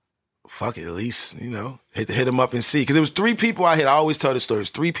 Fuck it, at least, hit him up and see. Because it was 3 people I hit. I always tell the story. It was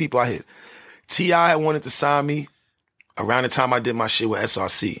 3 people I hit. T.I. had wanted to sign me around the time I did my shit with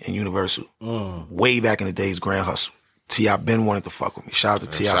SRC and Universal. Way back in the days, Grand Hustle. T.I. been wanted to fuck with me. Shout out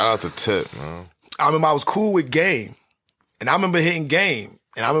to T.I. Shout out to Tip, man. I remember I was cool with Game. And I remember hitting Game.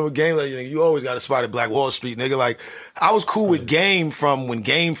 And I remember Game, like, you always got a spot at Black Wall Street, nigga. Like, I was cool with Game from when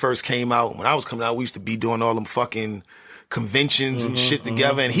Game first came out. When I was coming out, we used to be doing all them fucking conventions and shit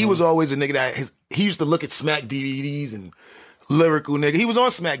together. And he was always a nigga that, he used to look at Smack DVDs and lyrical nigga. He was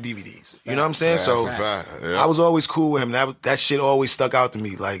on Smack DVDs. You know what I'm saying? So I was always cool with him. That shit always stuck out to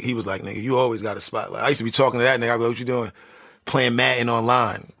me. Like, he was like, nigga, you always got a spot. Like, I used to be talking to that nigga. I'd be like, what you doing? Playing Madden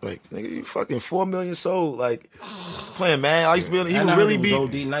online. Like, nigga, you fucking 4 million sold. Like, playing Madden. I used to be, he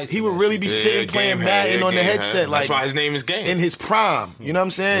would really be sitting playing Madden on the headset. Like, that's why his name is Game. In his prime. You know what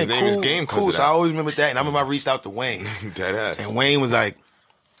I'm saying? His name is Game. Cool. So I always remember that. And I remember I reached out to Wayne. Dead ass. And Wayne was like,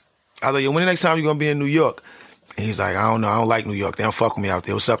 I was like, yo, when the next time you gonna be in New York? And he's like, I don't know. I don't like New York. They don't fuck with me out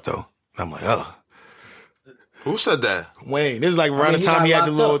there. What's up, though? And I'm like, oh. Who said that? Wayne. This is like around the time he had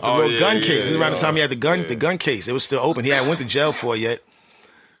the little gun case. This is around the time he had the gun case. It was still open. He hadn't went to jail for it yet.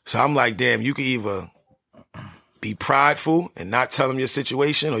 So I'm like, damn, you could either be prideful and not tell him your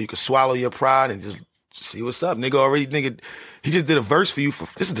situation, or you could swallow your pride and just see what's up. Nigga, he just did a verse for you.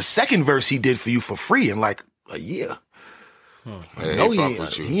 This is the second verse he did for you for free in like a year.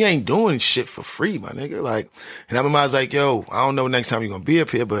 He ain't doing shit for free, my nigga. Like, and I was like, yo, I don't know next time you're gonna be up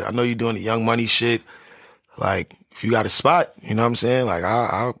here, but I know you're doing the Young Money shit. Like, if you got a spot, you know what I'm saying? Like,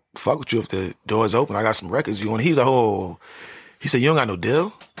 I'll fuck with you if the door's open. I got some records you want. He was like, oh, he said, you don't got no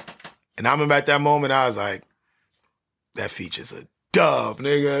deal? And I remember at that moment, I was like, that feature's a dub,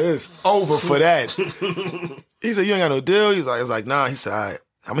 nigga. It's over for that. He said, you ain't got no deal? He's like, I was like, nah. He said, all right,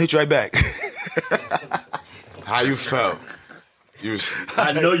 I'm gonna hit you right back. How you felt?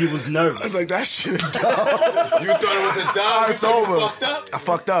 I know you was nervous. I was like, that shit is dumb. You thought it was a dumb? It's over. I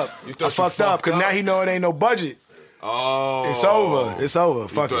fucked up? I fucked up because now he know it ain't no budget. Oh. It's over. It's over. You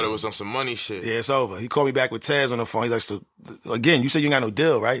thought it was on some money shit. Yeah, it's over. He called me back with Taz on the phone. He's like, so, again, you said you ain't got no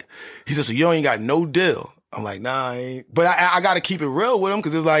deal, right? He said, so you ain't got no deal. I'm like, nah, I ain't. But I got to keep it real with him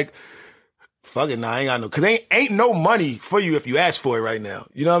because it's like, fuck it, nah, I ain't got no. Because ain't no money for you if you ask for it right now.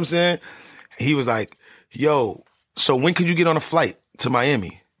 You know what I'm saying? And he was like, yo, so when could you get on a flight to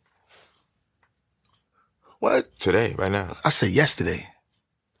Miami? What? Today, right now. I said yesterday.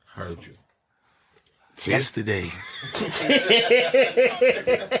 Heard you. See? Yesterday. Fuck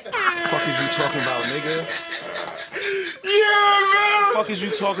is you talking about, nigga? Yeah, man. Fuck is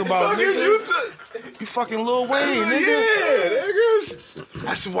you talking about, nigga? You fucking Lil Wayne, nigga. Yeah, niggas.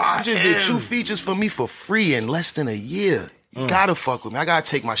 That's why you just did 2 features for me for free in less than a year. You gotta fuck with me. I gotta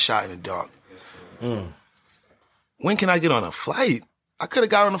take my shot in the dark. When can I get on a flight? I could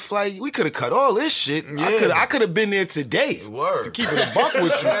have got on a flight. We could have cut all this shit. Yeah. I could have been there today. Word. To keep it a buck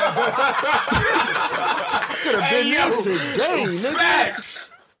with you. I could have been there today, nigga.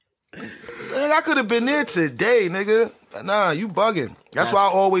 Facts. I could have been there today, nigga. Nah, you bugging. That's why I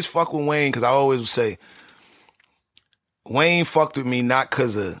always fuck with Wayne, because I always say, Wayne fucked with me not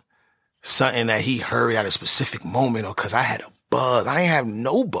because of something that he heard at a specific moment or because I had a buzz. I ain't have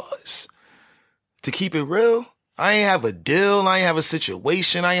no buzz. To keep it real, I ain't have a deal. I ain't have a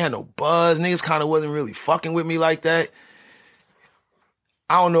situation. I ain't had no buzz. Niggas kind of wasn't really fucking with me like that.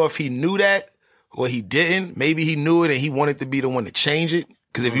 I don't know if he knew that or he didn't. Maybe he knew it and he wanted to be the one to change it.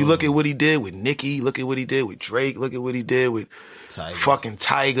 Because if you look at what he did with Nicki, look at what he did with Drake, look at what he did with fucking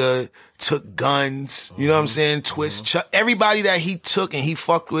Tyga, took guns, you know what I'm saying? Twist, everybody that he took and he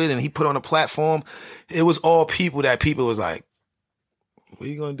fucked with and he put on a platform, it was all people that people was like, what are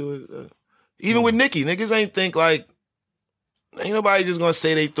you going to do? Even with Nicki, niggas ain't think like, ain't nobody just going to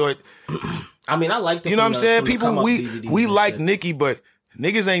say they thought. I mean, I like the you know what I'm saying? People, we like Nicki, but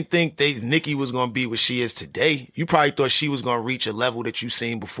niggas ain't think Nicki was gonna be what she is today. You probably thought she was gonna reach a level that you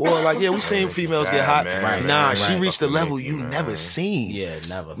seen before. Like, yeah, we seen females get hot. She reached a level you never seen. Yeah,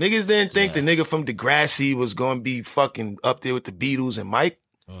 never. Niggas didn't think the nigga from Degrassi was gonna be fucking up there with the Beatles and Mike.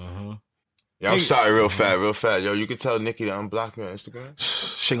 Yeah, I'm sorry, real fat. Yo, you can tell Nicki to unblock me on Instagram.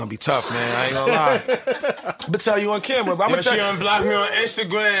 Shit gonna be tough, man. I ain't gonna lie. I'm gonna tell you on camera, but I'm gonna tell you. Unblock me on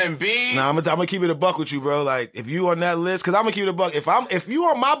Instagram, B. Nah, I'm gonna keep it a buck with you, bro. Like, if you on that list, cause I'm gonna keep it a buck. If you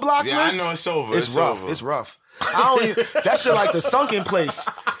on my block list, I know it's over. It's rough. It's rough. I don't even, that shit like the sunken place.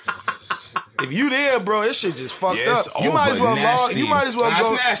 If you there, bro, this shit just fucked Yeah, up. it's You might as well nasty. You might as well That's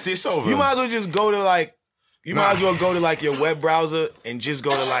go. nasty. It's over. You might as well just go to like. You might as well go to like your web browser and just go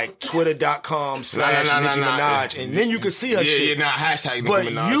to like twitter.com/Nicki Minaj and then you can see her shit. Yeah, not hashtag Nicki But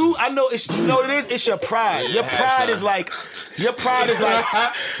Minaj. I know it's, you know what it is? It's your pride. Yeah, your pride is like,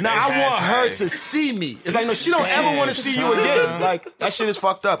 now I want her hashtag. to see me. It's like, no, she don't ever want to see you again. Like, that shit is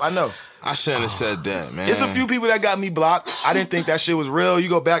fucked up. I know. I shouldn't have said that, man. It's a few people that got me blocked. I didn't think that shit was real. You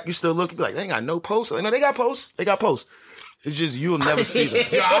go back, you still look, you be like, they ain't got no posts. Like, no, they got posts. They got posts. It's just you'll never see them.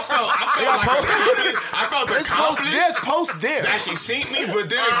 Yo, I felt accomplished. There's posts there. That she seen me, but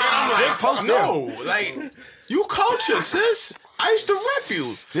then again, I'm like, there's posts no, there. like, you culture, sis. I used to rep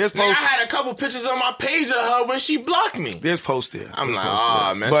you. There's Nigga, I posts. had a couple pictures on my page of her when she blocked me. There's posts there. I'm There's like, posts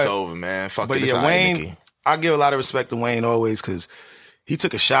there. man, it's over, man. Fuck but it. yeah, It's Wayne, Nikki. I give a lot of respect to Wayne always because he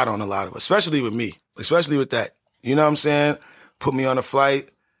took a shot on a lot of us, especially with me, especially with that. You know what I'm saying? Put me on a flight,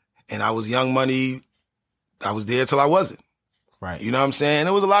 and I was Young Money. I was there till I wasn't. Right. You know what I'm saying?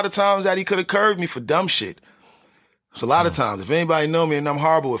 There was a lot of times that he could have curved me for dumb shit. It's a lot of times. If anybody know me, and I'm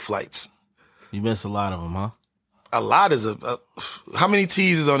horrible with flights. You missed a lot of them, huh? A lot is how many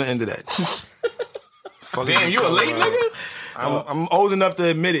T's is on the end of that? Damn, you a late nigga? I'm old enough to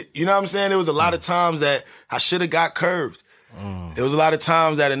admit it. You know what I'm saying? There was a lot of times that I should have got curved. There was a lot of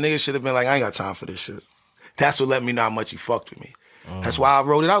times that a nigga should have been like, I ain't got time for this shit. That's what let me know how much he fucked with me. That's why I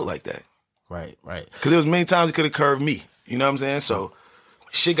wrote it out like that. Right. Because there was many times he could have curved me. You know what I'm saying? So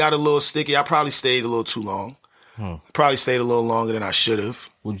shit got a little sticky. I probably stayed a little too long. Probably stayed a little longer than I should have.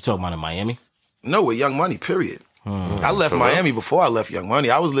 What you talking about in Miami? No, with Young Money, period. I left Miami before I left Young Money.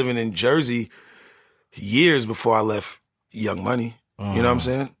 I was living in Jersey years before I left Young Money. You know what I'm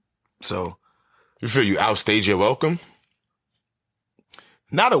saying? So. You feel you outstayed your welcome?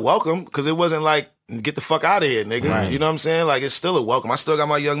 Not a welcome, because it wasn't like, get the fuck out of here, nigga. Right. You know what I'm saying? Like, it's still a welcome. I still got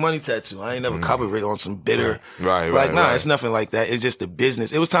my Young Money tattoo. I ain't never covered it on some bitter. Right. It's nothing like that. It's just the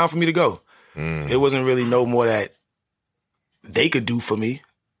business. It was time for me to go. It wasn't really no more that they could do for me.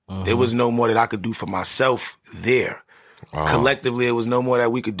 It was no more that I could do for myself there. Collectively, it was no more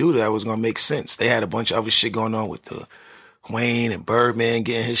that we could do that was going to make sense. They had a bunch of other shit going on with the Wayne and Birdman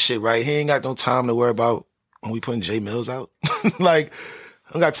getting his shit right. He ain't got no time to worry about when we putting J Millz out. Like,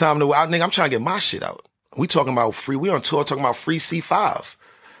 I don't got time to, nigga, I'm trying to get my shit out. We talking about free, we on tour talking about free C5.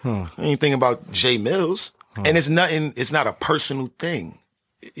 I ain't thinking about J Millz. And it's not a personal thing.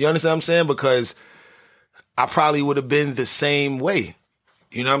 You understand what I'm saying? Because I probably would have been the same way.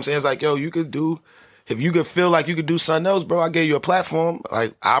 You know what I'm saying? It's like, yo, if you could feel like you could do something else, bro, I gave you a platform.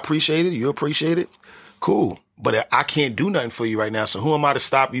 Like, I appreciate it. You appreciate it. Cool. But I can't do nothing for you right now. So who am I to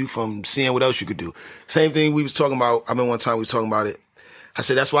stop you from seeing what else you could do? Same thing we was talking about. I mean, one time we was talking about it. I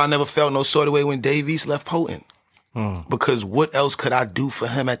said, that's why I never felt no sort of way when Dave East left Potent. Because what else could I do for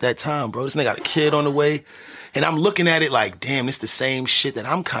him at that time, bro? This nigga got a kid on the way. And I'm looking at it like, damn, it's the same shit that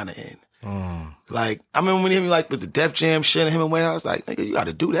I'm kind of in. Like, I remember when he like with the Def Jam shit and him and Wayne, I was like, nigga, you got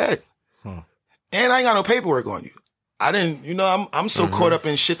to do that. And I ain't got no paperwork on you. I didn't, you know, I'm so caught up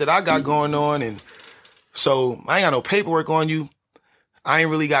in shit that I got going on. And so I ain't got no paperwork on you. I ain't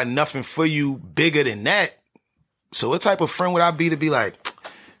really got nothing for you bigger than that. So what type of friend would I be to be like,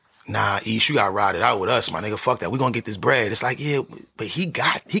 nah, East, you got to ride it out with us, my nigga. Fuck that. We going to get this bread. It's like, yeah, but he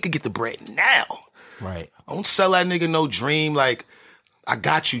could get the bread now. Right. Don't sell that nigga no dream like, I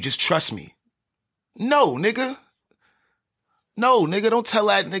got you, just trust me. No, nigga. No, nigga, don't tell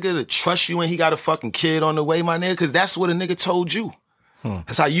that nigga to trust you when he got a fucking kid on the way, my nigga, because that's what a nigga told you.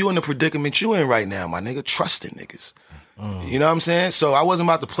 That's how you in the predicament you in right now, my nigga, trusting niggas. You know what I'm saying? So I wasn't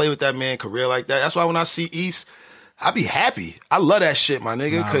about to play with that man career like that. That's why when I see East, I be happy. I love that shit, my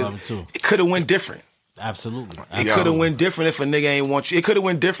nigga, because it could have went different. Absolutely. It could have went different if a nigga ain't want you. It could have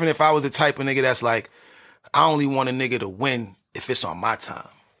went different if I was the type of nigga that's like, I only want a nigga to win if it's on my time.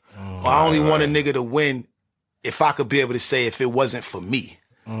 Or I only want a nigga to win if I could be able to say if it wasn't for me.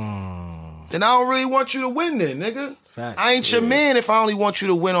 Then I don't really want you to win then, nigga. Facts. I ain't your man if I only want you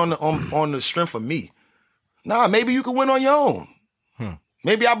to win on the strength of me. Nah, maybe you can win on your own.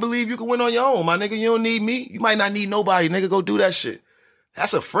 Maybe I believe you can win on your own, my nigga. You don't need me. You might not need nobody, nigga. Go do that shit.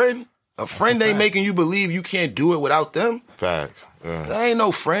 That's a friend. A friend ain't making you believe you can't do it without them. Facts. Yeah. That ain't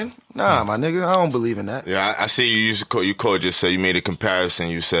no friend. Nah, my nigga. I don't believe in that. Yeah, I see you called just said you made a comparison.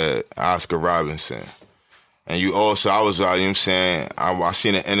 You said Oscar Robinson. And you also, I was, you know what I'm saying, I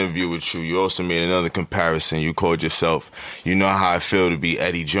seen an interview with you. You also made another comparison. You called yourself, you know how I feel to be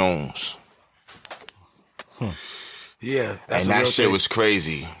Eddie Jones. Yeah, that's and that shit was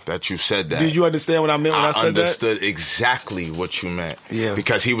crazy that you said that. Did you understand what I meant when I said that? I understood exactly what you meant. Yeah.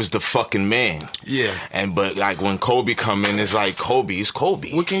 Because he was the fucking man. Yeah. But like when Kobe come in, it's like Kobe is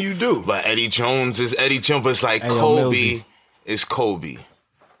Kobe. What can you do? But Eddie Jones is Eddie Jones. But it's like Kobe is Kobe.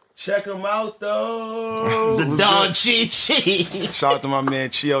 Check him out though. The Don Chi. Shout out to my man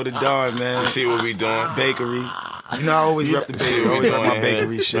Chio the Don, man. You see what we doing? Bakery. You know I always rep the bakery. I always rep my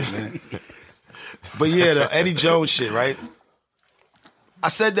bakery shit, man. But yeah, the Eddie Jones shit, right? I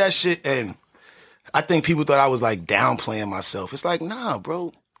said that shit and I think people thought I was like downplaying myself. It's like, nah,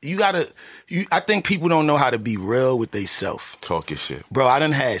 bro. I think people don't know how to be real with they self. Talk your shit. Bro, I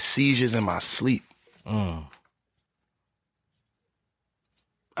done had seizures in my sleep. I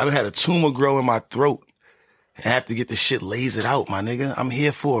done had a tumor grow in my throat and have to get the shit lasered out, my nigga. I'm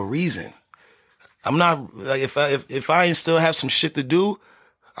here for a reason. I'm not, like, if I ain't still have some shit to do,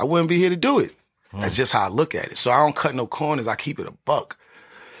 I wouldn't be here to do it. That's just how I look at it. So I don't cut no corners. I keep it a buck.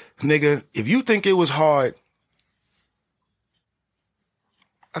 Nigga, if you think it was hard,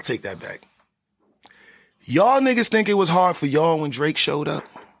 I'll take that back. Y'all niggas think it was hard for y'all when Drake showed up?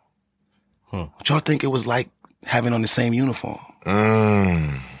 What y'all think it was like having on the same uniform?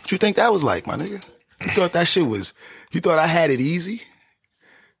 What you think that was like, my nigga? You thought that shit was, you thought I had it easy?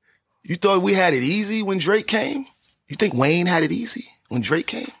 You thought we had it easy when Drake came? You think Wayne had it easy when Drake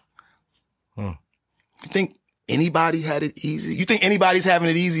came? You think anybody had it easy? You think anybody's having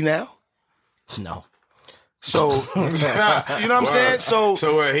it easy now? No. So, you know what I'm saying? So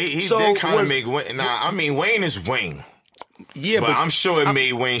he did kind of make Wayne. Nah, I mean, Wayne is Wayne. Yeah, but I'm sure it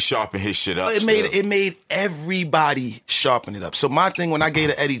made Wayne sharpen his shit up. It made everybody sharpen it up. So my thing, when I gave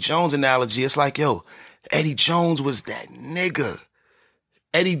the Eddie Jones analogy, it's like, yo, Eddie Jones was that nigga.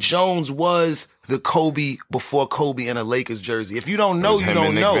 Eddie Jones was the Kobe before Kobe in a Lakers jersey. If you don't know, you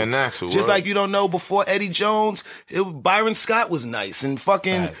don't know. Just like you don't know before Eddie Jones, Byron Scott was nice and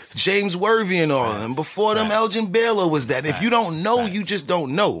fucking James Worthy and all of them. Before them, Elgin Baylor was that. If you don't know, you just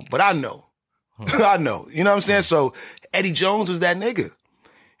don't know. But I know. I know. You know what I'm saying? So Eddie Jones was that nigga.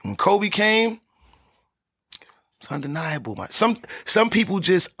 When Kobe came, it's undeniable. Some people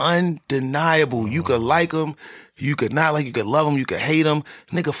just undeniable. You could like them, you could not like, you could love them, you could hate them.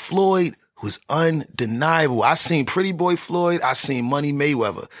 Nigga, Floyd was undeniable. I seen Pretty Boy Floyd, I seen Money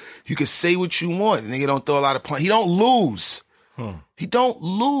Mayweather. You could say what you want. Nigga don't throw a lot of punch. He don't lose. He don't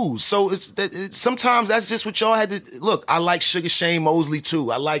lose. So sometimes that's just what y'all had to look. I like Sugar Shane Mosley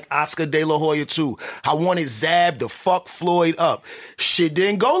too. I like Oscar De La Hoya too. I wanted Zab to fuck Floyd up. Shit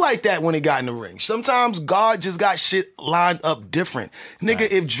didn't go like that when it got in the ring. Sometimes God just got shit lined up different. Nigga,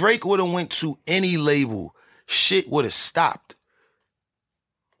 if Drake would have went to any label, shit would have stopped.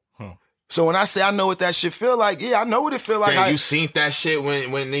 So when I say I know what that shit feel like, yeah, I know what it feel like. You seen that shit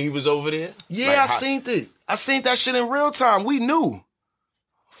when he was over there? Yeah, like, I seen it. I seen that shit in real time. We knew.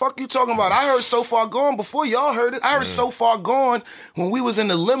 Fuck you talking about? I heard So Far Gone before y'all heard it. I heard So Far Gone when we was in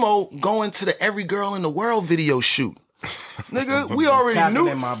the limo going to the Every Girl in the World video shoot. Nigga, we already knew.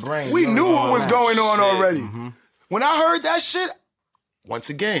 In my brain, we knew what was going on already. When I heard that shit, once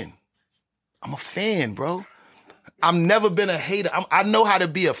again, I'm a fan, bro. I've never been a hater. I know how to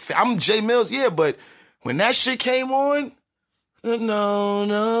be a fan. I'm Jay Millz, yeah, but when that shit came on, no.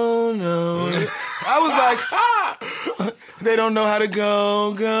 I was like, they don't know how to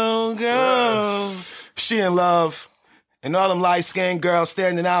go. She in love. And all them light-skinned girls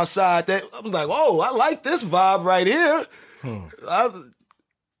standing outside. I was like, whoa, I like this vibe right here.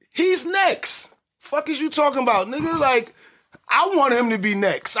 He's next. Fuck is you talking about, nigga? Like, I want him to be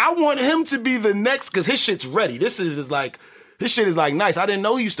next. I want him to be the next because his shit's ready. This shit is like nice. I didn't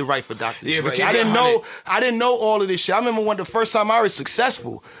know he used to write for Dr. Dre. But I didn't know all of this shit. I remember when the first time I was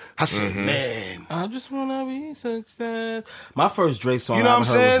successful, I said, man, I just wanna be success. My first Drake song you know I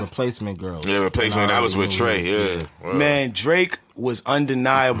heard was Replacement Girl. Yeah, Replacement. That was with Trey. Yeah. Wow. Man, Drake was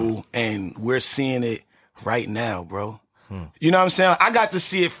undeniable, and we're seeing it right now, bro. You know what I'm saying? I got to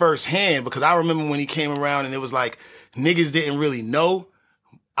see it firsthand because I remember when he came around and it was like, niggas didn't really know.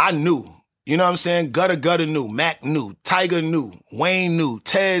 I knew. You know what I'm saying? Gutta knew. Mac knew. Tiger knew. Wayne knew.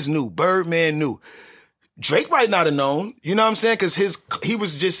 Tez knew. Birdman knew. Drake might not have known. You know what I'm saying? Because he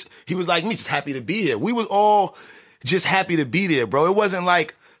was like me, just happy to be here. We was all just happy to be there, bro. It was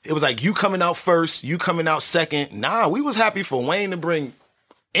like you coming out first, you coming out second. Nah, we was happy for Wayne to bring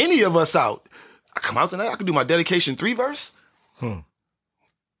any of us out. I come out tonight, I could do my dedication 3 verse. In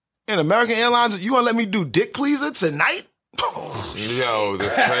American Airlines, you gonna let me do Dick Pleaser tonight? Yo,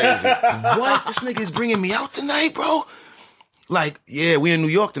 that's crazy. What? This nigga is bringing me out tonight, bro? Like, yeah, we in New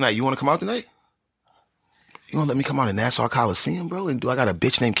York tonight. You want to come out tonight? You gonna let me come out in Nassau Coliseum, bro? And I got a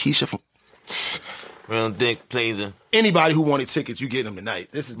bitch named Keisha from... Real dick pleaser. Anybody who wanted tickets, you get them tonight.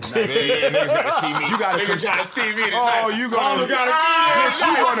 This is the night. Yeah, niggas gotta see me. You gotta niggas gotta see me tonight. Oh, you gonna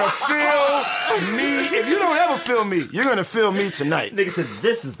feel me. If you don't ever feel me, you're gonna feel me tonight. Nigga said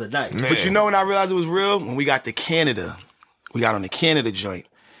this is the night. Man. But you know when I realized it was real? When we got to Canada. We got on the Canada joint.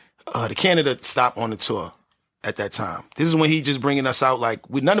 The Canada stopped on the tour at that time. This is when he just bringing us out like,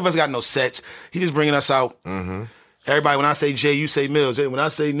 none of us got no sets. He just bringing us out. Mm-hmm. Everybody, when I say Jay, you say Millz. When I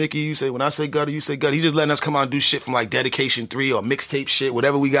say Nicki, you say, when I say Gutter, you say Gutter. He just letting us come out and do shit from like Dedication 3 or mixtape shit,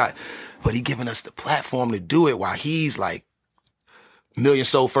 whatever we got. But he giving us the platform to do it while he's like million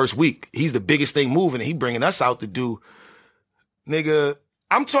sold first week. He's the biggest thing moving and he bringing us out to do, nigga,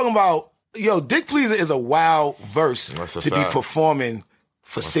 I'm talking about, Dick Pleaser is a wild verse to be performing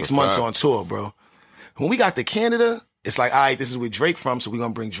for 6 months on tour, bro. When we got to Canada, it's like, all right, this is where Drake from, so we're going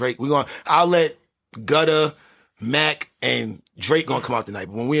to bring Drake. I'll let Gutter, Mac, and Drake gonna come out tonight.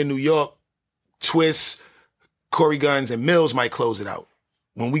 But when we're in New York, Twist, Corey Guns, and Millz might close it out.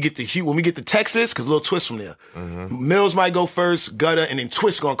 When we get to Texas, because Lil Twist from there, Millz might go first, Gutter, and then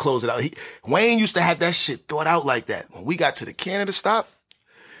Twist gonna close it out. Wayne used to have that shit thought out like that. When we got to the Canada stop,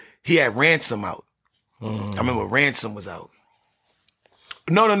 he had Ransom out. I remember Ransom was out.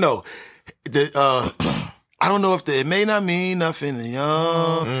 No. I don't know if it may not mean nothing to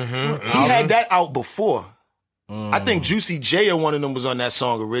y'all. He had that out before. I think Juicy J or one of them was on that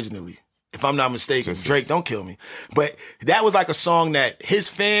song originally, if I'm not mistaken. Drake, don't kill me. But that was like a song that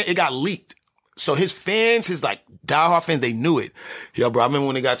it got leaked. So his fans, his like diehard fans, they knew it. Yo, bro, I remember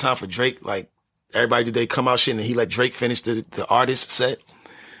when it got time for Drake, like everybody did they come out shit and he let Drake finish the artist set.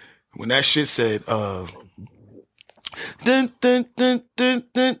 When that shit said, dun, dun, dun, dun,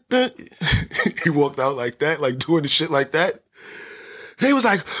 dun, dun. He walked out like that, like doing the shit like that. They was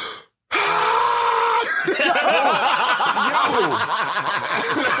like,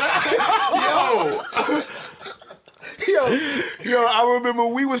 Yo, I remember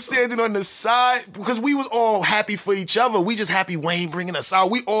we were standing on the side because we was all happy for each other. We just happy Wayne bringing us out.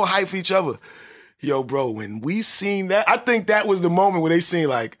 We all hype for each other. Yo, bro, when we seen that, I think that was the moment when they seen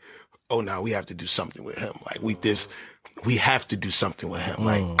like, oh, now we have to do something with him. Like we have to do something with him.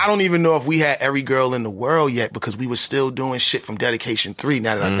 Like, I don't even know if we had every girl in the world yet because we were still doing shit from Dedication 3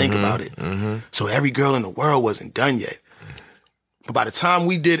 now that I think about it. So every girl in the world wasn't done yet. But by the time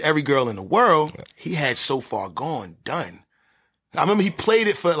we did Every Girl in the World, he had So Far Gone done. I remember he played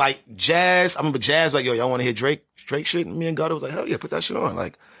it for like Jazz. I remember Jazz like, yo, y'all want to hear Drake shit? And me and Gutter was like, hell yeah, put that shit on.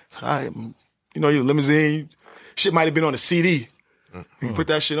 Like, all right, your limousine. Shit might have been on a CD. You put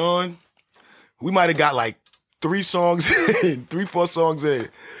that shit on. We might have got like 4 songs in.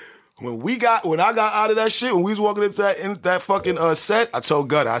 When I got out of that shit, when we was walking into that fucking set, I told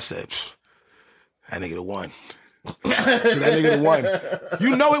Gutter, I said, that nigga the one. So that nigga the one.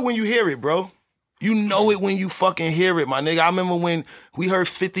 You know it when you hear it, bro. You know it when you fucking hear it, my nigga. I remember when we heard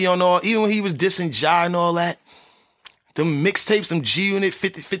 50 on all, even when he was dissing Ja and all that, them mixtapes, them G-Unit,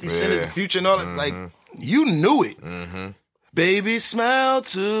 50 Cent is the Future and all that, like, you knew it. Baby, smile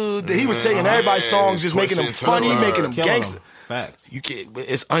too. He was taking everybody's songs, just making them funny, making them gangster. Facts.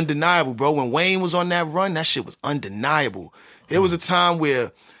 It's undeniable, bro. When Wayne was on that run, that shit was undeniable. It was a time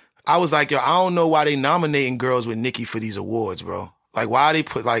where I was like, yo, I don't know why they nominating girls with Nicki for these awards, bro. Like, why they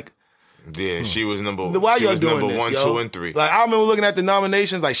put like... Yeah, she was number. Why she y'all was doing number this, 1, yo? 2, and 3. Like, I remember looking at the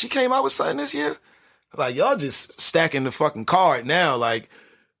nominations, like, she came out with something this year? Like, y'all just stacking the fucking card now, like...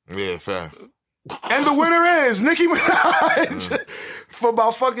 Yeah, fact. And the winner is Nicki Minaj for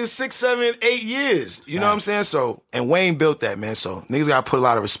about fucking 6, 7, 8 years. You know what I'm saying? So, and Wayne built that, man. So niggas gotta put a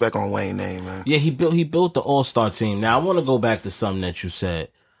lot of respect on Wayne's name, man. Yeah, he built the all-star team. Now I want to go back to something that you said.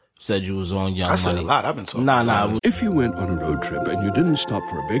 Said you was on Young Money. I said a lot. I've been talking. Nah. If you went on a road trip and you didn't stop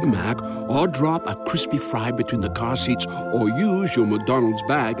for a Big Mac or drop a crispy fry between the car seats or use your McDonald's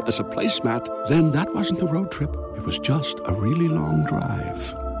bag as a placemat, then that wasn't a road trip. It was just a really long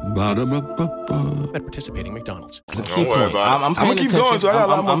drive. Ba-da-ba-ba-ba. At participating McDonald's. It's a key point. I'm paying keep attention.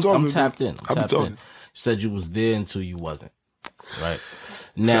 going, so I'm tapped in. I'm talking. You said you was there until you wasn't. Right.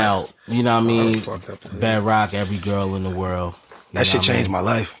 Now, you know what I mean? Bedrock, Every Girl in the World. That shit changed my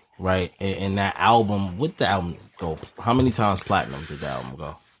life. Right. And that album, what the album go? How many times platinum did the album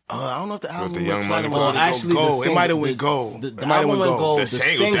go? I don't know if the album the Young Money went actually, gold. It might have went gold. The album went gold. The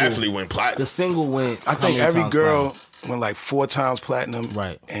single definitely went platinum. The single went. I think Every Girl went like 4 times platinum.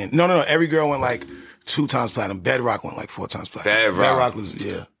 Right. And no. Every Girl went like 2 times platinum. Bedrock went like 4 times platinum. Bedrock was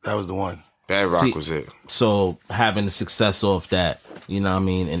that was the one. Bedrock was it. So having the success off that, you know what I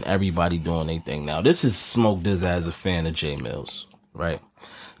mean, and everybody doing their thing. Now this is Smoke Dizz as a fan of J Millz, right?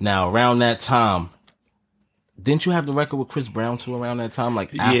 Now around that time, Didn't you have the record with Chris Brown too around that time?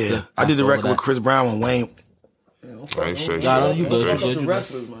 Like after, I did the record with that? Chris Brown and Wayne. You good.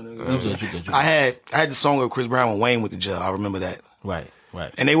 I had the song with Chris Brown and Wayne with the jail. I remember that. Right.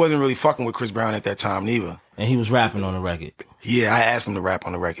 And they wasn't really fucking with Chris Brown at that time neither. And he was rapping on the record. Yeah, I asked him to rap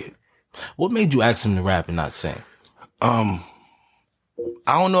on the record. What made you ask him to rap and not sing? I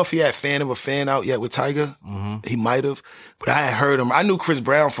don't know if he had Fan of a Fan out yet with Tyga. Mm-hmm. He might have, but I had heard him. I knew Chris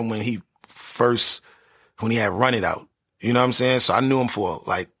Brown from when he had Run It Out. You know what I'm saying? So I knew him for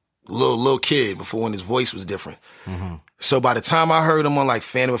like little kid before when his voice was different. Mm-hmm. So by the time I heard him on like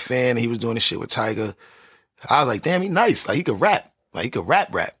Fan of a Fan and he was doing this shit with Tyga, I was like, damn, he nice. Like he could rap. Like he could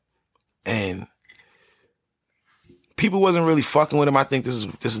rap. And people wasn't really fucking with him. I think this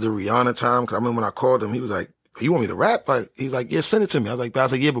is the Rihanna time. Cause I remember when I called him, he was like, you want me to rap? Like, he's like, yeah, send it to me. I was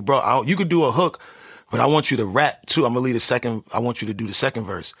like, yeah, but bro, you could do a hook, but I want you to rap too. I'm gonna lead I want you to do the second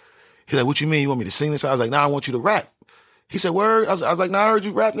verse. He's like, what you mean? You want me to sing this? I was like, nah, I want you to rap. He said, word? I was like, nah, I heard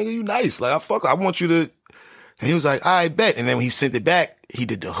you rap, nigga. You nice. Like, I want you to. And he was like, I bet. And then when he sent it back, he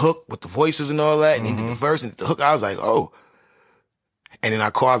did the hook with the voices and all that. And he did the verse and the hook. I was like, oh. And then I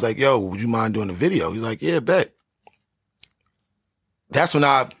called, I was like, yo, would you mind doing the video? He's like, yeah, bet. That's when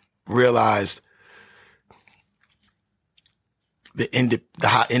I realized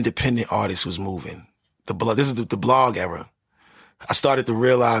how independent artists was moving. This is the blog era. I started to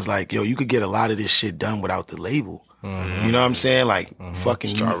realize like, yo, you could get a lot of this shit done without the label. Mm-hmm. You know what I'm saying? Like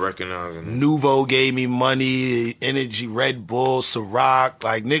fucking start recognizing Nuvo gave me money, Energy, Red Bull, Ciroc,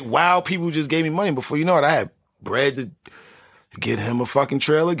 like Nick Wow people just gave me money. Before you know it, I had bread to get him a fucking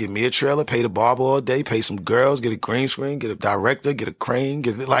trailer, get me a trailer, pay the barber all day, pay some girls, get a green screen, get a director, get a crane,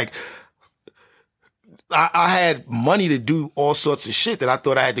 I had money to do all sorts of shit that I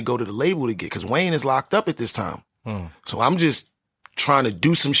thought I had to go to the label to get because Wayne is locked up at this time. So I'm just trying to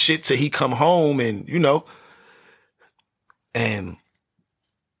do some shit till he come home and, you know. And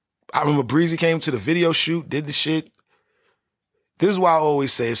I remember Breezy came to the video shoot, did the shit. This is why I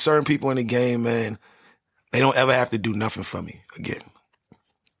always say certain people in the game, man, they don't ever have to do nothing for me again.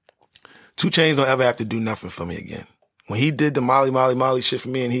 2 Chainz don't ever have to do nothing for me again. When he did the Molly shit for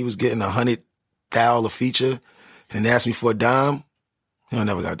me and he was getting $100,000 a feature and asked me for a dime, he don't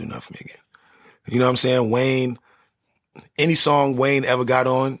never got to do nothing for me again. You know what I'm saying? Wayne, any song Wayne ever got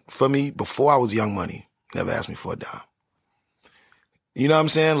on for me before I was Young Money, never asked me for a dime. You know what I'm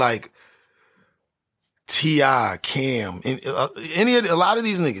saying? Like T.I., Cam, and a lot of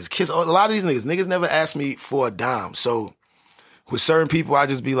these niggas, Kiss, a lot of these niggas never asked me for a dime. So with certain people, I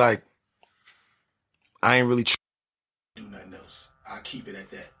just be like, I ain't really do nothing else. I keep it at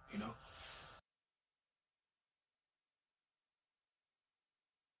that, you know?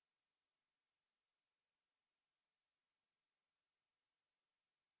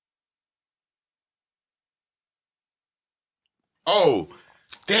 Oh,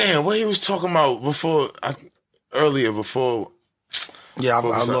 damn! What he was talking about earlier? Yeah, I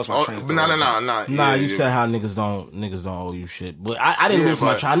lost my train of thought. Nah. You said how niggas don't owe you shit, but I didn't lose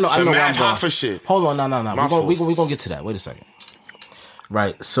my train. I know where I'm going. For shit. Hold on, no. We gonna get to that. Wait a second.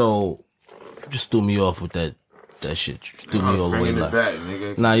 Right, so you just threw me off with that shit. You just threw me all the way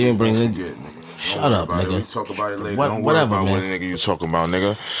left. Nah, you ain't bringing it. Shut up, nigga. We talk about it later. Don't worry about what nigga you talking about,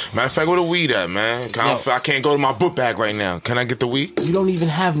 nigga. Matter of fact, where the weed at, man? I can't go to my book bag right now. Can I get the weed? You don't even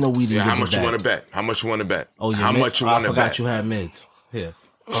have no weed in your how much bag. you want to bet? How much you want to bet? Oh, yeah. How much you want to bet? I forgot you had mids. Here.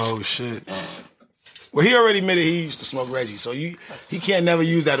 Oh, shit. Well, he already admitted he used to smoke Reggie, so he can't never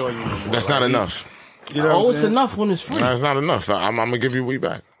use that on you no more. That's not enough. You know what I'm it's enough when it's free. No, it's not enough. I'm going to give you weed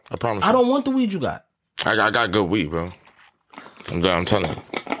back. I promise you. I don't want the weed you got. I got good weed, bro. I'm telling you.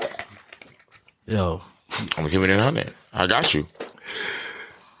 Yo. I'm giving it 100. I got you.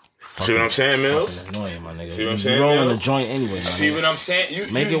 See what I'm saying, Millz? Annoying, my nigga. See what I'm saying, you rolling Millz? the joint anyway, man. See what I'm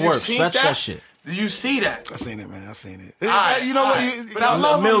saying? Make it work. Stretch that shit. Do you see that? I seen it, man. I seen it. You know what? But I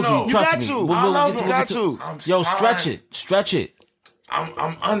love Millz, him, though. trust me. We'll I love him. get to. Yo, stretch it.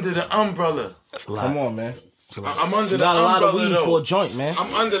 I'm under the umbrella. That's a lot. Come on, man. I'm under You the got a lot umbrella, of weed though. for a joint, man.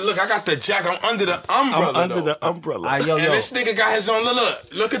 Look, I got the jack. I'm under the umbrella, I'm under the umbrella. And And this nigga got his own.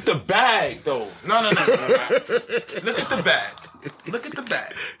 Look at the bag, though. No. Look at the bag. Look at the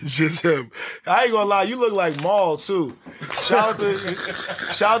bag. Just him. I ain't gonna lie, you look like Maul too. Shout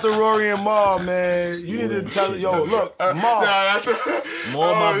out to Rory and Maul, man. You need to tell yo, look, Maul.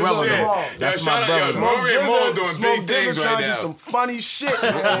 Maul, my brother. Shit. That's my brother. Rory and Maul doing big things right now. now. Some funny shit,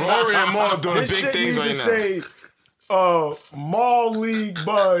 man. Rory and Maul doing this big shit things right now. Say, Maul League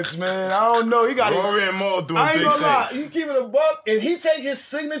Buds, man. I don't know. He got Rory and Maul doing I ain't big gonna lie. things. You keep it a buck, and he take his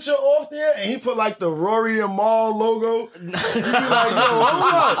signature off there, and he put like the Rory and Maul logo. You be like, yo,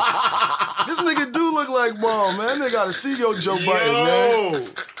 hold on. This nigga do look like Ball, man. That nigga got a CEO Joe Biden, man.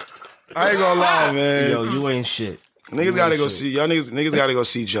 I ain't gonna lie, man. Yo, you ain't shit. Niggas gotta go see y'all. Niggas gotta go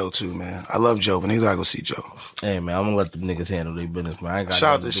see Joe too, man. I love Joe, but niggas gotta go see Joe. Hey, man, I'm gonna let the niggas handle their business, man. I ain't got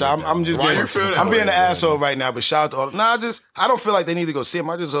shout out to Shout. I'm just being an asshole right now, but shout out to all. I don't feel like they need to go see him.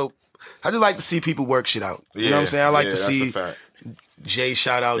 I just like to see people work shit out. You know what I'm saying? I like to see Jay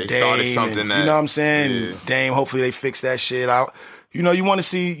shout out Dame. You know what I'm saying? Yeah. Dame. Hopefully they fix that shit out. You know, you want to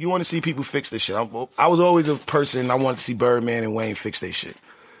see people fix this shit. I was always a person. I wanted to see Birdman and Wayne fix their shit.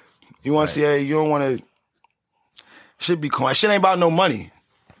 You want to see? Hey, you don't want to. Shit be cool. Shit ain't about no money.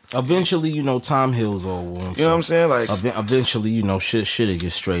 Eventually, you know, time heals all wounds. You know what I'm saying? Like eventually, you know, shit'll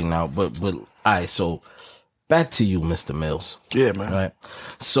get straightened out. But all right. So back to you, Mr. Millz. Yeah, man. Right.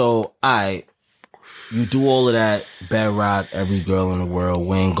 So you do all of that. Bad Rock, Every Girl in the World.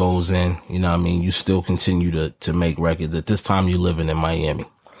 Wayne goes in. You know what I mean? You still continue to make records. At this time, you're living in Miami.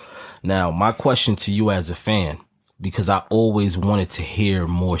 Now, my question to you as a fan, because I always wanted to hear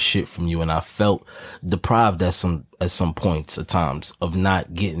more shit from you, and I felt deprived at some points at times of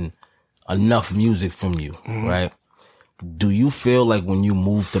not getting enough music from you, right? Do you feel like when you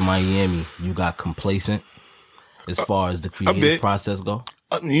moved to Miami, you got complacent as far as the creative process go?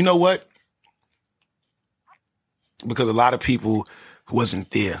 You know what? Because a lot of people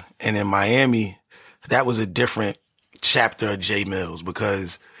wasn't there, and in Miami, that was a different chapter of J Millz,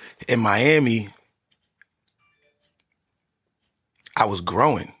 because in Miami, I was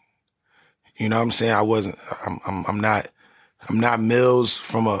growing. You know what I'm saying? I'm not Millz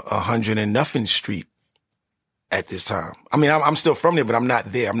from 100 and nothing street at this time. I mean, I'm still from there, but I'm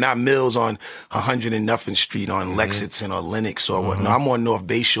not there. I'm not Millz on 100 and nothing street on Lexington or Lenox or what. No, I'm on North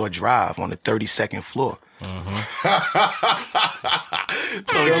Bayshore Drive on the 32nd floor. Talking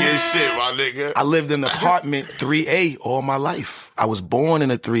shit, my nigga. I lived in apartment 3A all my life. I was born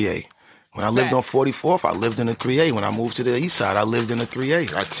in a 3A. When I lived on 44th, I lived in a 3A. When I moved to the east side, I lived in a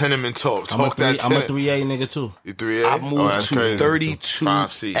 3A. A tenement talk. I'm a 3A nigga too. You 3A? I moved to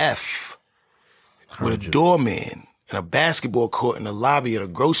 32F with a doorman and a basketball court in the lobby at a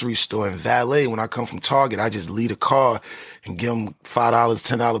grocery store and valet. When I come from Target, I just leave a car and give him $5,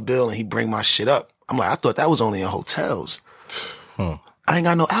 $10 bill, and he bring my shit up. I'm like, I thought that was only in hotels. I ain't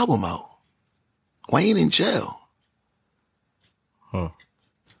got no album out. Wayne in jail.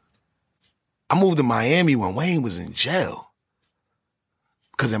 I moved to Miami when Wayne was in jail.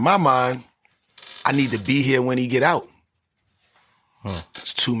 Because in my mind, I need to be here when he get out.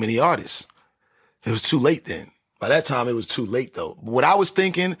 It's too many artists. It was too late then. By that time, it was too late, though. What I was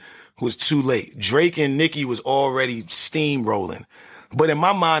thinking was too late. Drake and Nicki was already steamrolling. But in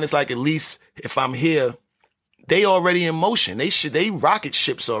my mind, it's like, at least if I'm here, they already in motion. They rocket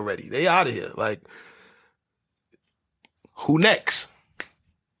ships already. They out of here. Like, who next?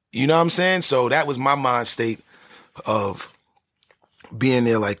 You know what I'm saying? So that was my mind state of being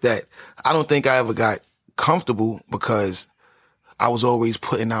there like that. I don't think I ever got comfortable because I was always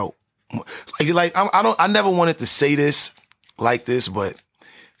putting out. I never wanted to say this like this, but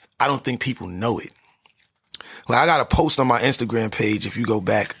I don't think people know it. Like, I got a post on my Instagram page. If you go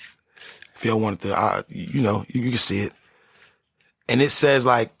back, if y'all wanted to, you can see it. And it says,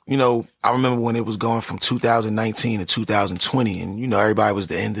 like, you know, I remember when it was going from 2019 to 2020, and, you know, everybody was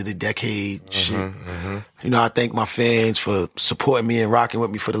the end of the decade shit. You know, I thank my fans for supporting me and rocking with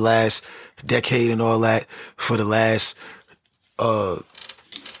me for the last decade and all that, for the last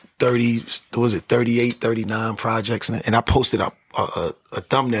 38, 39 projects. And I posted up a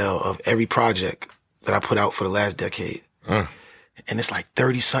thumbnail of every project that I put out for the last decade. And it's like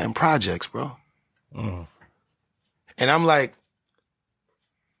 30-something projects, bro. And I'm like,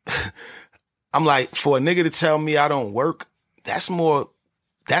 for a nigga to tell me I don't work, that's more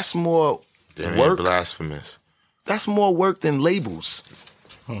work. Blasphemous. That's more work than labels.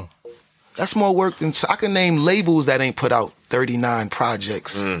 That's more work than, I can name labels that ain't put out 39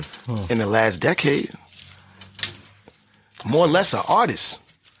 projects in the last decade. More or less an artist.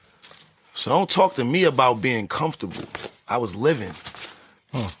 So don't talk to me about being comfortable. I was living.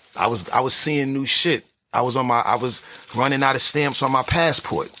 I was seeing new shit. I was running out of stamps on my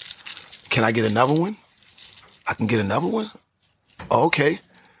passport. Can I get another one? I can get another one? Oh, okay.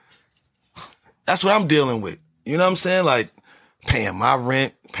 That's what I'm dealing with. You know what I'm saying? Like, paying my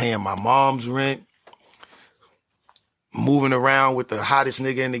rent, paying my mom's rent, moving around with the hottest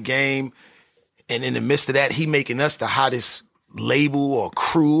nigga in the game. And in the midst of that, he making us the hottest label or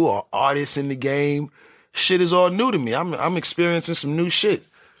crew or artist in the game. Shit is all new to me. I'm experiencing some new shit.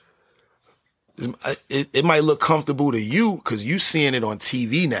 It might look comfortable to you because you seeing it on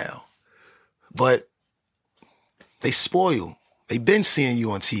TV now. But they spoil. They been seeing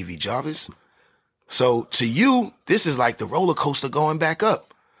you on TV, Jarvis. So to you, this is like the roller coaster going back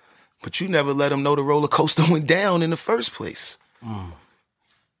up. But you never let them know the roller coaster went down in the first place.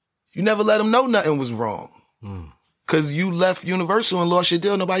 You never let them know nothing was wrong. Because you left Universal and lost your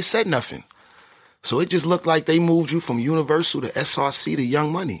deal. Nobody said nothing. So it just looked like they moved you from Universal to SRC to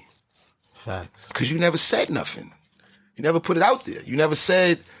Young Money. Facts. Because you never said nothing. You never put it out there. You never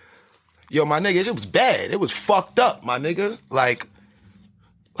said, yo, my nigga, it was bad. It was fucked up, my nigga. Like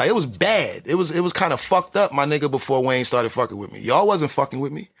it was bad. It was kind of fucked up, my nigga, before Wayne started fucking with me. Y'all wasn't fucking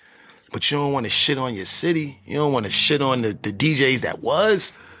with me. But you don't want to shit on your city. You don't want to shit on the DJs that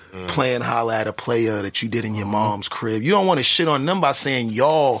was playing Holla at a Player that you did in your mom's crib. You don't want to shit on them by saying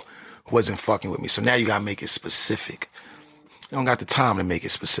y'all wasn't fucking with me. So now you got to make it specific. You don't got the time to make it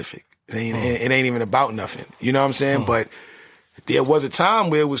specific. It ain't even about nothing. You know what I'm saying? But there was a time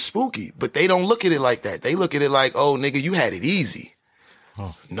where it was spooky. But they don't look at it like that. They look at it like, oh, nigga, you had it easy.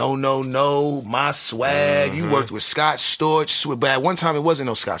 No, my swag. You worked with Scott Storch. But at one time, it wasn't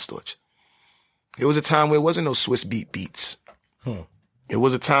no Scott Storch. It was a time where it wasn't no Swiss Beats. It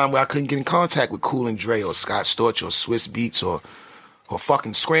was a time where I couldn't get in contact with Cool and Dre or Scott Storch or Swiss Beats or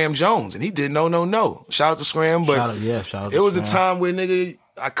fucking Scram Jones. And he did no. Shout out to Scram. But shout out to it was Scram. a time where, nigga,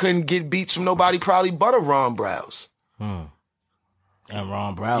 I couldn't get beats from nobody probably but a Ron Browse. And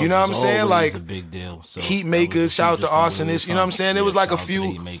Ron Browse, you know what I'm saying? Like a big deal. So Heat Makers, shout out to Arsonist. You know what I'm saying? It was like a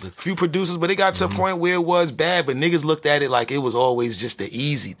few producers, but it got to a point where it was bad. But niggas looked at it like it was always just the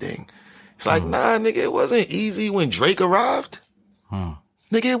easy thing. It's like, nah, nigga, it wasn't easy when Drake arrived.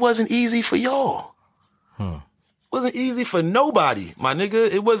 Nigga, it wasn't easy for y'all. It wasn't easy for nobody, my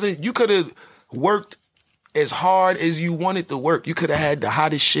nigga. It wasn't. You could have worked as hard as you wanted to work. You could have had the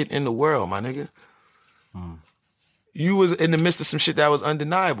hottest shit in the world, my nigga. You was in the midst of some shit that was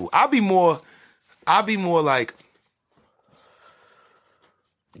undeniable. I'll be more like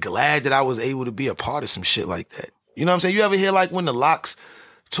glad that I was able to be a part of some shit like that. You know what I'm saying? You ever hear like when the Locks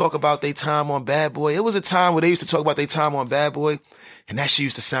talk about their time on Bad Boy? It was a time where they used to talk about their time on Bad Boy, and that shit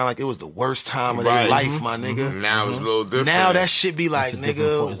used to sound like it was the worst time of their life, my nigga. Now it's a little different. Now that shit be like,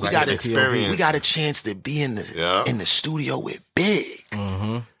 nigga, experience. we got a chance to be in the studio with Big.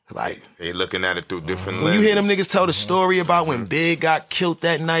 Like they looking at it through different when lenses. you hear them niggas tell the story about when Big got killed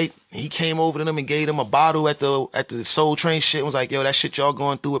that night, he came over to them and gave them a bottle at the Soul Train shit and was like, yo, that shit y'all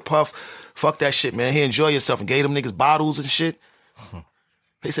going through with Puff, fuck that shit, man. Here, enjoy yourself, and gave them niggas bottles and shit.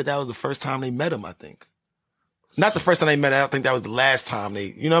 They said that was the first time they met him, I think. Not the first time they met him, I don't think that was the last time they,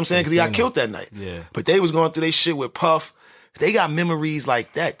 you know what I'm saying? Because he got killed that night. Yeah. But they was going through their shit with Puff. They got memories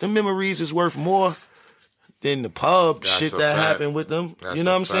like that. Them memories is worth more than the pub shit that happened with them. You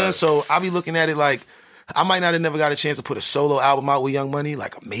know what I'm saying? So I be looking at it like, I might not have never got a chance to put a solo album out with Young Money,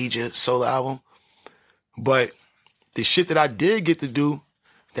 like a major solo album. But the shit that I did get to do,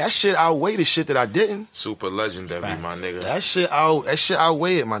 that shit outweighed the shit that I didn't. Super legendary, my nigga. That shit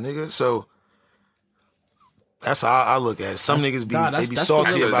outweighed it, my nigga. So that's how I look at it. Some niggas be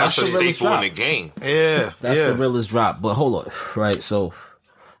salty about that's shit. a staple in the game. Yeah. That's the realest drop. But hold on, right? So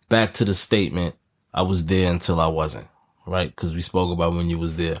back to the statement. I was there until I wasn't, right? Because we spoke about when you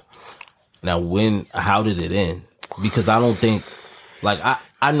was there. Now, how did it end? Because I don't think, like,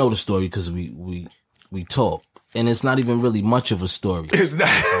 I know the story because we talk, and it's not even really much of a story. It's not.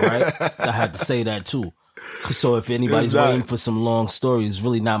 Right? I had to say that too. So if anybody's waiting for some long story, it's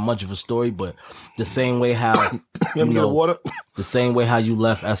really not much of a story. But the same way how the same way how you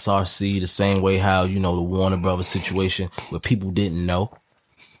left SRC, the same way how the Warner Brothers situation where people didn't know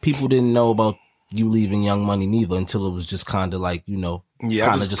about you leaving Young Money neither until it was just kind of like, I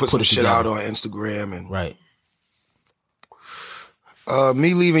just put some shit out on Instagram and right.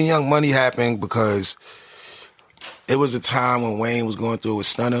 Me leaving Young Money happened because it was a time when Wayne was going through it with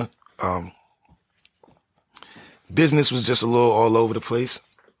Stunner. Business was just a little all over the place.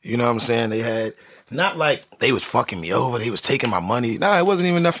 You know what I'm saying? They had, not like they was fucking me over, they was taking my money. Nah, it wasn't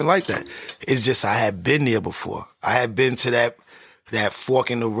even nothing like that. It's just I had been there before. I had been to that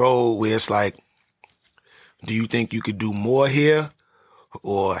fork in the road where it's like, do you think you could do more here?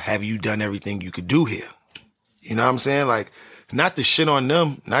 Or have you done everything you could do here? You know what I'm saying? Like, not to shit on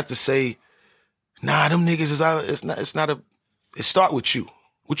them, not to say, nah, them niggas is out. It start with you.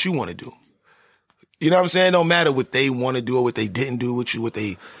 What you want to do. You know what I'm saying? Don't matter what they want to do or what they didn't do with you, what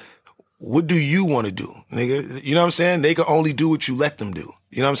do you want to do, nigga? You know what I'm saying? They can only do what you let them do.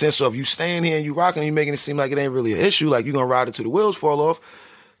 You know what I'm saying? So if you staying here and you rocking, you making it seem like it ain't really an issue, like you gonna ride it till the wheels fall off,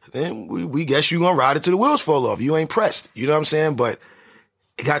 then we guess you gonna ride it till the wheels fall off. You ain't pressed. You know what I'm saying? But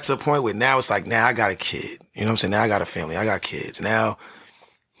it got to a point where now it's like, now I got a kid. You know what I'm saying? Now I got a family. I got kids. Now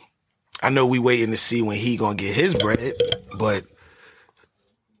I know we waiting to see when he gonna get his bread, but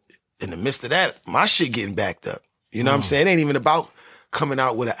in the midst of that, my shit getting backed up. You know what I'm saying? It ain't even about coming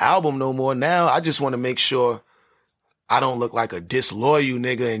out with an album no more. Now I just want to make sure I don't look like a disloyal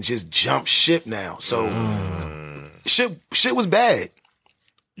nigga and just jump ship now. So shit was bad.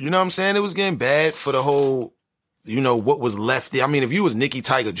 You know what I'm saying? It was getting bad for the whole, what was left there. I mean, if you was Nicki,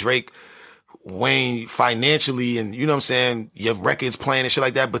 Tiger, Drake, Wayne financially and, you know what I'm saying, your records playing and shit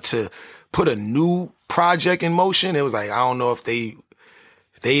like that, but to put a new project in motion, it was like, I don't know if they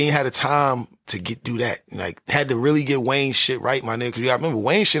ain't had a time to do that. Like, had to really get Wayne shit right, my nigga. Cause you gotta remember,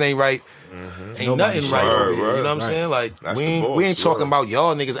 Wayne shit ain't right. Ain't nothing right over here. You know what I'm saying? Like, we ain't talking about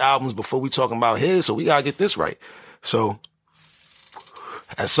y'all niggas albums before we talking about his, so we gotta get this right. So,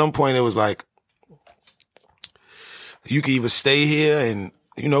 at some point it was like, you can either stay here and,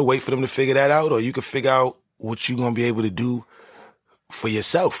 wait for them to figure that out, or you can figure out what you gonna be able to do for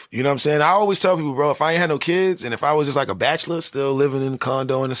yourself. You know what I'm saying? I always tell people, bro, if I ain't had no kids and if I was just like a bachelor still living in a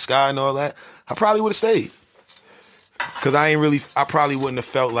condo in the sky and all that, I probably would have stayed. Cause I probably wouldn't have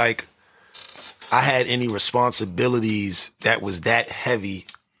felt like I had any responsibilities that was that heavy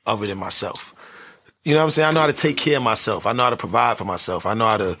of it in myself. You know what I'm saying? I know how to take care of myself. I know how to provide for myself. I know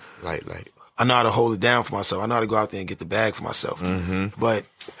how to I know how to hold it down for myself. I know how to go out there and get the bag for myself. But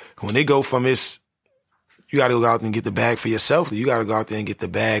when they go from this, you got to go out there and get the bag for yourself. You got to go out there and get the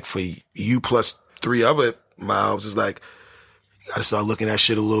bag for you plus 3 other mouths. It's like, you got to start looking at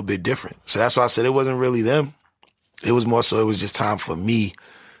shit a little bit different. So that's why I said it wasn't really them. It was more so it was just time for me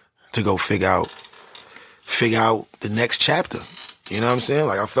to go figure out the next chapter. You know what I'm saying?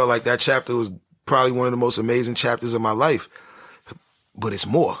 Like, I felt like that chapter was probably one of the most amazing chapters of my life. But it's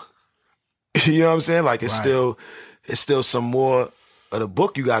more. You know what I'm saying? Like, it's still some more of the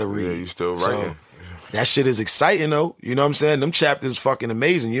book you got to read. Yeah, you still writing. So, that shit is exciting, though. You know what I'm saying? Them chapters fucking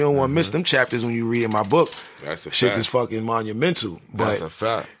amazing. You don't want to miss them chapters when you read in my book. That's a Shit fact. is fucking monumental. But That's a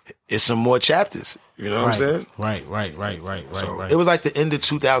fact. It's some more chapters. You know what I'm saying? Right. It was like the end of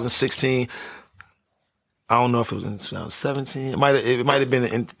 2016. I don't know if it was in 2017. It might have been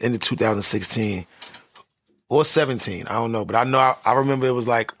the end of 2016 or 17. I don't know. But I remember it was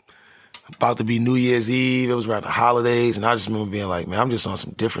like about to be New Year's Eve. It was around the holidays. And I just remember being like, man, I'm just on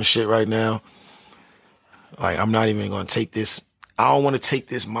some different shit right now. Like, I'm not even going to take this. I don't want to take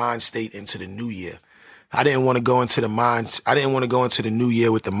this mind state into the new year. I didn't want to go into the new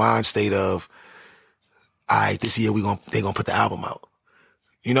year with the mind state of, all right, this year they're going to put the album out.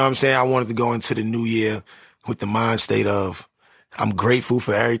 You know what I'm saying? I wanted to go into the new year with the mind state of, I'm grateful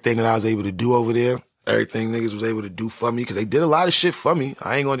for everything that I was able to do over there. Everything niggas was able to do for me, because they did a lot of shit for me.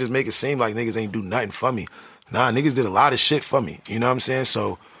 I ain't going to just make it seem like niggas ain't do nothing for me. Nah, niggas did a lot of shit for me. You know what I'm saying?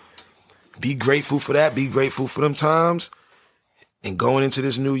 So, be grateful for that. Be grateful for them times. And going into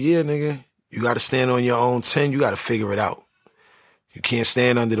this new year, nigga, you got to stand on your own 10. You got to figure it out. You can't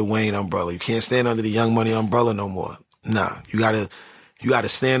stand under the Wayne umbrella. You can't stand under the Young Money umbrella no more. Nah, you got to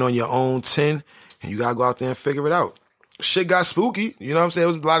stand on your own 10, and you got to go out there and figure it out. Shit got spooky. You know what I'm saying? It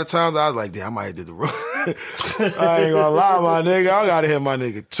was a lot of times I was like, damn, I might have did the wrong. I ain't gonna lie, my nigga. I gotta hit my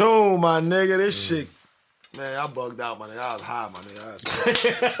nigga tune, my nigga. This shit. Man, I bugged out, my nigga. I was high, my nigga.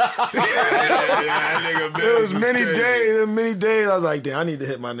 It was many days. I was like, damn, I need to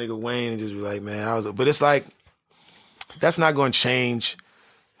hit my nigga Wayne and just be like, man, but it's like, that's not going to change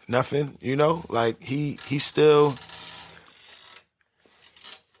nothing, you know? Like, he still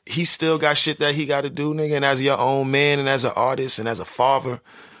got shit that he got to do, nigga. And as your own man and as an artist and as a father,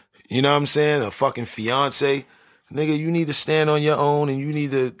 you know what I'm saying? A fucking fiance, nigga, you need to stand on your own and you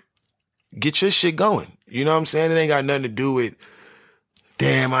need to get your shit going. You know what I'm saying? It ain't got nothing to do with,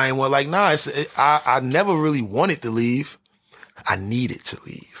 damn, I ain't want, like, nah, I never really wanted to leave. I needed to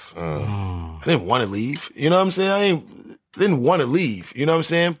leave. I didn't want to leave. You know what I'm saying? I didn't want to leave. You know what I'm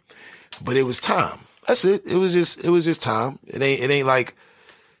saying? But it was time. That's it. It was just time. It ain't like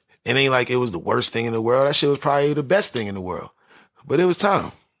it was the worst thing in the world. That shit was probably the best thing in the world. But it was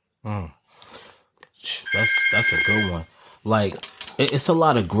time. That's a good one. Like, it's a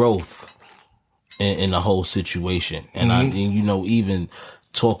lot of growth in the whole situation. And even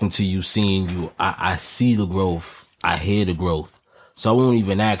talking to you, seeing you, I see the growth. I hear the growth. So I won't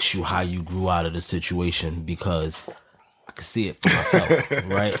even ask you how you grew out of the situation, because I can see it for myself,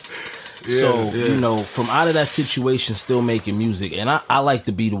 right? Yeah, from out of that situation, still making music. And I like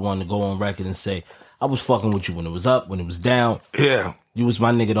to be the one to go on record and say, I was fucking with you when it was up, when it was down. Yeah. You was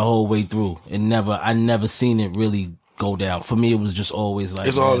my nigga the whole way through. I never seen it really go down. For me, it was just always like,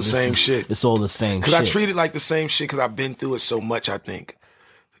 it's all the same shit. It's all the same shit. Because I treat it like the same shit because I've been through it so much, I think.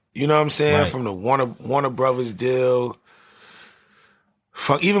 You know what I'm saying? Right. From the Warner Brothers deal,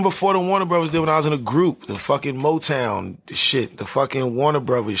 Fuck, even before the Warner Brothers did, when I was in a group, the fucking Motown shit, the fucking Warner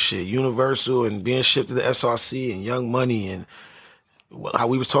Brothers shit, Universal, and being shipped to the SRC and Young Money, and how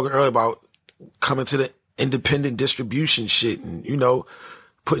we was talking earlier about coming to the independent distribution shit, and, you know,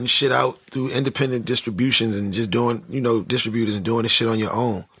 putting shit out through independent distributions and just doing, you know, distributors and doing the shit on your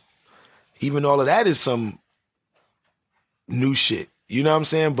own. Even all of that is some new shit. You know what I'm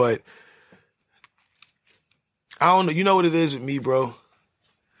saying? But I don't know. You know what it is with me, bro?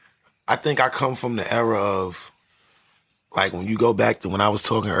 I think I come from the era of, like, when you go back to when I was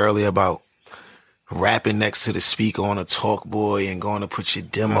talking earlier about rapping next to the speaker on a talk boy and going to put your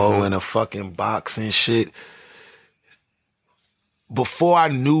demo in a fucking box and shit. Before I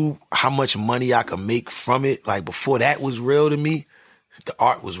knew how much money I could make from it, like before that was real to me, the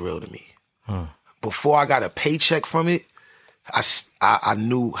art was real to me. Before I got a paycheck from it, I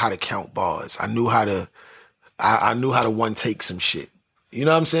knew how to count bars. I knew how to one take some shit. You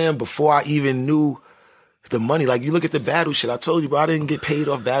know what I'm saying? Before I even knew the money, like you look at the battle shit. I told you, bro, I didn't get paid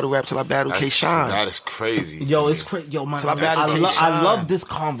off battle rap till I battled K-Shine. That is crazy. Yo, it's crazy. Yo, man, I love this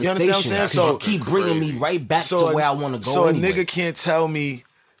conversation. You understand what I'm saying? So you keep bringing me right back to where I want to go. So anyway. A nigga can't tell me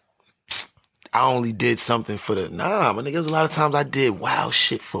I only did something for the my nigga. There's a lot of times I did wild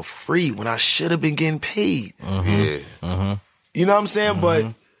shit for free when I should have been getting paid. Yeah. You know what I'm saying? But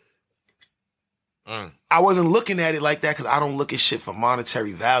I wasn't looking at it like that because I don't look at shit for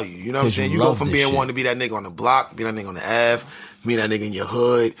monetary value. You know what I'm saying? You go from being one to be that nigga on the block, be that nigga on the Ave, be that nigga in your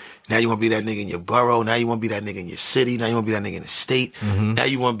hood. Now you want to be that nigga in your borough. Now you want to be that nigga in your city. Now you want to be that nigga in the state. Now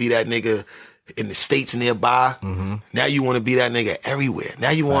you want to be that nigga in the states nearby. Now you want to be that nigga everywhere.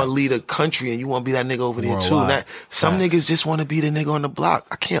 Now you want to lead a country and you want to be that nigga over there too. Now, some niggas just want to be the nigga on the block.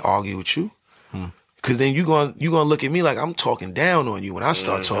 I can't argue with you. Cause then you gonna look at me like I'm talking down on you when I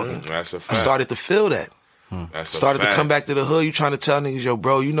start talking. That's a fact. I started to feel that. That's started to come back to the hood. You trying to tell niggas, yo,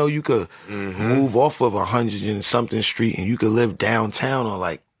 bro, you know you could move off of 100 and something street and you could live downtown on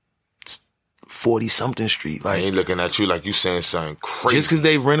like 40 something street. Like, I ain't looking at you like you saying something crazy. Just cause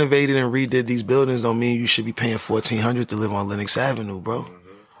they renovated and redid these buildings don't mean you should be paying $1,400 to live on Lenox Avenue, bro.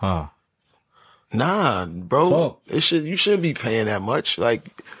 Nah, bro. You shouldn't be paying that much. Like,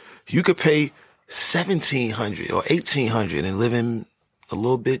 you could pay $1,700 or $1,800 and live in a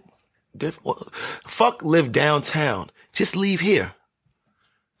little bit different. Fuck live downtown. Just leave here.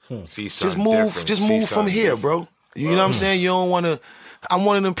 See something just move from here, bro. You know what I'm saying? You don't want to. I'm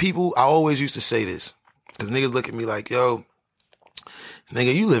one of them people. I always used to say this because niggas look at me like, yo,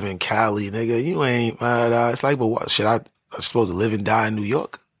 nigga, you live in Cali, nigga. You ain't. It's like, but what? Shit, I'm supposed to live and die in New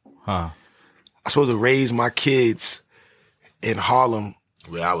York? I'm supposed to raise my kids in Harlem,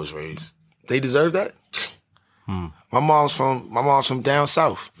 where I was raised. They deserve that. My mom's from down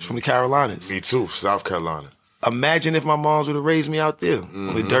south. She's from the Carolinas. Me too, South Carolina. Imagine if my moms would have raised me out there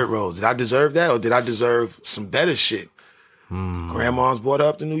on the dirt roads. Did I deserve that, or did I deserve some better shit? Grandma's brought her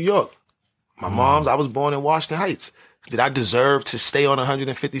up to New York. My mom's, I was born in Washington Heights. Did I deserve to stay on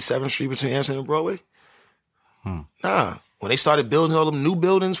 157th Street between Amsterdam and Broadway? Nah. When they started building all them new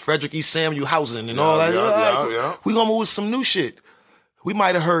buildings, Frederick E. Samuel housing and all that, we gonna move with some new shit. We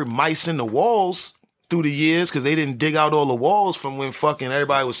might have heard mice in the walls through the years because they didn't dig out all the walls from when fucking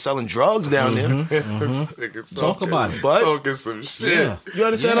everybody was selling drugs down there. Talk about it. But, talking some shit. You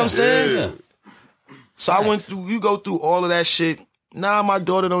understand what I'm saying? So I went through, you go through all of that shit. Nah, my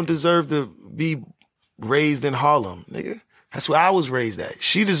daughter don't deserve to be raised in Harlem, nigga. That's where I was raised at.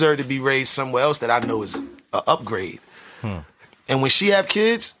 She deserved to be raised somewhere else that I know is an upgrade. And when she have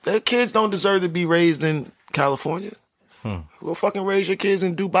kids, their kids don't deserve to be raised in California. Go fucking raise your kids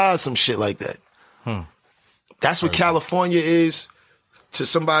in Dubai or some shit like that. That's what California is to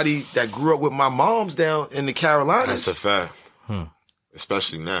somebody that grew up with my mom's down in the Carolinas. That's a fact.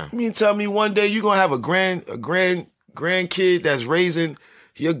 Especially now. You mean tell me one day you're gonna have a grandkid that's raising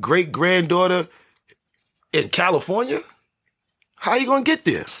your great granddaughter in California? How you gonna get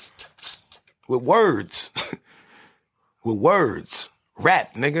there? With words. With words.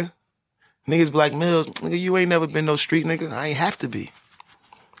 Rap, nigga. Niggas be like, Millz, nigga, you ain't never been no street nigga. I ain't have to be.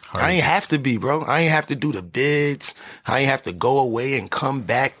 I ain't have to be, bro. I ain't have to do the bids. I ain't have to go away and come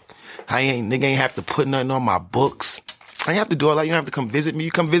back. Nigga ain't have to put nothing on my books. I ain't have to do all that. You don't have to come visit me.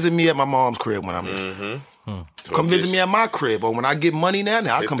 You come visit me at my mom's crib when I'm there. Come visit me at my crib. Or when I get money now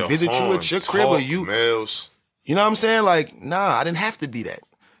I come visit you at your crib or you. Millz. You know what I'm saying? Like, nah, I didn't have to be that.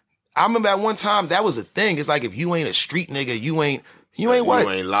 I remember at one time that was a thing. It's like if you ain't a street nigga, you ain't what?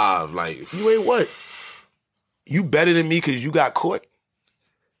 You ain't live. Like, you ain't what? You better than me because you got caught?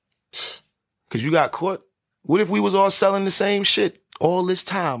 Because you got caught? What if we was all selling the same shit all this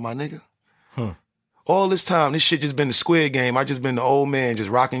time, my nigga? All this time, this shit just been the Squid Game. I just been the old man just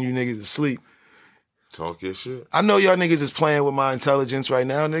rocking you niggas to sleep. Talk your shit. I know y'all niggas is playing with my intelligence right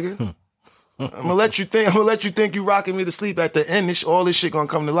now, nigga. I'm gonna let you think you rocking me to sleep. At the end, all this shit gonna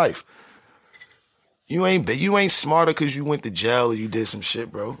come to life. You ain't smarter because you went to jail or you did some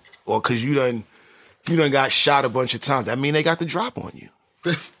shit, bro. Or because you done got shot a bunch of times. That mean they got the drop on you.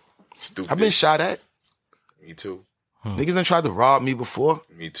 Stupid. I've been shot at. Me too. Niggas done tried to rob me before.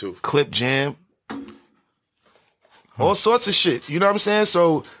 Me too. Clip jam. All sorts of shit. You know what I'm saying?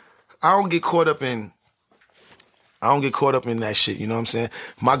 So I don't get caught up in that shit. You know what I'm saying?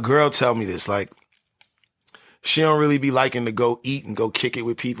 My girl tell me this, like, she don't really be liking to go eat and go kick it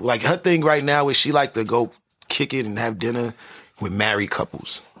with people. Like, her thing right now is she like to go kick it and have dinner with married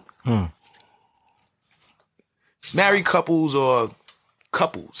couples. Married couples or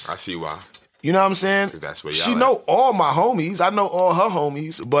couples. I see why. You know what I'm saying? 'Cause that's where y'all she at. know all my homies. I know all her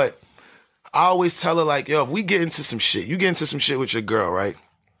homies, but I always tell her, like, yo, if we get into some shit, you get into some shit with your girl, right?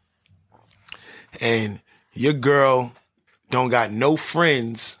 And your girl don't got no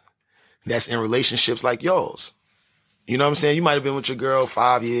friends that's in relationships like yours. You know what I'm saying? You might have been with your girl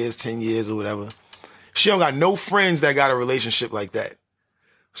 5 years, 10 years or whatever. She don't got no friends that got a relationship like that.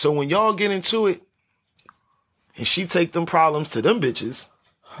 So when y'all get into it and she take them problems to them bitches,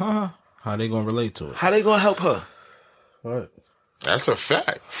 how they gonna relate to it? How they gonna help her? Right. That's a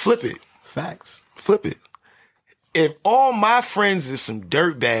fact. Flip it. Facts. Flip it. If all my friends is some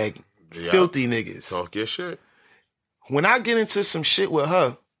dirtbag, filthy niggas. Talk your shit. When I get into some shit with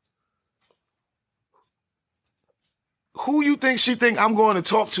her, who you think she think I'm going to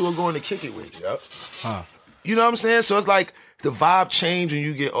talk to or going to kick it with? Yep. You know what I'm saying? So it's like the vibe change when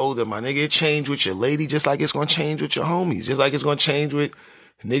you get older, my nigga. It change with your lady just like it's going to change with your homies. Just like it's going to change with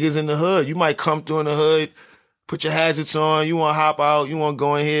niggas in the hood. You might come through in the hood, put your hazards on, you want to hop out, you want to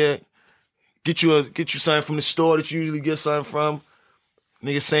go in here, get you something from the store that you usually get something from.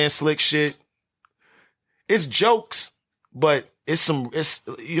 Niggas saying slick shit. It's jokes, but it's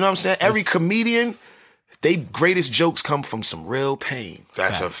you know what I'm saying? Every comedian, they greatest jokes come from some real pain.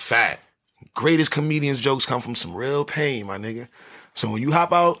 That's a fact. Greatest comedians' jokes come from some real pain, my nigga. So when you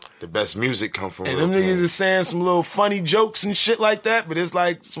hop out, the best music come from and real them pain. niggas is saying some little funny jokes and shit like that, but it's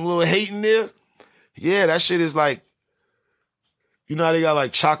like some little hate in there. Yeah, that shit is like, you know how they got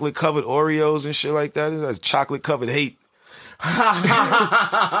like chocolate covered Oreos and shit like that? It's like chocolate covered hate.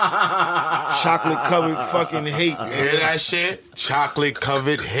 Chocolate covered fucking hate. You hear that shit? Chocolate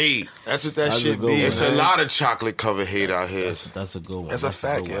covered hate. That's what that shit be. It's a lot of chocolate covered hate out here. That's a good one. That's a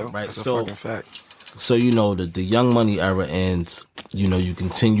fact, yo. Right. That's a fucking fact. So, you know, the Young Money era ends. You know, you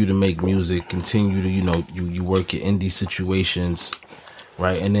continue to make music, continue to, you know, you work your indie situations,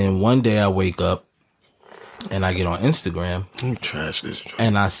 right? And then one day I wake up and I get on Instagram. You trash this joint.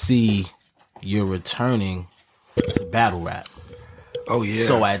 And I see you're returning to battle rap. Oh, yeah.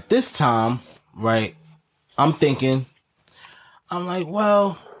 So at this time, right, I'm like,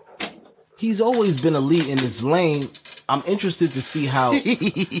 well, he's always been elite in his lane. I'm interested to see how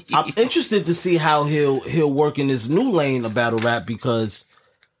he'll work in this new lane of battle rap, because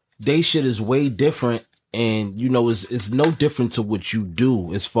they shit is way different, and you know it's no different to what you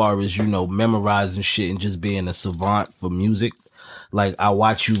do as far as, you know, memorizing shit and just being a savant for music. Like, I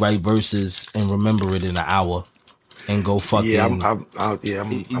watch you write verses and remember it in an hour and go fucking. Yeah,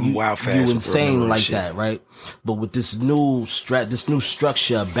 I'm wild fast. You insane like shit. That, right? But with this new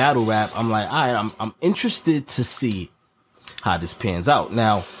structure of battle rap, I'm like, all right, I'm interested to see how this pans out.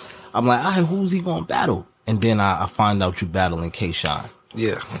 Now, I'm like, all right, who's he gonna battle? And then I find out you battling K-Shine.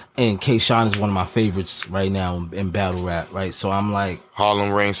 Yeah. And K-Shine is one of my favorites right now in battle rap, right? So I'm like,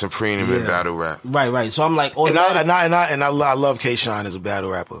 Harlem reigns supreme in battle rap. Right. So I'm like, and I love K-Shine as a battle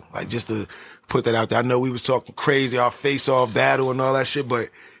rapper. Like, just to put that out there. I know we was talking crazy, our face-off battle and all that shit, but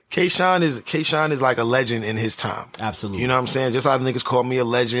K-Shine is like a legend in his time. Absolutely. You know what I'm saying? Just how the niggas call me a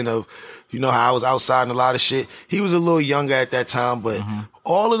legend of, you know, how I was outside and a lot of shit. He was a little younger at that time, but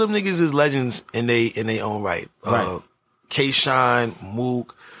all of them niggas is legends in they own right. Right. K-Shine,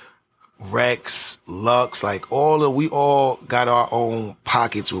 Mook, Rex, Lux, like we all got our own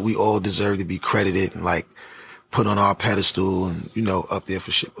pockets where we all deserve to be credited and like put on our pedestal and, you know, up there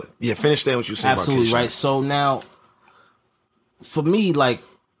for shit. But yeah, finish saying what you saying. Absolutely about K-Shine. right. So now, for me, like,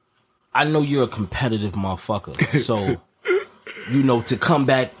 I know you're a competitive motherfucker. So, you know, to come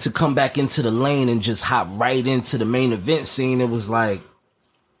back into the lane and just hop right into the main event scene, it was like,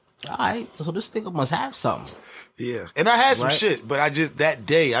 all right, so this nigga must have something. Yeah. And I had some shit, but I just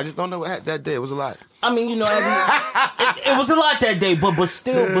don't know what that day. It was a lot. I mean, you know, it was a lot that day, but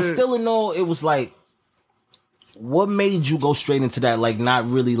still in all, it was like, what made you go straight into that? Like, not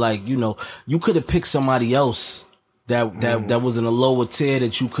really, like, you know, you could have picked somebody else that was in a lower tier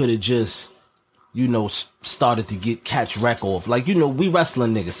that you could have just, you know, started to catch wreck off. Like, you know, we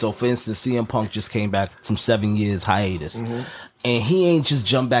wrestling niggas. So, for instance, CM Punk just came back from 7 years hiatus. And he ain't just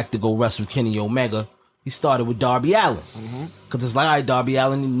jumped back to go wrestle Kenny Omega. He started with Darby Allin. Because it's like, all right, Darby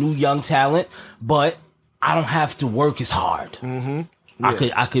Allin, new young talent, but I don't have to work as hard. Yeah.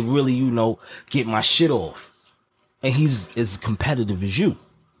 I could really, you know, get my shit off. And he's as competitive as you.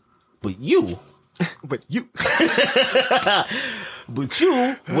 But you... But you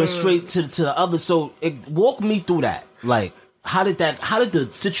went straight to the other. So walk me through that. Like, how did the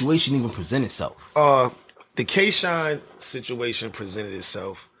situation even present itself? The K-Shine situation presented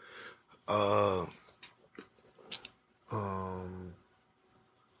itself. RBE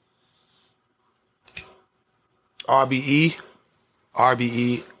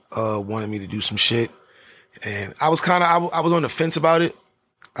wanted me to do some shit, and I was on the fence about it.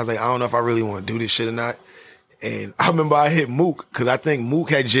 I was like, I don't know if I really want to do this shit or not. And I remember I hit Mook because I think Mook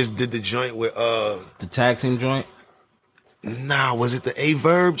had just did the joint with the tag team joint. Nah, was it the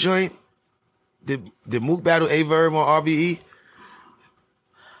A-Verb joint? Did Mook battle A-Verb on RBE?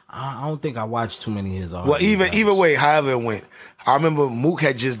 I don't think I watched too many of his RBE. Well, either way, however it went, I remember Mook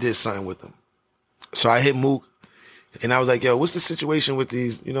had just did something with them. So I hit Mook, and I was like, yo, what's the situation with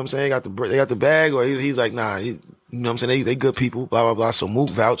these? You know what I'm saying? They got the bag, or he's like, nah, you know what I'm saying? They good people, blah, blah, blah. So Mook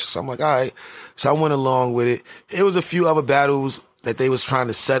vouched. So I'm like, all right. So I went along with it. It was a few other battles that they was trying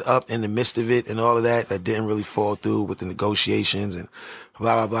to set up in the midst of it and all of that didn't really fall through with the negotiations and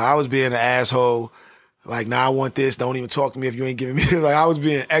blah, blah, blah. I was being an asshole. Like, nah, I want this. Don't even talk to me if you ain't giving me. Like, I was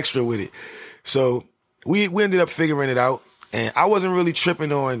being extra with it. So we ended up figuring it out. And I wasn't really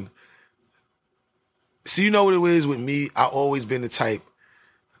tripping on. So you know what it is with me? I always been the type.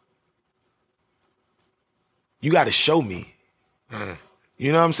 You got to show me.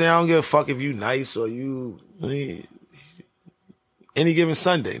 You know what I'm saying? I don't give a fuck if you nice or you any given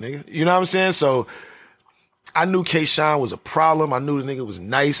Sunday, nigga. You know what I'm saying? So I knew K-Shine was a problem. I knew the nigga was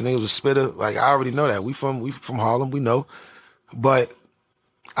nice. The nigga was a spitter. Like, I already know that. We from Harlem. We know. But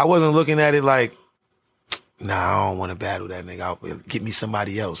I wasn't looking at it like, nah, I don't want to battle that nigga. I'll get me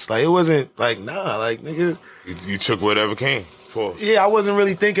somebody else. Like, it wasn't like, nah, like, nigga. You took whatever came for. Yeah, I wasn't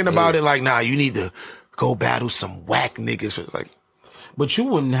really thinking about it like, nah, you need to go battle some whack niggas. It's like, but you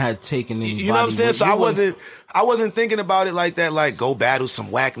wouldn't have taken anybody. You know what I'm saying? So I wasn't thinking about it like that, like, go battle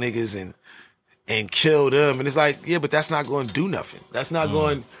some whack niggas and kill them. And it's like, yeah, but that's not going to do nothing. That's not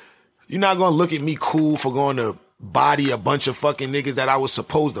going, you're not going to look at me cool for going to body a bunch of fucking niggas that I was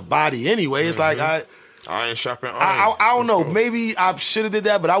supposed to body anyway. It's like, iron sharpen iron. I don't know. Maybe I should have did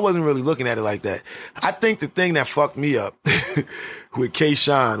that, but I wasn't really looking at it like that. I think the thing that fucked me up with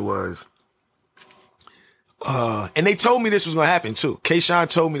K-Shine was, and they told me this was going to happen too. K-Shine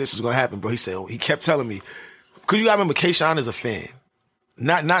told me this was going to happen, bro. He kept telling me, cause you gotta remember K-Shine is a fan.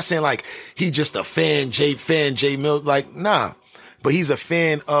 Not saying like he just a fan, J Millz, like, nah. But he's a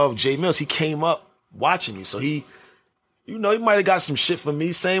fan of J Millz. He came up watching me. So he might have got some shit from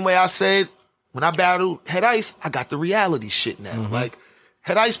me. Same way I said, when I battled Head Ice, I got the reality shit now. Like,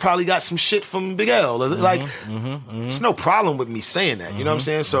 Head Ice probably got some shit from Big L. Like, it's no problem with me saying that. You know what I'm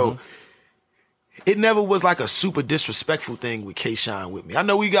saying? So, it never was like a super disrespectful thing with K-Shine with me. I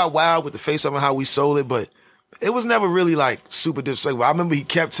know we got wild with the face of and how we sold it, but it was never really like super disrespectful. I remember he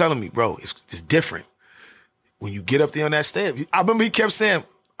kept telling me, bro, it's different when you get up there on that stage. I remember he kept saying,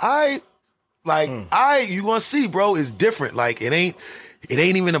 you gonna see, bro, it's different. Like, it ain't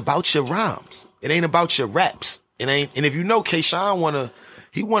even about your rhymes. It ain't about your raps. And if you know K-Shine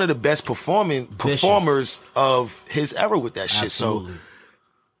he one of the best performers of his era with that shit. Absolutely. So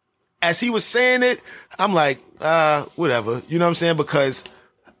as he was saying it, I'm like, whatever. You know what I'm saying? Because,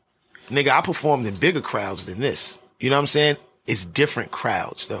 nigga, I performed in bigger crowds than this. You know what I'm saying? It's different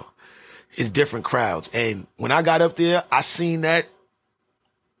crowds, though. It's different crowds. And when I got up there, I seen that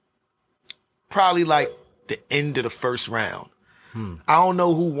probably like the end of the first round. I don't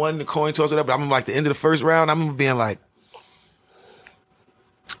know who won the coin toss or whatever, but I remember like the end of the first round, I remember being like,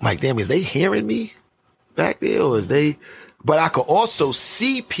 damn, is they hearing me back there or is they... But I could also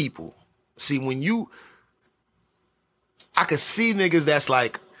see people. See, I could see niggas that's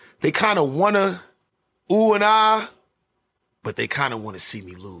like, they kind of want to ooh and ah, but they kind of want to see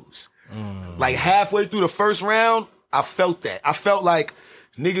me lose. Like halfway through the first round, I felt that. I felt like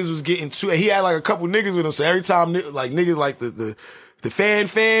niggas was getting too, and he had like a couple niggas with him. So every time like niggas like the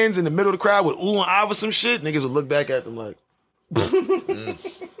fans in the middle of the crowd would ooh and ah for some shit, niggas would look back at them like.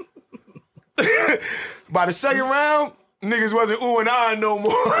 By the second round, niggas wasn't ooh and ah no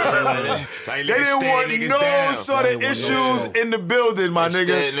more. They didn't want no sort of issues in the building, my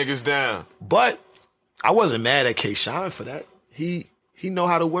nigga. Niggas down. But I wasn't mad at K-Shine for that. He know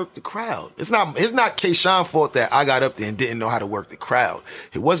how to work the crowd. It's not K-Shine's fault that I got up there and didn't know how to work the crowd.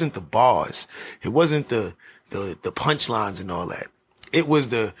 It wasn't the bars. It wasn't the punchlines and all that. It was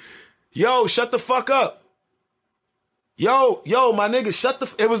the, yo, shut the fuck up. Yo, my nigga, shut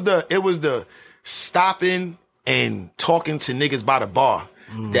the. It was the stopping and talking to niggas by the bar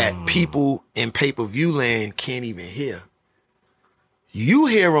that people in pay-per-view land can't even hear. You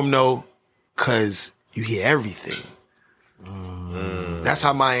hear them though, cause you hear everything. That's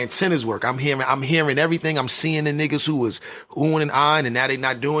how my antennas work. I'm hearing everything. I'm seeing the niggas who was oohing and ahhing and now they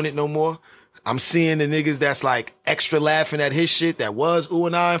not doing it no more. I'm seeing the niggas that's like extra laughing at his shit that was oohing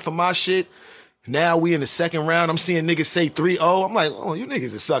and ahhing for my shit. Now we in the second round. I'm seeing niggas say 3-0. I'm like, oh, you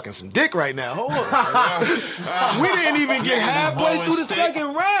niggas are sucking some dick right now. Hold on. We didn't even get halfway through the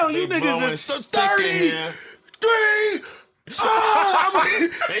second round. You niggas is 30, 3.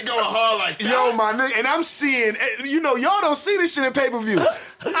 They going hard like that. Yo, my nigga, and I'm seeing, y'all don't see this shit in pay-per-view.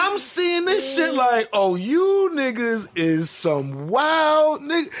 I'm seeing this shit like, oh, you niggas is some wild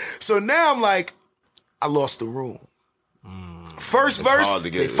niggas. So now I'm like, I lost the room. First verse,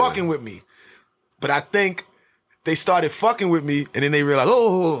 they fucking with me. But I think they started fucking with me, and then they realized,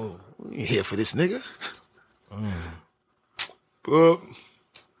 oh, you here for this nigga?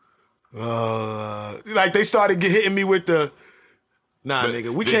 Like they started hitting me with the, nah, nigga,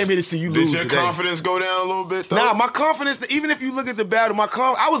 we came here to see you lose today. Did your confidence go down a little bit, though? Nah, my confidence, even if you look at the battle,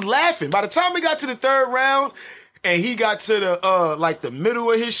 I was laughing. By the time we got to the third round, and he got to the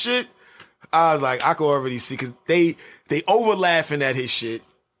middle of his shit, I was like, I could already see, because they over laughing at his shit.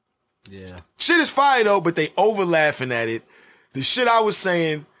 Yeah. Shit is fire though, but they over laughing at it. The shit I was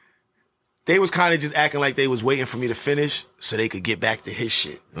saying, they was kind of just acting like they was waiting for me to finish so they could get back to his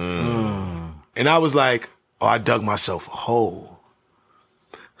shit. And I was like, oh, I dug myself a hole.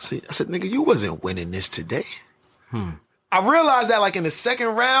 See, I said, nigga, you wasn't winning this today. I realized that like in the second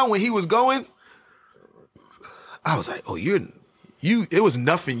round when he was going, I was like, oh, it was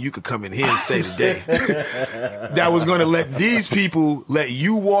nothing you could come in here and say today that was going to let these people let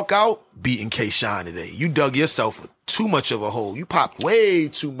you walk out beating K-Shine today. You dug yourself too much of a hole. You popped way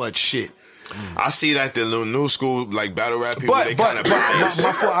too much shit. I see that the little new school like battle rap people. But my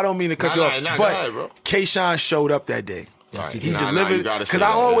fault, I don't mean to cut you off. But K-Shine showed up that day. Yes, he delivered. Because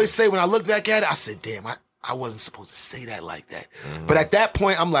I always say when I look back at it, I said, damn, I wasn't supposed to say that like that. But at that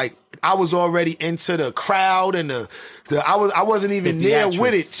point, I'm like, I was already into the crowd and I wasn't even there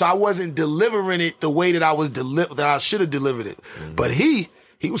with it, so I wasn't delivering it the way that I should have delivered it. But he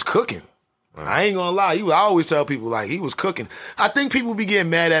was cooking. I ain't gonna lie. I always tell people like he was cooking. I think people be getting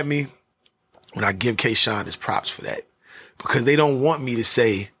mad at me when I give K-Shine his props for that because they don't want me to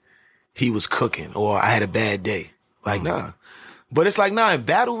say he was cooking or I had a bad day. Like nah. But it's like, nah, in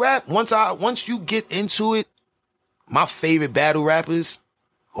battle rap, once you get into it, my favorite battle rappers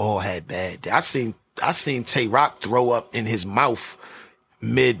all had bad days. I seen Tay Rock throw up in his mouth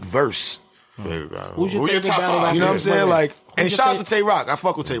mid-verse. Who's your favorite battle rapper? You know what I'm saying? Like, and shout out to Tay Rock. I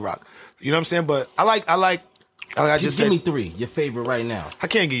fuck with Tay Rock. You know what I'm saying? But give me 3, your favorite right now. I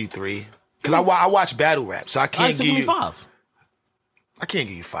can't give you 3. Because I watch battle rap, so I can't give you 5. I can't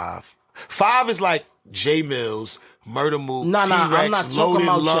give you 5. 5 is like J Millz, Murder Mook, T-Rex, I'm not talking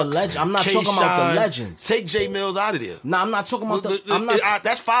about your legend. I'm not talking about the legends. Take J Millz out of there. Nah, I'm not talking about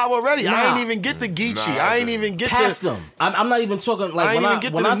that's 5 already. Nah. I ain't even get the Geechee. I ain't even get past them. I'm not even talking like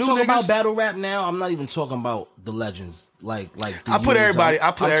when I talk about battle rap now. I'm not even talking about the legends. Like I put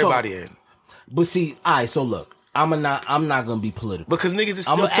everybody in. But see, all right. So look. I'm not gonna be political because niggas is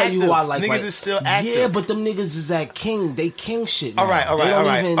still I'm gonna tell you who I like. Niggas is still active. Yeah, but them niggas is at king. They king shit. Now. All right.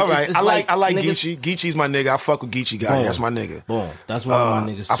 I like Geechee. Geechee's my nigga. I fuck with Geechee Gotti. That's my nigga. Boom. That's one of my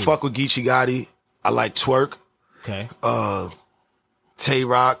niggas too. I fuck with Geechee Gotti. I like Twerk. Okay. Tay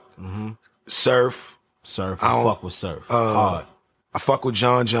Rock. Surf. I fuck with Surf. Hard. I fuck with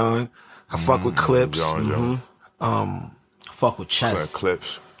John. I fuck with Clips. I fuck with Chess.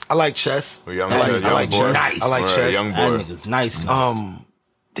 Clips. I like Chess. I like Chess. Nice. I like Chess. Young boy. That nigga's nice.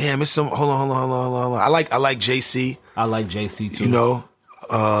 Damn, it's some. Hold on. I like JC. I like JC too. You know,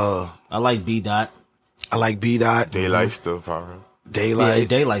 I like B Dot. I like B Dot. Daylight still popping. Daylight. Yeah,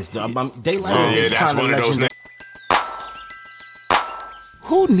 Daylight's. Daylight is that's kind one of of those.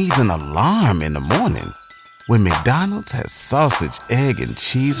 Who needs an alarm in the morning when McDonald's has sausage, egg, and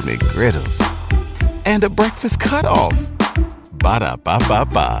cheese McGriddles and a breakfast cutoff?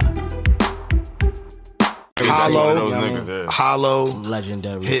 Ba-da-ba-ba-ba. Hollow,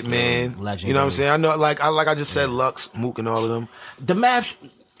 legendary, Hitman, legendary. You know what I'm saying? I know, like I just said, Lux, Mook, and all of them. The Math.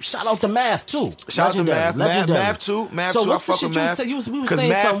 Shout out to Math too. Shout out to Math. Math too. So I fuck with Math. We were because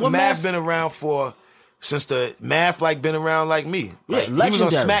saying something. Math been around since the Math like been around like me. Like, yeah, he was on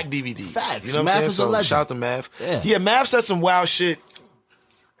Smack DVDs. Facts. You know what Math I'm saying? is a So legend. shout out to Math. Yeah, Math said some wild shit.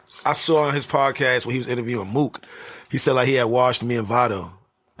 I saw on his podcast when he was interviewing Mook. He said like he had washed me and Vado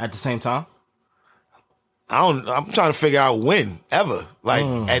at the same time. I'm trying to figure out when ever. Like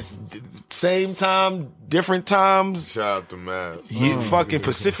at same time, different times. Shout out to Matt. Fucking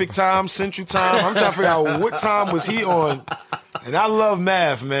Pacific time, Central time. I'm trying to figure out what time was he on. And I love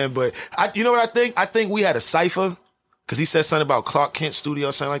Math, man. But you know what I think? I think we had a cipher because he said something about Clark Kent Studio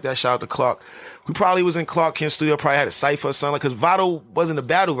or something like that. Shout out to Clark. We probably was in Clark Kent Studio. Probably had a cipher or something, because Vado wasn't a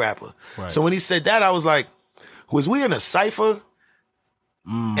battle rapper. Right. So when he said that, I was like, was we in a cipher?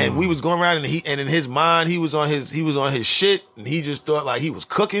 And we was going around and in his mind he was on his shit, and he just thought like he was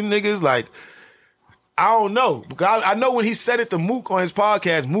cooking niggas. Like, I don't know. I know when he said it to Mook on his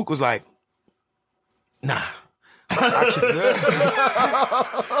podcast, Mook was like, nah. That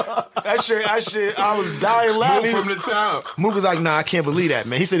shit, I was dying laughing. Mook from the town. Mook was like, nah, I can't believe that,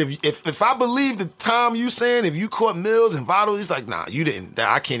 man. He said, if I believe the time you saying, if you caught Millz and Vado, he's like, nah, you didn't.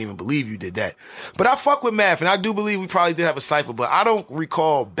 I can't even believe you did that. But I fuck with Math, and I do believe we probably did have a cipher, but I don't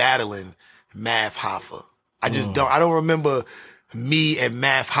recall battling Math Hoffa. I just don't. I don't remember me and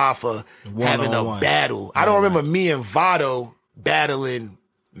Math Hoffa having a battle. I don't remember me and Vado battling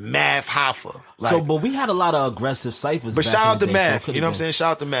Math Hoffa. Like, but we had a lot of aggressive ciphers. But shout out to Math. You know what I'm saying?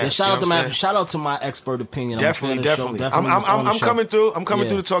 Shout out to Math. Yeah, shout out to Math. Shout out to my expert opinion. Definitely. I'm coming through. I'm coming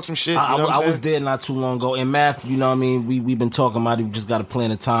through to talk some shit. I was there not too long ago. And Math, you know what I mean? We've been talking about it. We just got to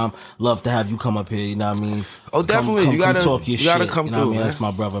plan a time. Love to have you come up here. You know what I mean? Oh, definitely. Come, you gotta talk your you gotta shit. come You know through. what I mean? Man. That's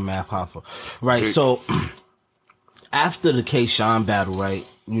my brother Math Hoffa. Right. So after the K-Shine battle, right?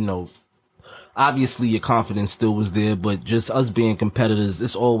 You know, obviously your confidence still was there, but just us being competitors,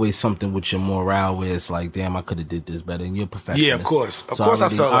 it's always something with your morale where it's like, damn, I could have did this better. And you're a perfectionist. Yeah, of course. Of so course I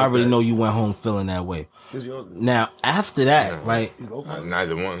felt like I already that. know you went home feeling that way. Now, after that, right?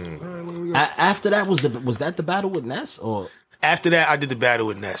 Neither one. After that, was that the battle with Ness? Or after that, I did the battle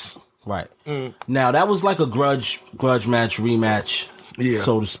with Ness. Right. Now, that was like a grudge match, rematch,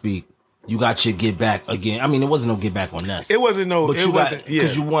 so to speak. You got your get back again. I mean, it wasn't no get back on Ness. It wasn't no. But it wasn't. Yeah,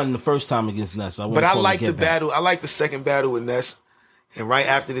 because you won the first time against Ness. But I like the battle. I like the second battle with Ness. And right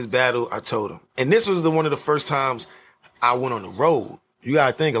after this battle, I told him. And this was one of the first times I went on the road. You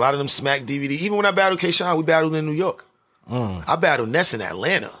gotta think, a lot of them Smack DVD. Even when I battled K-Shine, we battled in New York. I battled Ness in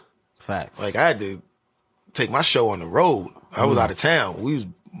Atlanta. Facts. Like, I had to take my show on the road. I was out of town. We was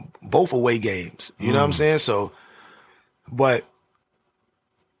both away games. You know what I'm saying? So, but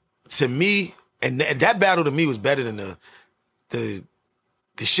to me, and that battle to me was better than the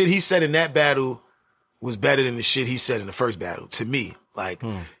shit he said in that battle was better than the shit he said in the first battle. To me, like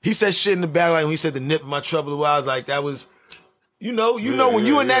he said shit in the battle, like when he said the nip of my trouble, I was like, that was, when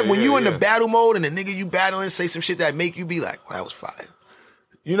you in the battle mode and the nigga you battling say some shit that make you be like, well, that was fire.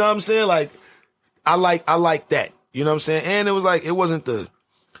 You know what I'm saying? Like, I like that. You know what I'm saying? And it was like, it wasn't I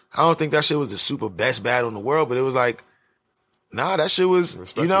don't think that shit was the super best battle in the world, but it was like, nah, that shit was,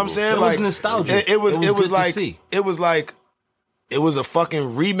 you know what I'm saying? It like, was nostalgic. It was like, it was a fucking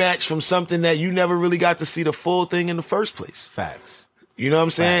rematch from something that you never really got to see the full thing in the first place. Facts. You know what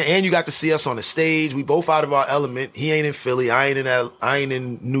I'm saying? And you got to see us on the stage. We both out of our element. He ain't in Philly. I ain't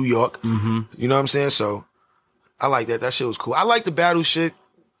in New York. You know what I'm saying? So I like that. That shit was cool. I like the battle shit.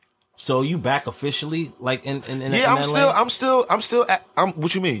 So you back officially, like in yeah, I'm still.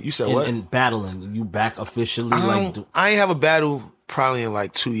 What you mean? You said what? In battling, you back officially? I ain't have a battle probably in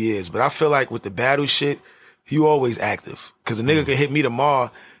like 2 years, but I feel like with the battle shit, you always active. Cause a nigga could hit me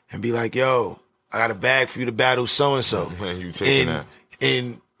tomorrow and be like, "Yo, I got a bag for you to battle so and so." You taking that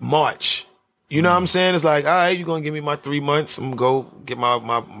in March? You know what I'm saying? It's like, all right, you're gonna give me my 3 months. I'm gonna go get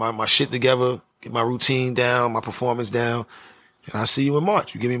my shit together, get my routine down, my performance down. And I see you in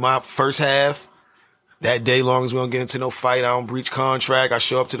March. You give me my first half. That day, long as we don't get into no fight, I don't breach contract. I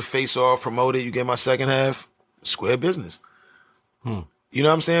show up to the face-off, promote it. You get my second half. Square business. You know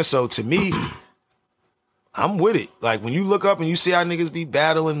what I'm saying? So to me, I'm with it. Like when you look up and you see how niggas be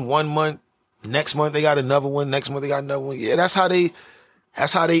battling 1 month, next month they got another one, next month they got another one. Yeah, that's how they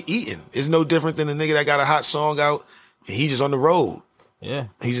eating. It's no different than a nigga that got a hot song out and he just on the road. Yeah.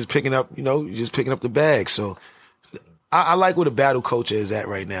 He's just picking up, just picking up the bag. So I like where the battle culture is at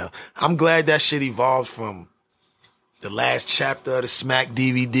right now. I'm glad that shit evolved from the last chapter of the Smack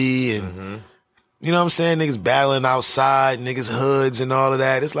DVD and You know what I'm saying? Niggas battling outside, niggas hoods and all of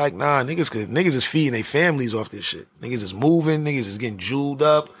that. It's like, nah, niggas is feeding their families off this shit. Niggas is moving, niggas is getting jeweled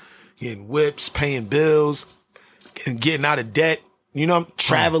up, getting whips, paying bills, getting out of debt. You know,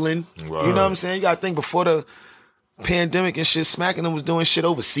 traveling. Wow. You know what I'm saying? You gotta think before the pandemic and shit, Smacking them was doing shit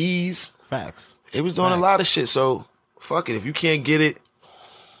overseas. Facts. It was doing a lot of shit. So fuck it. If you can't get it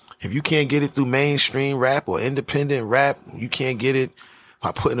through mainstream rap or independent rap, you can't get it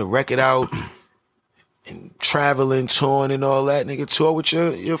by putting a record out and traveling, touring and all that. Nigga, tour with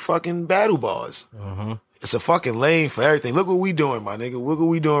your fucking battle bars. Mm-hmm. It's a fucking lane for everything. Look what we doing, my nigga. Look what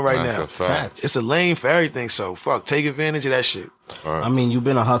we doing right That's now. a fact. It's a lane for everything. So fuck, take advantage of that shit. I mean, you've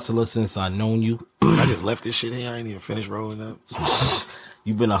been a hustler since I known you. I just left this shit here. I ain't even finished rolling up.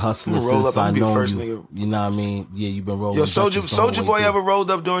 You've been a hustler roll since up. I I'm gonna be the known first you. nigga. You know what I mean? Yeah, you've been rolling. Yo, Soulja Boy ever rolled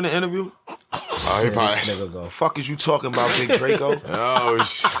up during the interview? Oh, he probably. Fuck is you talking about, Big Draco? Oh,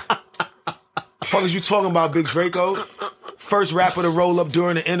 Fuck is you talking about, Big Draco? First rapper to roll up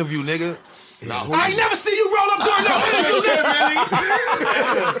during the interview, nigga. I ain't never see you roll up during the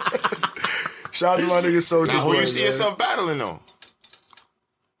interview. Shout out to my nigga Soulja Boy. Who you see yourself battling though?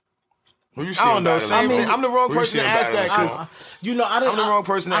 Who you see? I don't know. battling? Same thing. I'm the wrong Who you person to see ask that. battling? 'Cause You know, I'm the wrong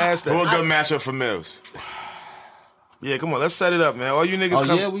person to ask that. Who a good matchup for Millz? Yeah, come on, let's set it up, man. All you niggas Oh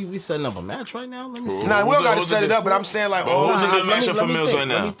come. yeah, we setting up a match right now. Let me see. Nah, we don't gotta set it up, but I'm saying like, Oh, who's a good Let me- matchup let for me Millz think. right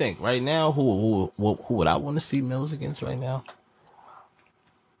Let now? me think. Right now, who would I want to see Millz against right now?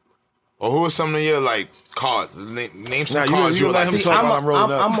 Or who are some of your like cards? Name some Nah, cards you you let like. him talk while I'm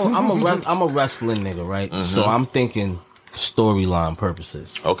rolling up. I'm a wrestling nigga, right? So I'm thinking storyline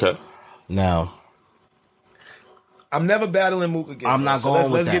purposes. Okay. Now, I'm never battling Mook again. I'm not so going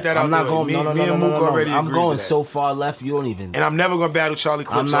with let's that. get that out I'm not the way. going. Me, No. me and Mook already I'm agreed going to that. so far left. You don't even. And I'm never gonna battle Charlie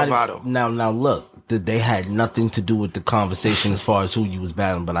Clips or Votto. Now look. They had nothing to do with the conversation as far as who you was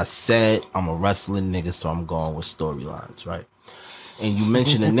battling, but I said I'm a wrestling nigga, so I'm going with storylines, right? And you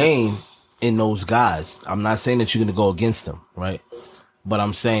mentioned a name in those guys. I'm not saying that you're gonna go against them, right? But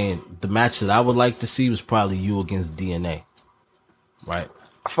I'm saying the match that I would like to see was probably you against DNA, right?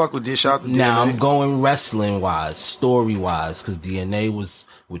 I fuck with this. Shout out to Now DNA. I'm going wrestling wise, story wise, because DNA was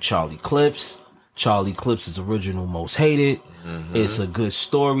with Charlie Clips. Charlie Clips is original most hated. It's a good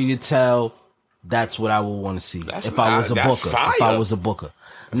story to tell. That's what I would want to see if I was a booker. Fire. If I was a booker.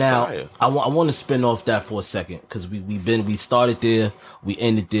 Now I want to spin off that for a second because we started there, we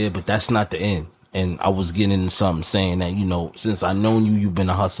ended there, but that's not the end. And I was getting into something saying that, you know, since I known you, you've been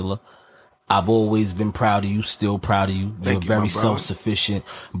a hustler. I've always been proud of you, still proud of you. You're a very self-sufficient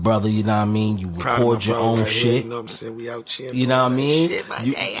brother, you know what I mean? You record your own shit. You know what I'm saying? We out here. You know what I mean?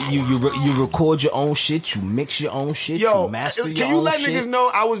 You record your own shit, you mix your own shit, Yo, you master your own shit. can you let niggas know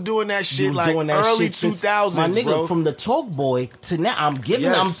I was doing that shit like early 2000s, my nigga, bro? from the Talk Boy to now, I'm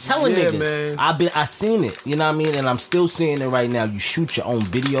Yes, telling yeah, niggas, man. I seen it, you know what I mean? And I'm still seeing it right now. You shoot your own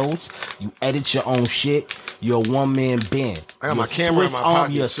videos, you edit your own shit, you're a one-man band. I got my camera in my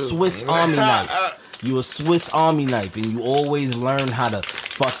pocket, You're a too. Swiss Army knife. You're a Swiss Army knife, and you always learn how to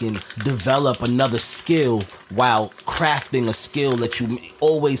fucking develop another skill while crafting a skill that you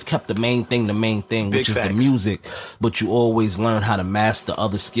always kept the main thing, Big which is facts. the music. But you always learn how to master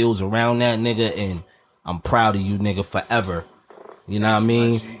other skills around that, nigga. And I'm proud of you, nigga, forever. You know what I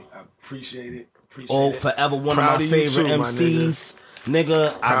mean? I appreciate it. Forever one Proud of my of you favorite too, my MCs. Nigga,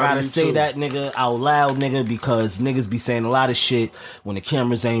 I Proud gotta of you say too. that nigga out loud, nigga, because niggas be saying a lot of shit when the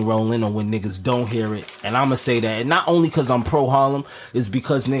cameras ain't rolling or when niggas don't hear it. And I'ma say that. And not only because I'm pro Harlem, it's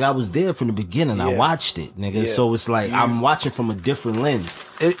because, nigga, I was there from the beginning. I watched it, nigga. Yeah. So it's like I'm watching from a different lens.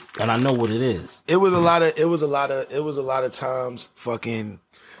 And I know what it is. It was a lot of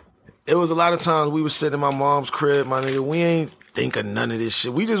times we were sitting in my mom's crib, my nigga. We ain't think of none of this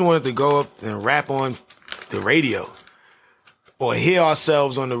shit. We just wanted to go up and rap on the radio or hear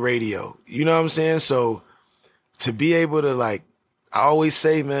ourselves on the radio. You know what I'm saying? So to be able to, like, I always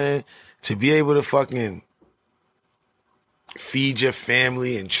say, man, to be able to fucking feed your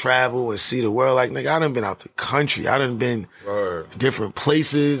family and travel and see the world. Like, nigga, I done been out the country. I done been different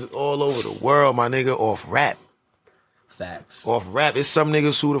places all over the world, my nigga, off rap. Facts. Off rap. It's some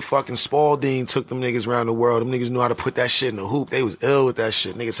niggas who the fucking Spalding took them niggas around the world. Them niggas knew how to put that shit in the hoop. They was ill with that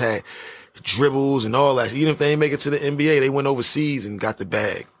shit. Niggas had dribbles and all that. Even if they didn't make it to the NBA, they went overseas and got the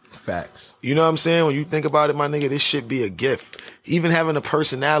bag. Facts. You know what I'm saying? When you think about it, my nigga, this should be a gift. Even having a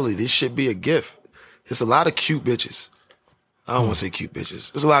personality, this should be a gift. There's a lot of cute bitches. I don't want to say cute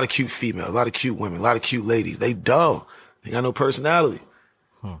bitches. There's a lot of cute females, a lot of cute women, a lot of cute ladies. They dull. They got no personality.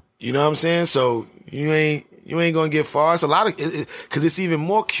 You know what I'm saying? So you ain't gonna get far. It's a lot of, cause it's even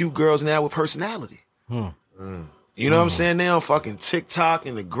more cute girls now with personality. You know what I'm saying? They on fucking TikTok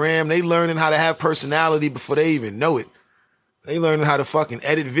and the gram. They learning how to have personality before they even know it. They learning how to fucking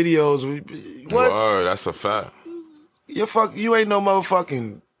edit videos. What? Word, that's a fact. You ain't no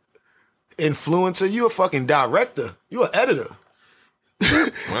motherfucking influencer. You a fucking director. You an editor.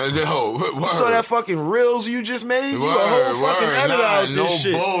 Yo, So that fucking reels you just made, you a whole fucking editor out this no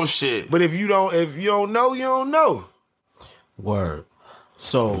shit. Bullshit. But if you don't know, you don't know. Word.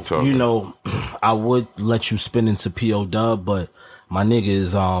 So, you know, I would let you spin into P.O. Dub, but my nigga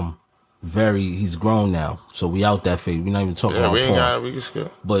is he's grown now. So we out that phase. We not even talking about we ain't porn. got it. We can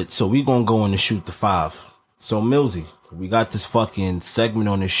skip. But so we gonna go in and shoot the 5. So Millzy, we got this fucking segment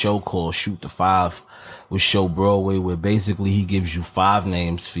on this show called Shoot the 5 with Show Broadway, where basically he gives you 5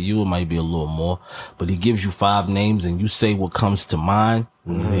 names. For you, it might be a little more, but he gives you 5 names and you say what comes to mind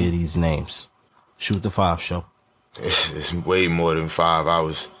when you hear these names. Shoot the 5, Show. It's way more than 5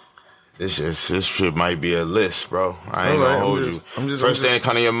 hours. This shit might be a list, bro. I ain't gonna hold you. First thing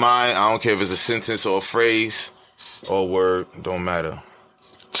come to your mind, I don't care if it's a sentence or a phrase or a word, don't matter.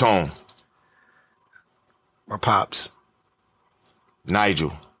 Tone. My pops.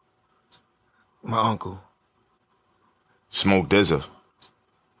 Nigel. My uncle. Smoke Dizza.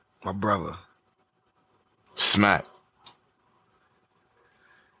 My brother. Smack.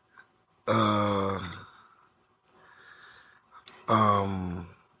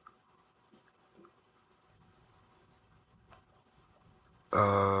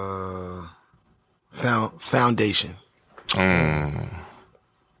 Foundation.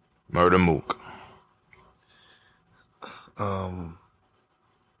 Murder Mook.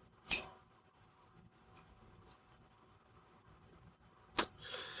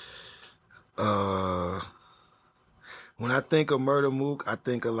 When I think of Murder Mook, I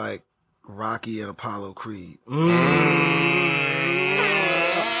think of like Rocky and Apollo Creed.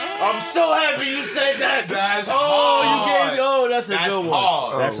 I'm so happy you said that. That's that's a good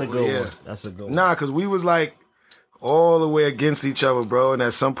one. That's a good one. That's a good one. Nah, because we was like all the way against each other, bro. And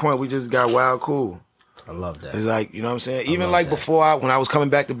at some point, we just got wild cool. I love that. It's like, you know what I'm saying? Even like before, when I was coming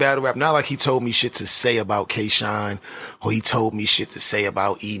back to battle rap, not like he told me shit to say about K-Shine or he told me shit to say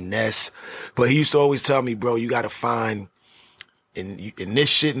about E. Ness. But he used to always tell me, bro, you got to find, and this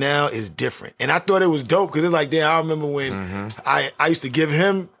shit now is different. And I thought it was dope because it's like, damn, I remember when I used to give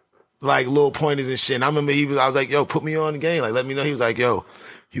him like little pointers and shit. And I remember I was like, yo, put me on the game. Like, let me know. He was like, yo,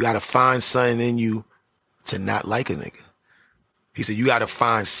 you got to find something in you to not like a nigga. He said, you got to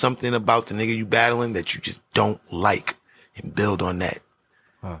find something about the nigga you battling that you just don't like and build on that.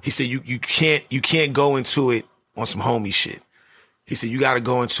 He said, you can't go into it on some homie shit. He said, you got to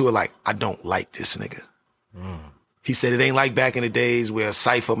go into it like, I don't like this nigga. He said, it ain't like back in the days where a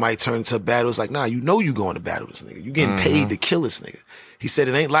cypher might turn into a battle. It's like, nah, you know you going to battle this nigga. You getting paid to kill this nigga. He said,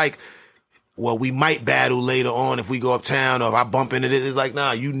 it ain't like, well, we might battle later on if we go uptown or if I bump into this. It's like,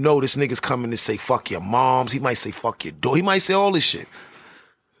 nah, you know this nigga's coming to say fuck your moms. He might say fuck your door. He might say all this shit.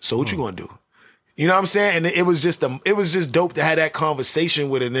 So what you gonna do? You know what I'm saying? And it was just dope to have that conversation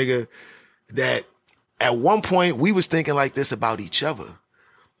with a nigga that at one point we was thinking like this about each other.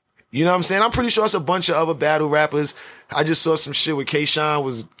 You know what I'm saying? I'm pretty sure it's a bunch of other battle rappers. I just saw some shit with K-Shine,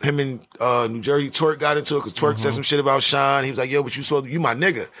 was him and New Jersey Twerk got into it because Twerk said some shit about Shine. He was like, yo, but you my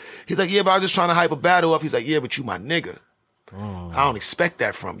nigga. He's like, yeah, but I was just trying to hype a battle up. He's like, yeah, but you my nigga. I don't expect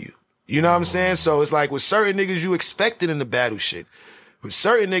that from you. You know what I'm saying? So it's like with certain niggas, you expect it in the battle shit. With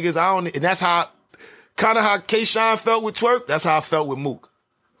certain niggas, I don't, and that's how, kind of how K-Shine felt with Twerk, that's how I felt with Mook.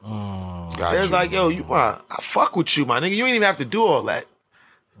 It's like, yo, I fuck with you, my nigga. You ain't even have to do all that.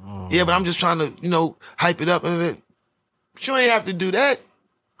 Yeah, but I'm just trying to, hype it up. But you ain't have to do that.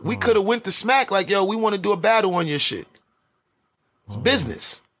 We could have went to Smack like, yo, we want to do a battle on your shit. It's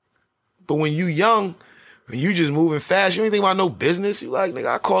business. But when you young, when you just moving fast, you ain't think about no business. You like,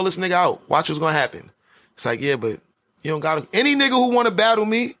 nigga, I call this nigga out. Watch what's going to happen. It's like, yeah, but you don't got to. Any nigga who want to battle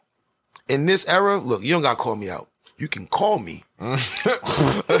me in this era, look, you don't got to call me out. You can call me. And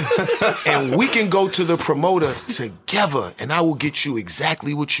we can go to the promoter together and I will get you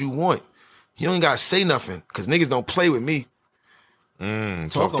exactly what you want. You ain't got to say nothing because niggas don't play with me.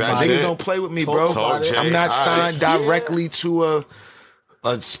 Talk that niggas shit. don't play with me, bro. I'm not signed directly to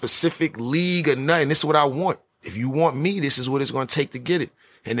a specific league or nothing. This is what I want. If you want me, this is what it's going to take to get it.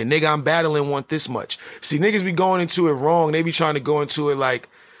 And the nigga I'm battling want this much. See, niggas be going into it wrong. They be trying to go into it like,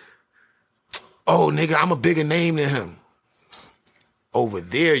 oh, nigga, I'm a bigger name than him. Over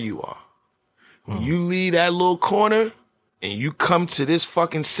there you are. When you leave that little corner and you come to this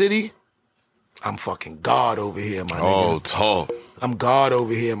fucking city, I'm fucking God over here, my nigga. Oh, talk. I'm God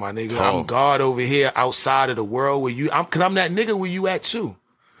over here, my nigga. Talk. I'm God over here outside of the world where cause I'm that nigga where you at too.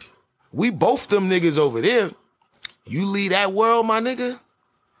 We both them niggas over there. You leave that world, my nigga.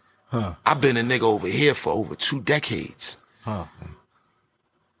 Huh. I've been a nigga over here for over 2 decades. Huh.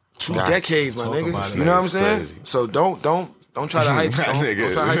 2 decades, my nigga. You know what I'm saying? Crazy. So don't try to hype. Don't try to hype it up.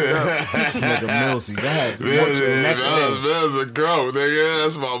 Nigga Millz, go ahead. Millz a girl, nigga.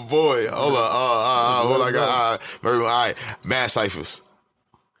 That's my boy. Hold on. What I got? All right. Mad ciphers.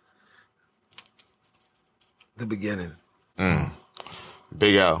 The beginning.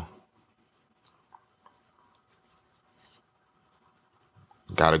 Big L.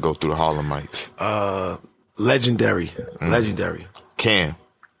 Gotta go through the Harlemites. Legendary. Legendary. Cam.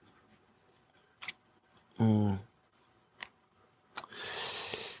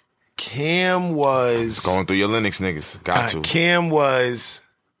 Cam was Going through your Linux niggas. Got to. Cam was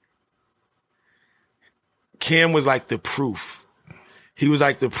like the proof. He was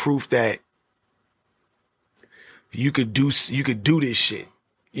like the proof that you could do this shit.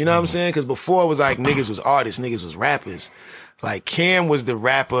 You know what I'm saying? Because before it was like niggas was artists, niggas was rappers. Like Cam was the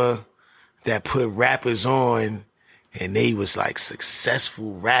rapper that put rappers on, and they was like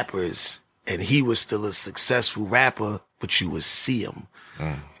successful rappers, and he was still a successful rapper, but you would see him.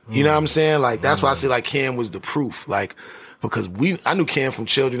 You know what I'm saying? Like that's why I say like Cam was the proof. Like because I knew Cam from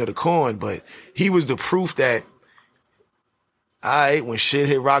Children of the Corn, but he was the proof that when shit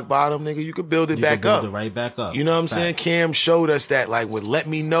hit rock bottom, nigga, you could build it back up. Build it right back up. You know what I'm saying? Cam showed us that, like, with Let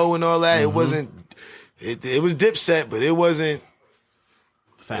Me Know and all that, it wasn't, it was Dipset, but it wasn't,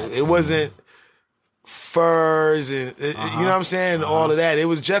 it wasn't Furs and, you know what I'm saying? All of that. It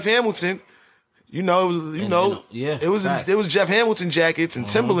was Jeff Hamilton. You know, it was, it was Jeff Hamilton jackets and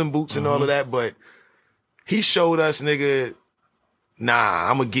Timberland boots and all of that, but he showed us, nigga,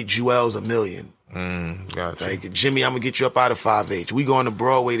 nah, I'm gonna get Jewels $1 million. Gotcha. Like, Jimmy, I'm gonna get you up out of 5H. We going to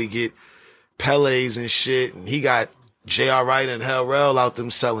Broadway to get Pele's and shit, and he got J.R. Wright and Hell Rell out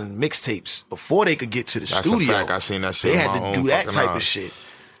them selling mixtapes before they could get to the studio. That's a fact. I seen that shit. They had to do that type of shit.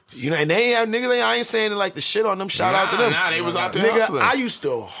 You know, and they ain't have niggas. I ain't saying like the shit on them. Shout out to them. Nah, they was out there nigga, hustling. I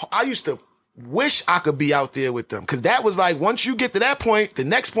used to wish I could be out there with them, because that was like, once you get to that point, the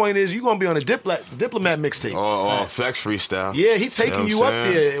next point is you gonna be on a diplomat mixtape. Or Flex freestyle. Yeah, he taking you up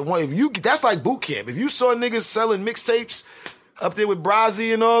saying? there. If that's like boot camp. If you saw niggas selling mixtapes up there with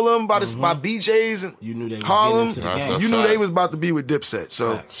Brazzy and all them by BJ's and you knew they was Harlem, getting into the game. you knew they was about to be with Dipset.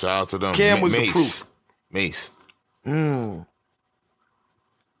 So shout out to them. Cam was Mace. the proof. Mace.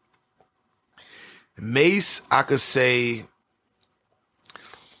 Mace, I could say,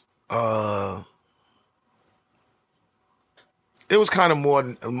 it was kind of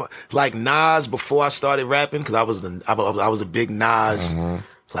more like Nas before I started rapping, because I was a big Nas,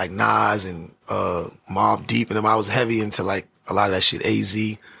 like Nas and Mobb Deep and them. I was heavy into like a lot of that shit,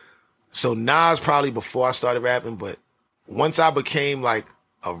 AZ. So Nas probably before I started rapping, but once I became like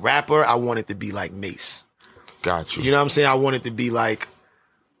a rapper, I wanted to be like Mace. Got you. You know what I'm saying? I wanted to be like,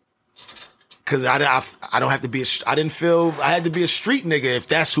 because I don't have to be I didn't feel I had to be a street nigga if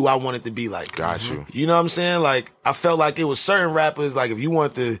that's who I wanted to be like. Got you. You know what I'm saying? Like, I felt like it was certain rappers, like if you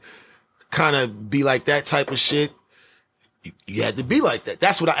wanted to kind of be like that type of shit, you had to be like that.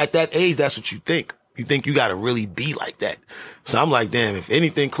 That's what at that age, that's what you think. You think you got to really be like that. So I'm like, damn, if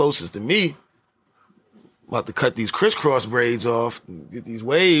anything closest to me, I'm about to cut these crisscross braids off, get these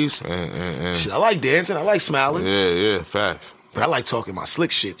waves. Shit, I like dancing. I like smiling. Yeah, facts. But I like talking my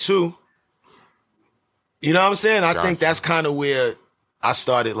slick shit too. You know what I'm saying? I think that's kind of where I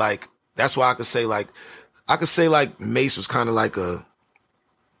started. Like, that's why I could say like Mace was kind of like a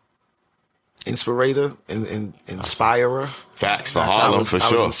inspirator and inspirer. Facts for Harlem for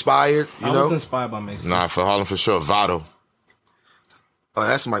sure. I was inspired. I was inspired by Mace. Nah, for Harlem for sure. Vado. Oh,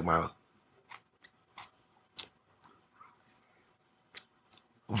 that's Mike Myers.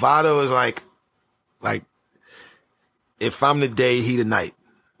 Vado is like if I'm the day, he the night.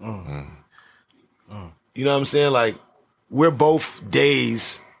 You know what I'm saying? Like, we're both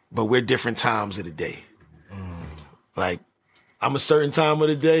days, but we're different times of the day. Like, I'm a certain time of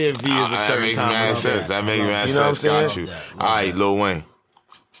the day, and V is a certain time of the day. That makes mad sense. You know what I'm saying? Got you. All right, Lil Wayne.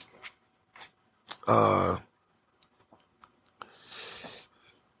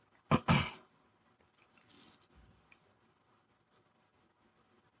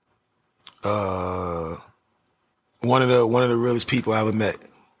 One of the realest people I ever met.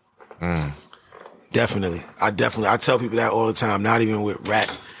 Definitely. I tell people that all the time, not even with rap.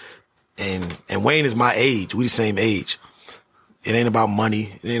 And Wayne is my age. We the same age. It ain't about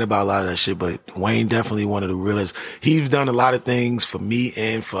money. It ain't about a lot of that shit, but Wayne definitely one of the realest. He's done a lot of things for me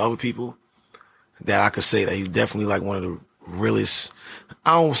and for other people that I could say that he's definitely like one of the realest.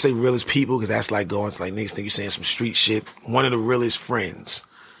 I don't say realest people, because that's like going to like niggas think you're saying some street shit. One of the realest friends.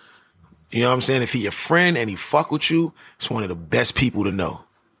 You know what I'm saying? If he your friend and he fuck with you, it's one of the best people to know.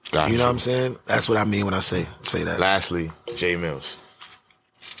 Gotcha. You know what I'm saying? That's what I mean when I say that. Lastly, J Millz.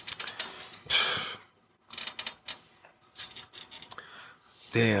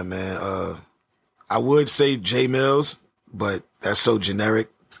 Damn, man. I would say J Millz, but that's so generic.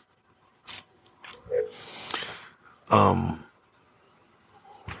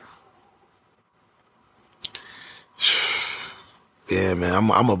 Yeah, man.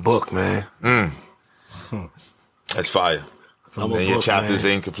 I'm a book, man. That's fire. I'm a your book, chapters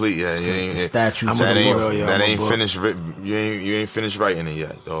man. ain't complete yet. You ain't, statue. that ain't finished. You ain't finished writing it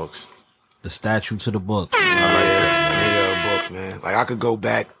yet, dogs. The statue to the book. I like that. A book, man. Like I could go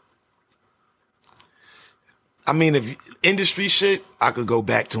back. I mean, if industry shit, I could go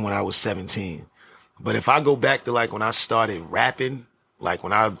back to when I was 17. But if I go back to like when I started rapping, like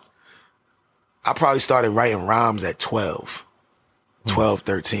when I probably started writing rhymes at 12,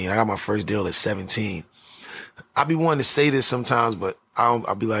 13. I got my first deal at 17. I be wanting to say this sometimes, but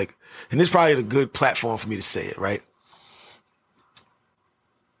I'll be like, and this is probably a good platform for me to say it, right?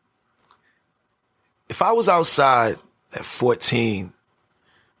 If I was outside at 14,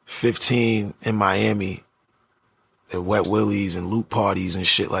 15 in Miami, at Wet Willies and loot parties and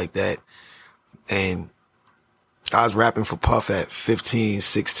shit like that, and I was rapping for Puff at 15,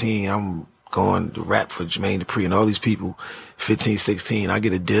 16, I'm going to rap for Jermaine Dupri and all these people, 15, 16, I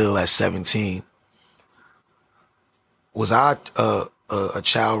get a deal at 17. Was I a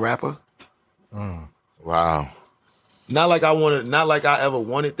child rapper? Wow. Not like I ever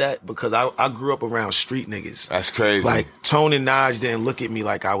wanted that, because I grew up around street niggas. That's crazy. Like Tone and Naj didn't look at me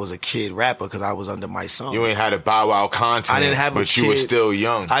like I was a kid rapper because I was under my son. You ain't had a Bow Wow content. I didn't have but you were still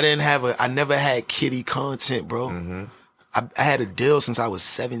young. I never had kiddie content, bro. Mm-hmm. I had a deal since I was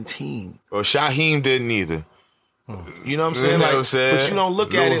 17. Well, Shaheem didn't either. You know what I'm saying? Like, but you don't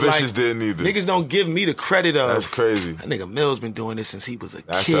look at it like didn't either. Niggas don't give me the credit of. That's crazy. That nigga Millz been doing this since he was a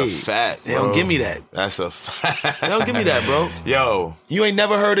That's kid. That's a fact, bro. They don't give me that. That's a fact. They don't give me that, bro. Yo. You ain't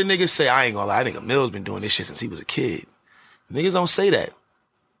never heard a nigga say, I ain't gonna lie, nigga Millz been doing this shit since he was a kid. Niggas don't say that.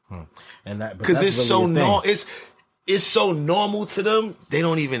 And that because it's really it's so normal to them, they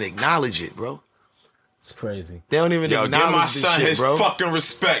don't even acknowledge it, bro. It's crazy. They don't even acknowledge give my this son shit, his bro. fucking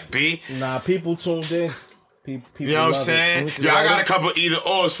respect, B. Nah, people tuned in. People you know what I'm saying? Yo, I got a couple either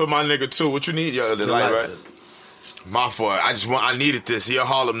ors for my nigga too. What you need? Yo, the light, right? My fault. I needed this. He a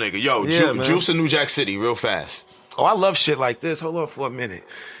Harlem nigga. Yo, Juice or New Jack City, real fast. Oh, I love shit like this. Hold on for a minute.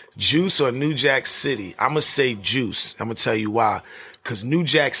 Juice or New Jack City? I'm gonna say Juice. I'm gonna tell you why. Cause New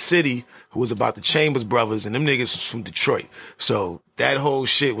Jack City, who was about the Chambers brothers, and them niggas was from Detroit. So that whole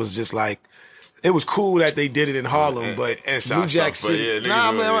shit was just like, it was cool that they did it in Harlem, but New Jack City.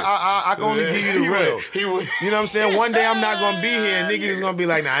 Nah, man, I can only give you the real. You know what I'm saying? One day I'm not gonna be here, and niggas is gonna be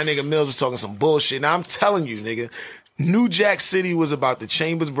like, nah, nigga Millz was talking some bullshit. Now I'm telling you, nigga, New Jack City was about the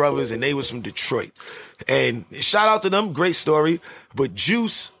Chambers brothers, and they was from Detroit. And shout out to them, great story. But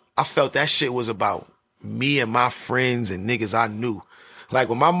Juice, I felt that shit was about me and my friends and niggas I knew. Like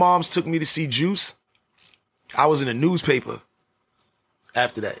when my moms took me to see Juice, I was in a newspaper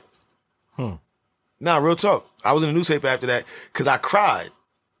after that. Nah, real talk. I was in the newspaper after that because I cried.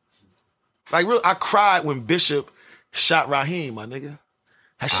 Like, I cried when Bishop shot Raheem, my nigga.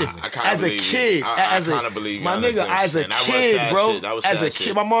 That shit, as a kid, as a kid, bro, as a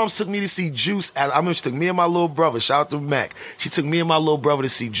kid, my mom took me to see Juice. I remember she took me and my little brother. Shout out to Mac. She took me and my little brother to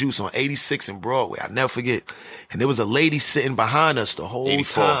see Juice on 86 and Broadway. I'll never forget. And there was a lady sitting behind us the whole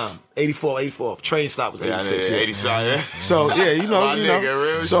 84th. Time. 84th. Train stop was 86. Yeah, 86. Yeah. So yeah, you know.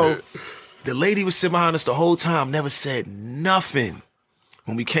 Nigga, so. Shit. The lady was sitting behind us the whole time, never said nothing.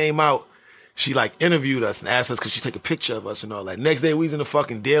 When we came out, she like interviewed us and asked us could she take a picture of us and all that. Next day we was in the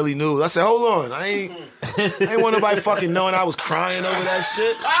fucking Daily News. I said, hold on, I ain't want nobody fucking knowing I was crying over that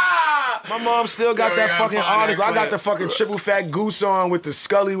shit. My mom still got that fucking article. I got the fucking triple fat goose on with the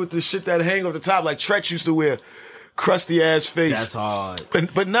Scully with the shit that hang off the top like Tretch used to wear. Crusty ass face. That's hard.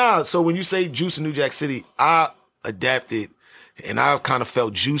 But nah, so when you say Juice in New Jack City, I adapted and I kind of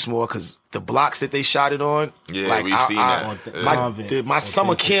felt Juice more because the blocks that they shot it on. Yeah, like we've seen that. My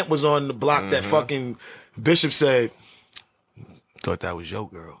summer camp was on the block that fucking Bishop said, thought that was your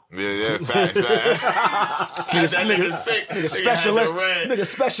girl. Yeah, facts, man. Nigga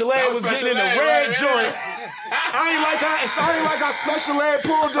Special Ed was getting in the red joint. I ain't like how Special Ed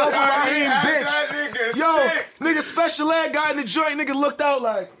pulled over Raheem, bitch. Yo, nigga Special Ed got in the joint, nigga looked out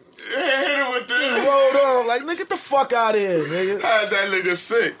like, hit him with this. Rolled on. Like, nigga, get the fuck out of here, nigga. Had that nigga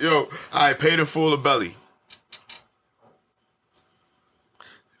sick. Yo, I paid in full of belly.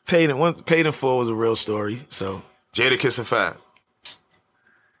 Paid in full was a real story, so. Jada kissing Fab.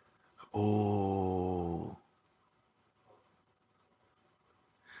 Oh.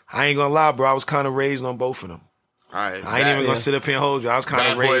 I ain't gonna lie, bro. I was kind of raised on both of them. All right, I ain't even gonna sit up here and hold you. I was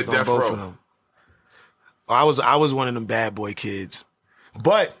kind of raised on both of them. I was one of them bad boy kids.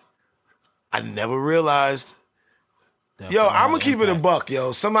 But I never realized. Yo, I'm gonna keep it a buck,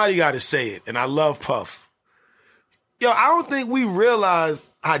 yo. Somebody gotta say it. And I love Puff. Yo, I don't think we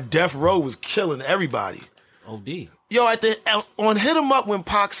realized how Death Row was killing everybody. OD. Yo, on Hit 'Em Up when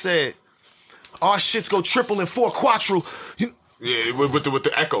Pac said, our shits go triple and four quattro. Yeah, with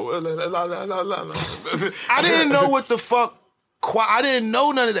the echo. I didn't know what the fuck. I didn't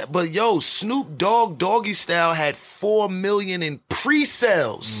know none of that. But yo, Snoop Dogg Doggy Style had 4 million in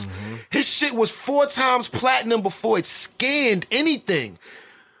pre-sales. Mm-hmm. His shit was 4 times platinum before it scanned anything.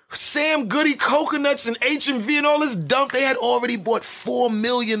 Sam Goody, Coconuts, and HMV and all this dump, they had already bought 4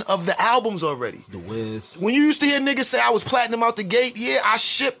 million of the albums already. The Wiz. When you used to hear niggas say I was platinum out the gate, yeah, I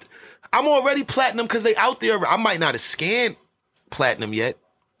shipped. I'm already platinum because they out there. I might not have scanned platinum yet,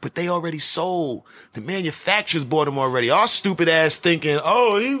 but they already sold. The manufacturers bought them already. Our stupid ass thinking,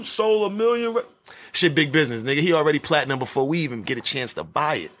 oh, he sold 1 million. Shit, big business, nigga. He already platinum before we even get a chance to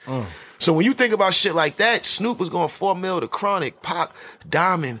buy it. So when you think about shit like that, Snoop was going 4 mil to Chronic, Pac,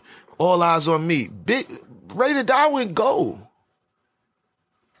 Diamond, All Eyes on Me. Big, Ready to Die went gold.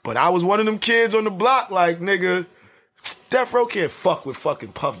 But I was one of them kids on the block like, nigga, Death Row can't fuck with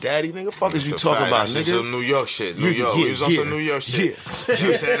fucking Puff Daddy, nigga. Fuck is you talking about, nigga? That's some New York shit. New York. Yeah, he was on some New York shit. Yeah. You know what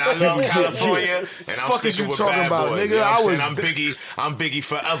I'm saying? I love California, and I'm fuck is sticking you with talking Bad about, Boy. nigga? You know what I I'm saying? I'm Biggie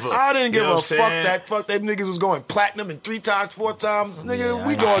forever. I didn't give you know a fuck that niggas was going platinum and 3 times, 4 times. Nigga,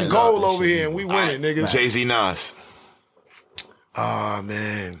 we going gold over here and we winning, nigga. Jay-Z, Nas. Oh,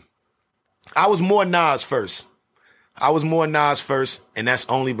 man. I was more Nas first. And that's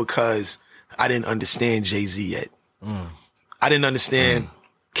only because I didn't understand Jay-Z yet. I didn't understand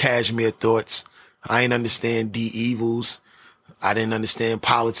Cashmere Thoughts. I didn't understand D Evils. I didn't understand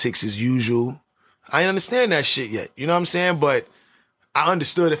Politics as Usual. I didn't understand that shit yet. You know what I'm saying? But I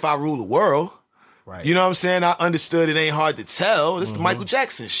understood If I Rule the World. Right. You know what I'm saying? I understood It Ain't Hard to Tell. This is the Michael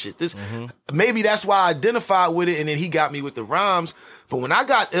Jackson shit. Maybe that's why I identified with it, and then he got me with the rhymes. But when I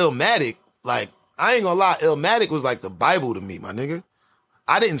got Illmatic, like, I ain't gonna lie, Illmatic was like the Bible to me, my nigga.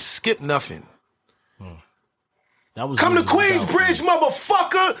 I didn't skip nothing. That was Come to Queensbridge,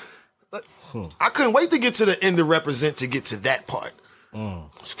 motherfucker! I couldn't wait to get to the end of Represent to get to that part.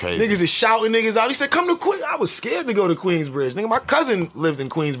 It's crazy. Niggas is shouting niggas out. He said, come to Queens. I was scared to go to Queensbridge. Nigga, my cousin lived in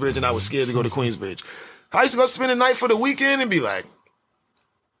Queensbridge and I was scared to go to Queensbridge. I used to go spend the night for the weekend and be like,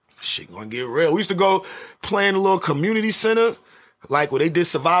 shit gonna get real. We used to go play in a little community center, like where they did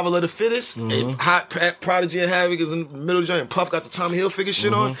Survival of the Fittest, and Hot Prodigy and Havoc is in the middle joint, and Puff got the Tommy Hilfiger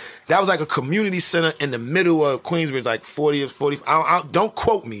shit on. That was like a community center in the middle of Queensbridge, like 40 or 40. Don't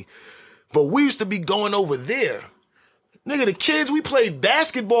quote me, but we used to be going over there. Nigga, the kids we played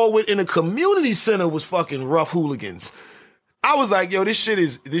basketball with in a community center was fucking rough hooligans. I was like, yo, this shit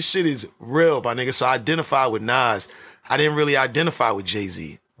is real, my nigga. So I identified with Nas. I didn't really identify with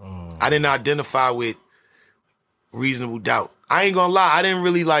Jay-Z. I didn't identify with Reasonable Doubt. I ain't gonna lie, I didn't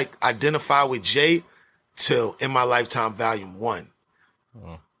really like identify with Jay till In My Lifetime Volume 1.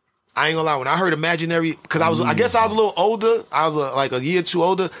 I ain't gonna lie, when I heard Imaginary, because I guess I was a little older, I was like a year or two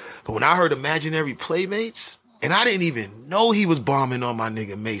older, but when I heard Imaginary Playmates, and I didn't even know he was bombing on my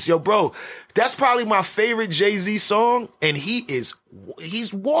nigga Mace. Yo, bro, that's probably my favorite Jay-Z song, and he's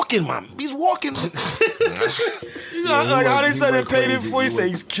walking. You know, like how they said they paid him for, he say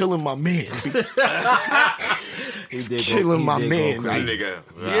he's killing my man. He's killing my man.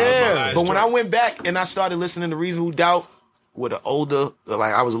 Yeah, but when I went back and I started listening to Reasonable Doubt with an older,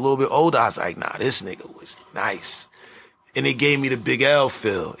 like I was a little bit older, I was like, nah, this nigga was nice. And it gave me the Big L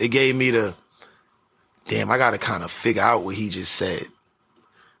feel. It gave me the, damn, I gotta kind of figure out what he just said.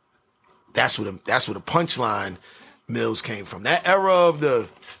 That's where the punchline Millz came from. That era of the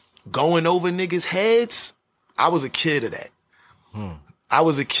going over niggas' heads, I was a kid of that. I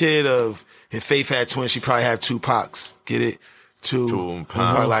was a kid of, if Faith had twins, she probably had 2 Pacs. Get it? Two.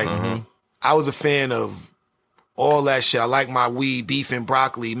 Like, I was a fan of all that shit. I like my weed, beef and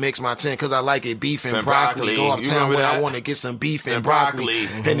broccoli, mix my 10 because I like it, beef and broccoli. Go uptown when I want to get some beef and broccoli.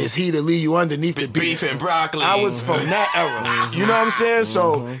 And it's he to leave you underneath the beef and broccoli. I was from that era. You know what I'm saying?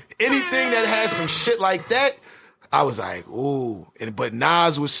 So anything that had some shit like that, I was like, ooh. But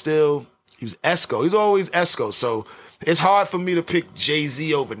Nas was still, he was Esco. He's always Esco. So it's hard for me to pick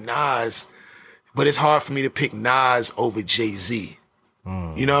Jay-Z over Nas, but it's hard for me to pick Nas over Jay-Z.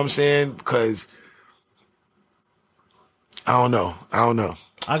 You know what I'm saying? Because I don't know.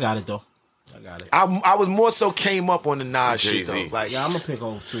 I got it though. I got it. I was more so came up on the Nas shit though. Like, yeah, I'm gonna pick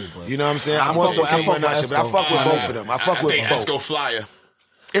Hov too, but you know what I'm saying? I'm more so came on Nas shit, but I fuck with both of them. I fuck with both. Esco Flyer.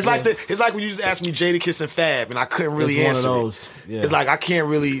 It's like it's like when you just asked me Jadakiss and Fab, and I couldn't really answer it. Yeah. It's like I can't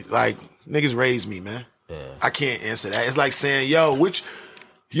really like niggas raised me, man. Yeah. I can't answer that. It's like saying, which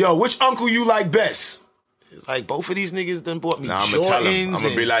uncle you like best? It's like both of these niggas done bought me I'm Jordans. gonna tell him. I'm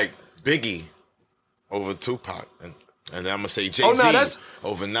gonna be like Biggie over Tupac, and then I'm gonna say Jay-Z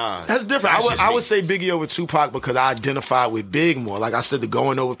over Nas. That's different. I would say Biggie over Tupac because I identify with Big more. Like I said, the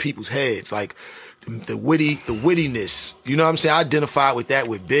going over people's heads, like the wittiness. You know what I'm saying? I identified with that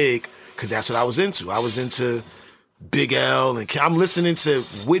with Big because that's what I was into. I was into Big L, and I'm listening to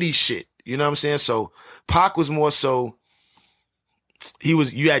witty shit. You know what I'm saying? So Pac was more so.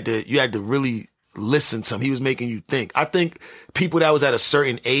 You had to really listen to him. He was making you think. I think people that was at a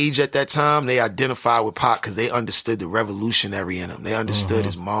certain age at that time, they identified with Pac because they understood the revolutionary in him. They understood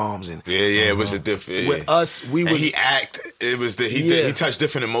his moms and it was a different. With us, we would he act. It was he touched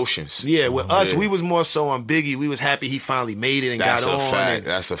different emotions. Yeah, with us, we was more so on Biggie. We was happy he finally made it and got on.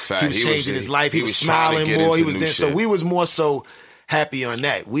 That's a fact. He was changing his life. He was smiling more. He was there. So we was more so happy on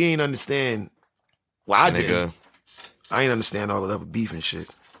that. We ain't understand. Well, I didn't. I ain't understand all the other beef and shit.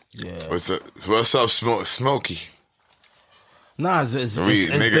 Yeah. What's up, Smokey? Nah, it's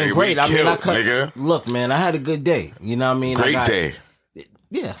been great. I mean, look, man, I had a good day. You know what I mean? Great day.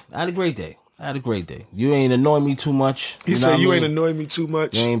 Yeah, I had a great day. You ain't annoyed me too much. He said you ain't annoyed me too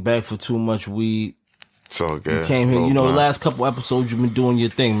much. You ain't back for too much weed. It's all good. You came here. You know, the last couple episodes you've been doing your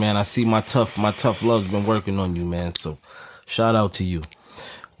thing, man. I see my tough love's been working on you, man. So shout out to you.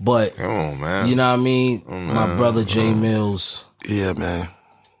 But come on, man. You know what I mean? My brother Jay Millz. Yeah, man.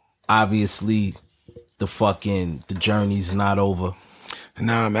 Obviously, the journey's not over.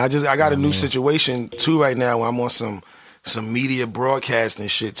 Nah, man. I got a new situation too right now where I'm on some media broadcasting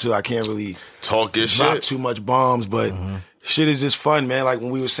shit too. I can't really drop too much bombs, but shit is just fun, man. Like when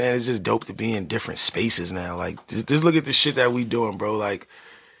we were saying, it's just dope to be in different spaces now. Like just look at the shit that we doing, bro. Like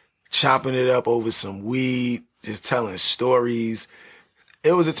chopping it up over some weed, just telling stories.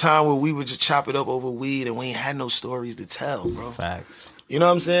 It was a time where we would just chop it up over weed and we ain't had no stories to tell, bro. Facts. You know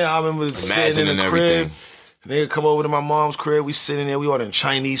what I'm saying? I remember sitting in the crib. They come over to my mom's crib. We sitting there. We ordering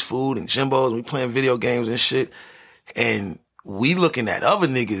Chinese food and Jimbos. And we playing video games and shit. And we looking at other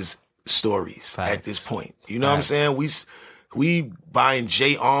niggas' stories at this point. You know what I'm saying? We buying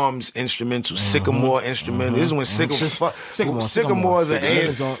J Arms instrumental, Sycamore instrumental. This is when Sycamore is an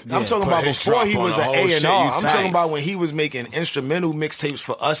A&R. I'm talking about before he was an A&R. I'm talking about when he was making instrumental mixtapes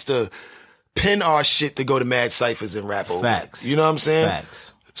for us to pin our shit to go to Mad Cyphers and rap over. Facts. You know what I'm saying?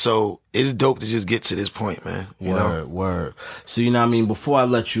 Facts. So it's dope to just get to this point, man. Word. So, you know what I mean? Before I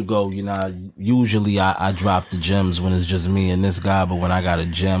let you go, you know, usually I drop the gems when it's just me and this guy, but when I got a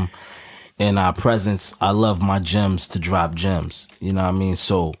gem in our presence, I love my gems to drop gems. You know what I mean?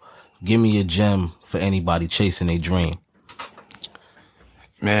 So give me a gem for anybody chasing a dream.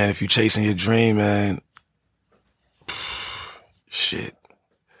 Man, if you chasing your dream, man, shit.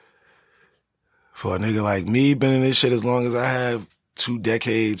 For a nigga like me, been in this shit as long as I have, 2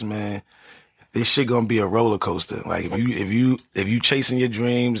 decades, man, this shit gonna be a roller coaster. Like if you chasing your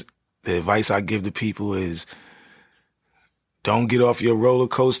dreams, the advice I give to people is don't get off your roller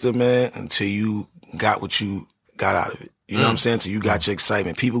coaster, man, until you got what you got out of it. You know what I'm saying? Until you got your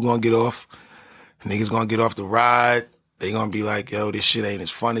excitement. People gonna get off. Niggas gonna get off the ride. They gonna be like, yo, this shit ain't as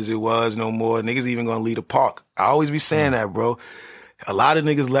fun as it was no more. Niggas even gonna leave the park. I always be saying that, bro. A lot of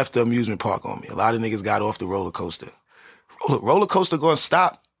niggas left the amusement park on me. A lot of niggas got off the roller coaster. Roller coaster gonna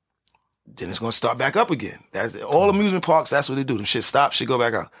stop, then it's gonna start back up again. That's all amusement parks. That's what they do. Them shit stop, shit go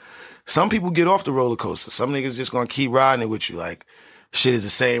back out. Some people get off the roller coaster. Some niggas just gonna keep riding it with you. Like shit is the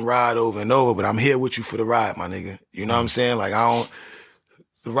same ride over and over, but I'm here with you for the ride, my nigga. You know what I'm saying? Like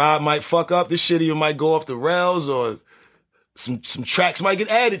the ride might fuck up. This shit even might go off the rails, or some tracks might get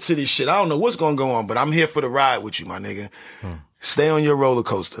added to this shit. I don't know what's gonna go on, but I'm here for the ride with you, my nigga. Stay on your roller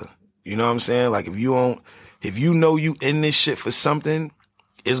coaster. You know what I'm saying? Like if you know you in this shit for something,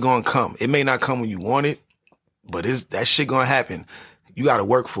 it's gonna come. It may not come when you want it, but that shit gonna happen. You gotta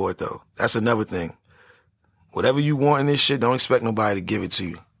work for it though. That's another thing. Whatever you want in this shit, don't expect nobody to give it to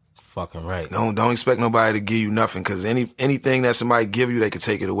you. Fucking right. Don't expect nobody to give you nothing, because anything that somebody give you, they could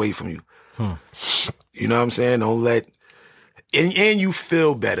take it away from you. You know what I'm saying? Don't let and you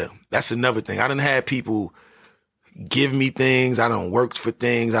feel better. That's another thing. I done had people give me things. I done worked for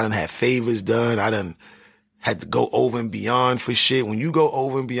things. I done had favors done. I done had to go over and beyond for shit. When you go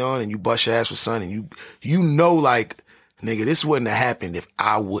over and beyond and you bust your ass for something, and you know, like, nigga, this wouldn't have happened if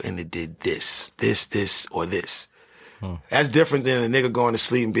I wouldn't have did this, or this. That's different than a nigga going to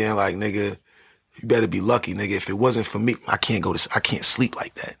sleep and being like, nigga, you better be lucky, nigga. If it wasn't for me, I can't sleep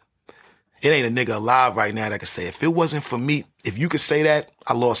like that. It ain't a nigga alive right now that can say, if it wasn't for me, if you could say that,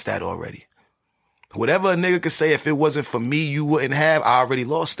 I lost that already. Whatever a nigga could say, if it wasn't for me, you wouldn't have, I already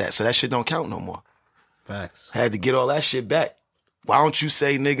lost that. So that shit don't count no more. Facts. Had to get all that shit back. Why don't you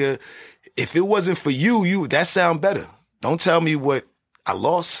say, nigga, if it wasn't for you, that sound better. Don't tell me what I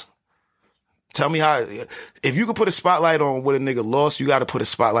lost. Tell me how, if you could put a spotlight on what a nigga lost, you got to put a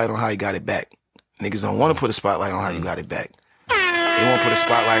spotlight on how he got it back. Niggas don't want to put a spotlight on how you got it back. They want to put a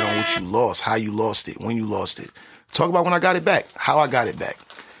spotlight on what you lost, how you lost it, when you lost it. Talk about when I got it back, how I got it back.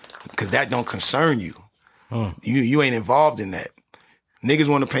 Because that don't concern you. You ain't involved in that. Niggas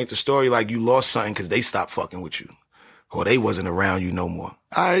want to paint the story like you lost something because they stopped fucking with you. Or they wasn't around you no more.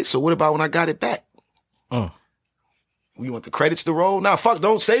 All right, so what about when I got it back? You want the credits to roll? Nah, fuck,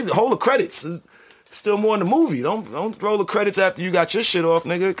 don't save it. Hold the credits. There's still more in the movie. Don't roll the credits after you got your shit off,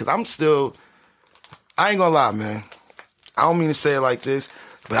 nigga. Because I ain't gonna lie, man. I don't mean to say it like this,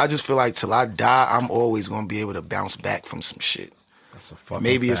 but I just feel like till I die, I'm always gonna be able to bounce back from some shit. That's a fucking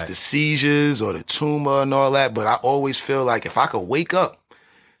Maybe fact. it's the seizures or the tumor and all that, but I always feel like if I could wake up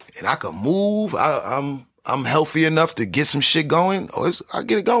and I could move, I'm healthy enough to get some shit going. I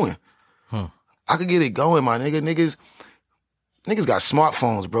get it going. I could get it going, my nigga. Niggas got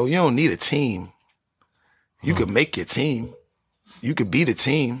smartphones, bro. You don't need a team. You could make your team. You could be the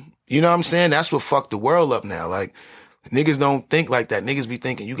team. You know what I'm saying? That's what fucked the world up now. Like, niggas don't think like that. Niggas be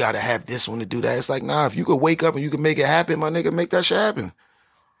thinking you gotta have this one to do that. It's like, nah, if you could wake up and you could make it happen, my nigga, make that shit happen.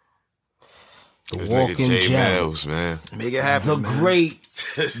 The This walking nigga J gem. Millz, man. Make it happen, The man. great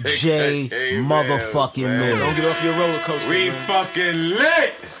J motherfucking Millz. Don't get off your roller coaster. We man. fucking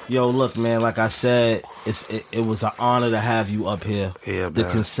lit. Yo, look, man, like I said, it was an honor to have you up here. Yeah, the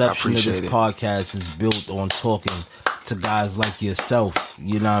man. conception I of this appreciate it. podcast is built on talking to guys like yourself.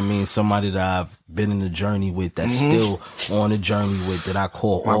 You know what I mean? Somebody that I've been in the journey with, that's still on the journey with, that I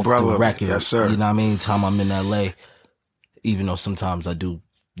call My off brother, the record. yes, sir. You know what I mean? Time I'm in LA, even though sometimes I do.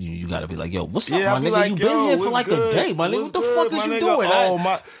 You gotta be like, yo, what's up, Yeah, my I be nigga? like, you been yo, here for what's like good? a day, my nigga. What's What the good, fuck is my you nigga? doing? Oh,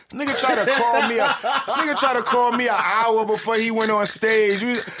 my nigga tried to call me. Nigga tried to call me an hour before he went on stage.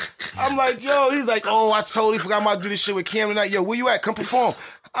 I'm like, yo, he's like, oh, I totally forgot I'm about to do this shit with Cam tonight. Yo, where you at? Come perform.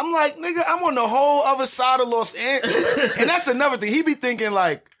 I'm like, nigga, I'm on the whole other side of Los Angeles. And that's another thing. He be thinking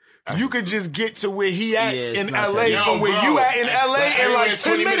like, you could just get to where he at in LA from where you at in LA in like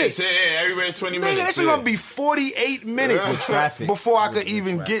 10 minutes. Yeah, everywhere in 20 Nigga, minutes. this is gonna be 48 minutes With traffic. before I could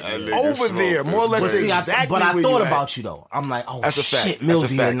even get over there. More or less But see, exactly but I where thought you at. about you though. I'm like, oh That's a fact. shit, That's Millz a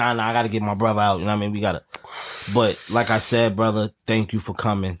here. fact. Nah, I gotta get my brother out. You know what I mean? We gotta. But like I said, brother, thank you for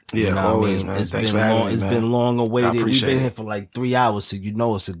coming. Yeah, you know always, what I mean? man. It's Thanks been for having long. me, It's man. been long I awaited. We've appreciate been it. here for like 3 hours, so you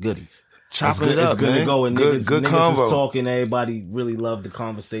know it's a goodie. Chopping it's it up, It's good man. to go, and Good niggas convo. is talking. Everybody really loved the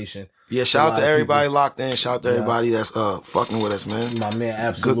conversation. Yeah, shout out to everybody locked in. Shout out to everybody that's fucking with us, man. My man,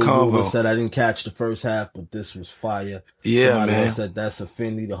 absolutely. Good convo. Said I didn't catch the first half, but this was fire. Yeah, Somebody man. else said that's a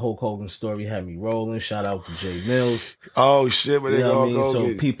Finley. The Hulk Hogan story had me rolling. Shout out to J Millz. Oh shit, but they You know what I all mean? go So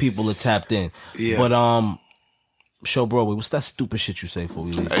get- people are tapped in. Yeah. But Show Broadway, what's that stupid shit you say before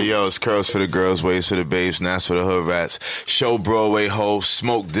we leave? Hey, yo, it's curls for the girls, waves for the babes, naps for the hood rats. Show Broadway host,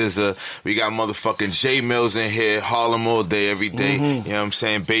 Smoke Dizza. We got motherfucking J Millz in here, Harlem all day, every day. You know what I'm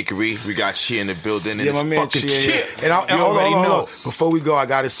saying? Bakery. We got Chi in the building, and Yeah, it's my man fucking Chia. shit. And you already know. Hold on. Before we go, I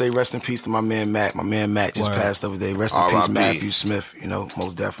gotta say rest in peace to my man Matt. My man Matt just Word. passed the other day. Rest in peace, R.I.P. Matthew Smith. You know,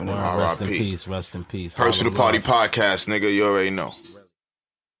 most definitely. Rest in R.I.P. peace. Rest in peace. Purse to the Harlem Party love. podcast, nigga. You already know.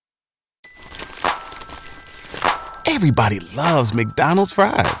 Everybody loves McDonald's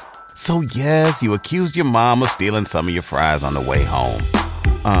fries. So yes, you accused your mom of stealing some of your fries on the way home.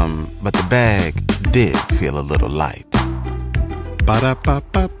 But the bag did feel a little light.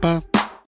 Ba-da-ba-ba-ba.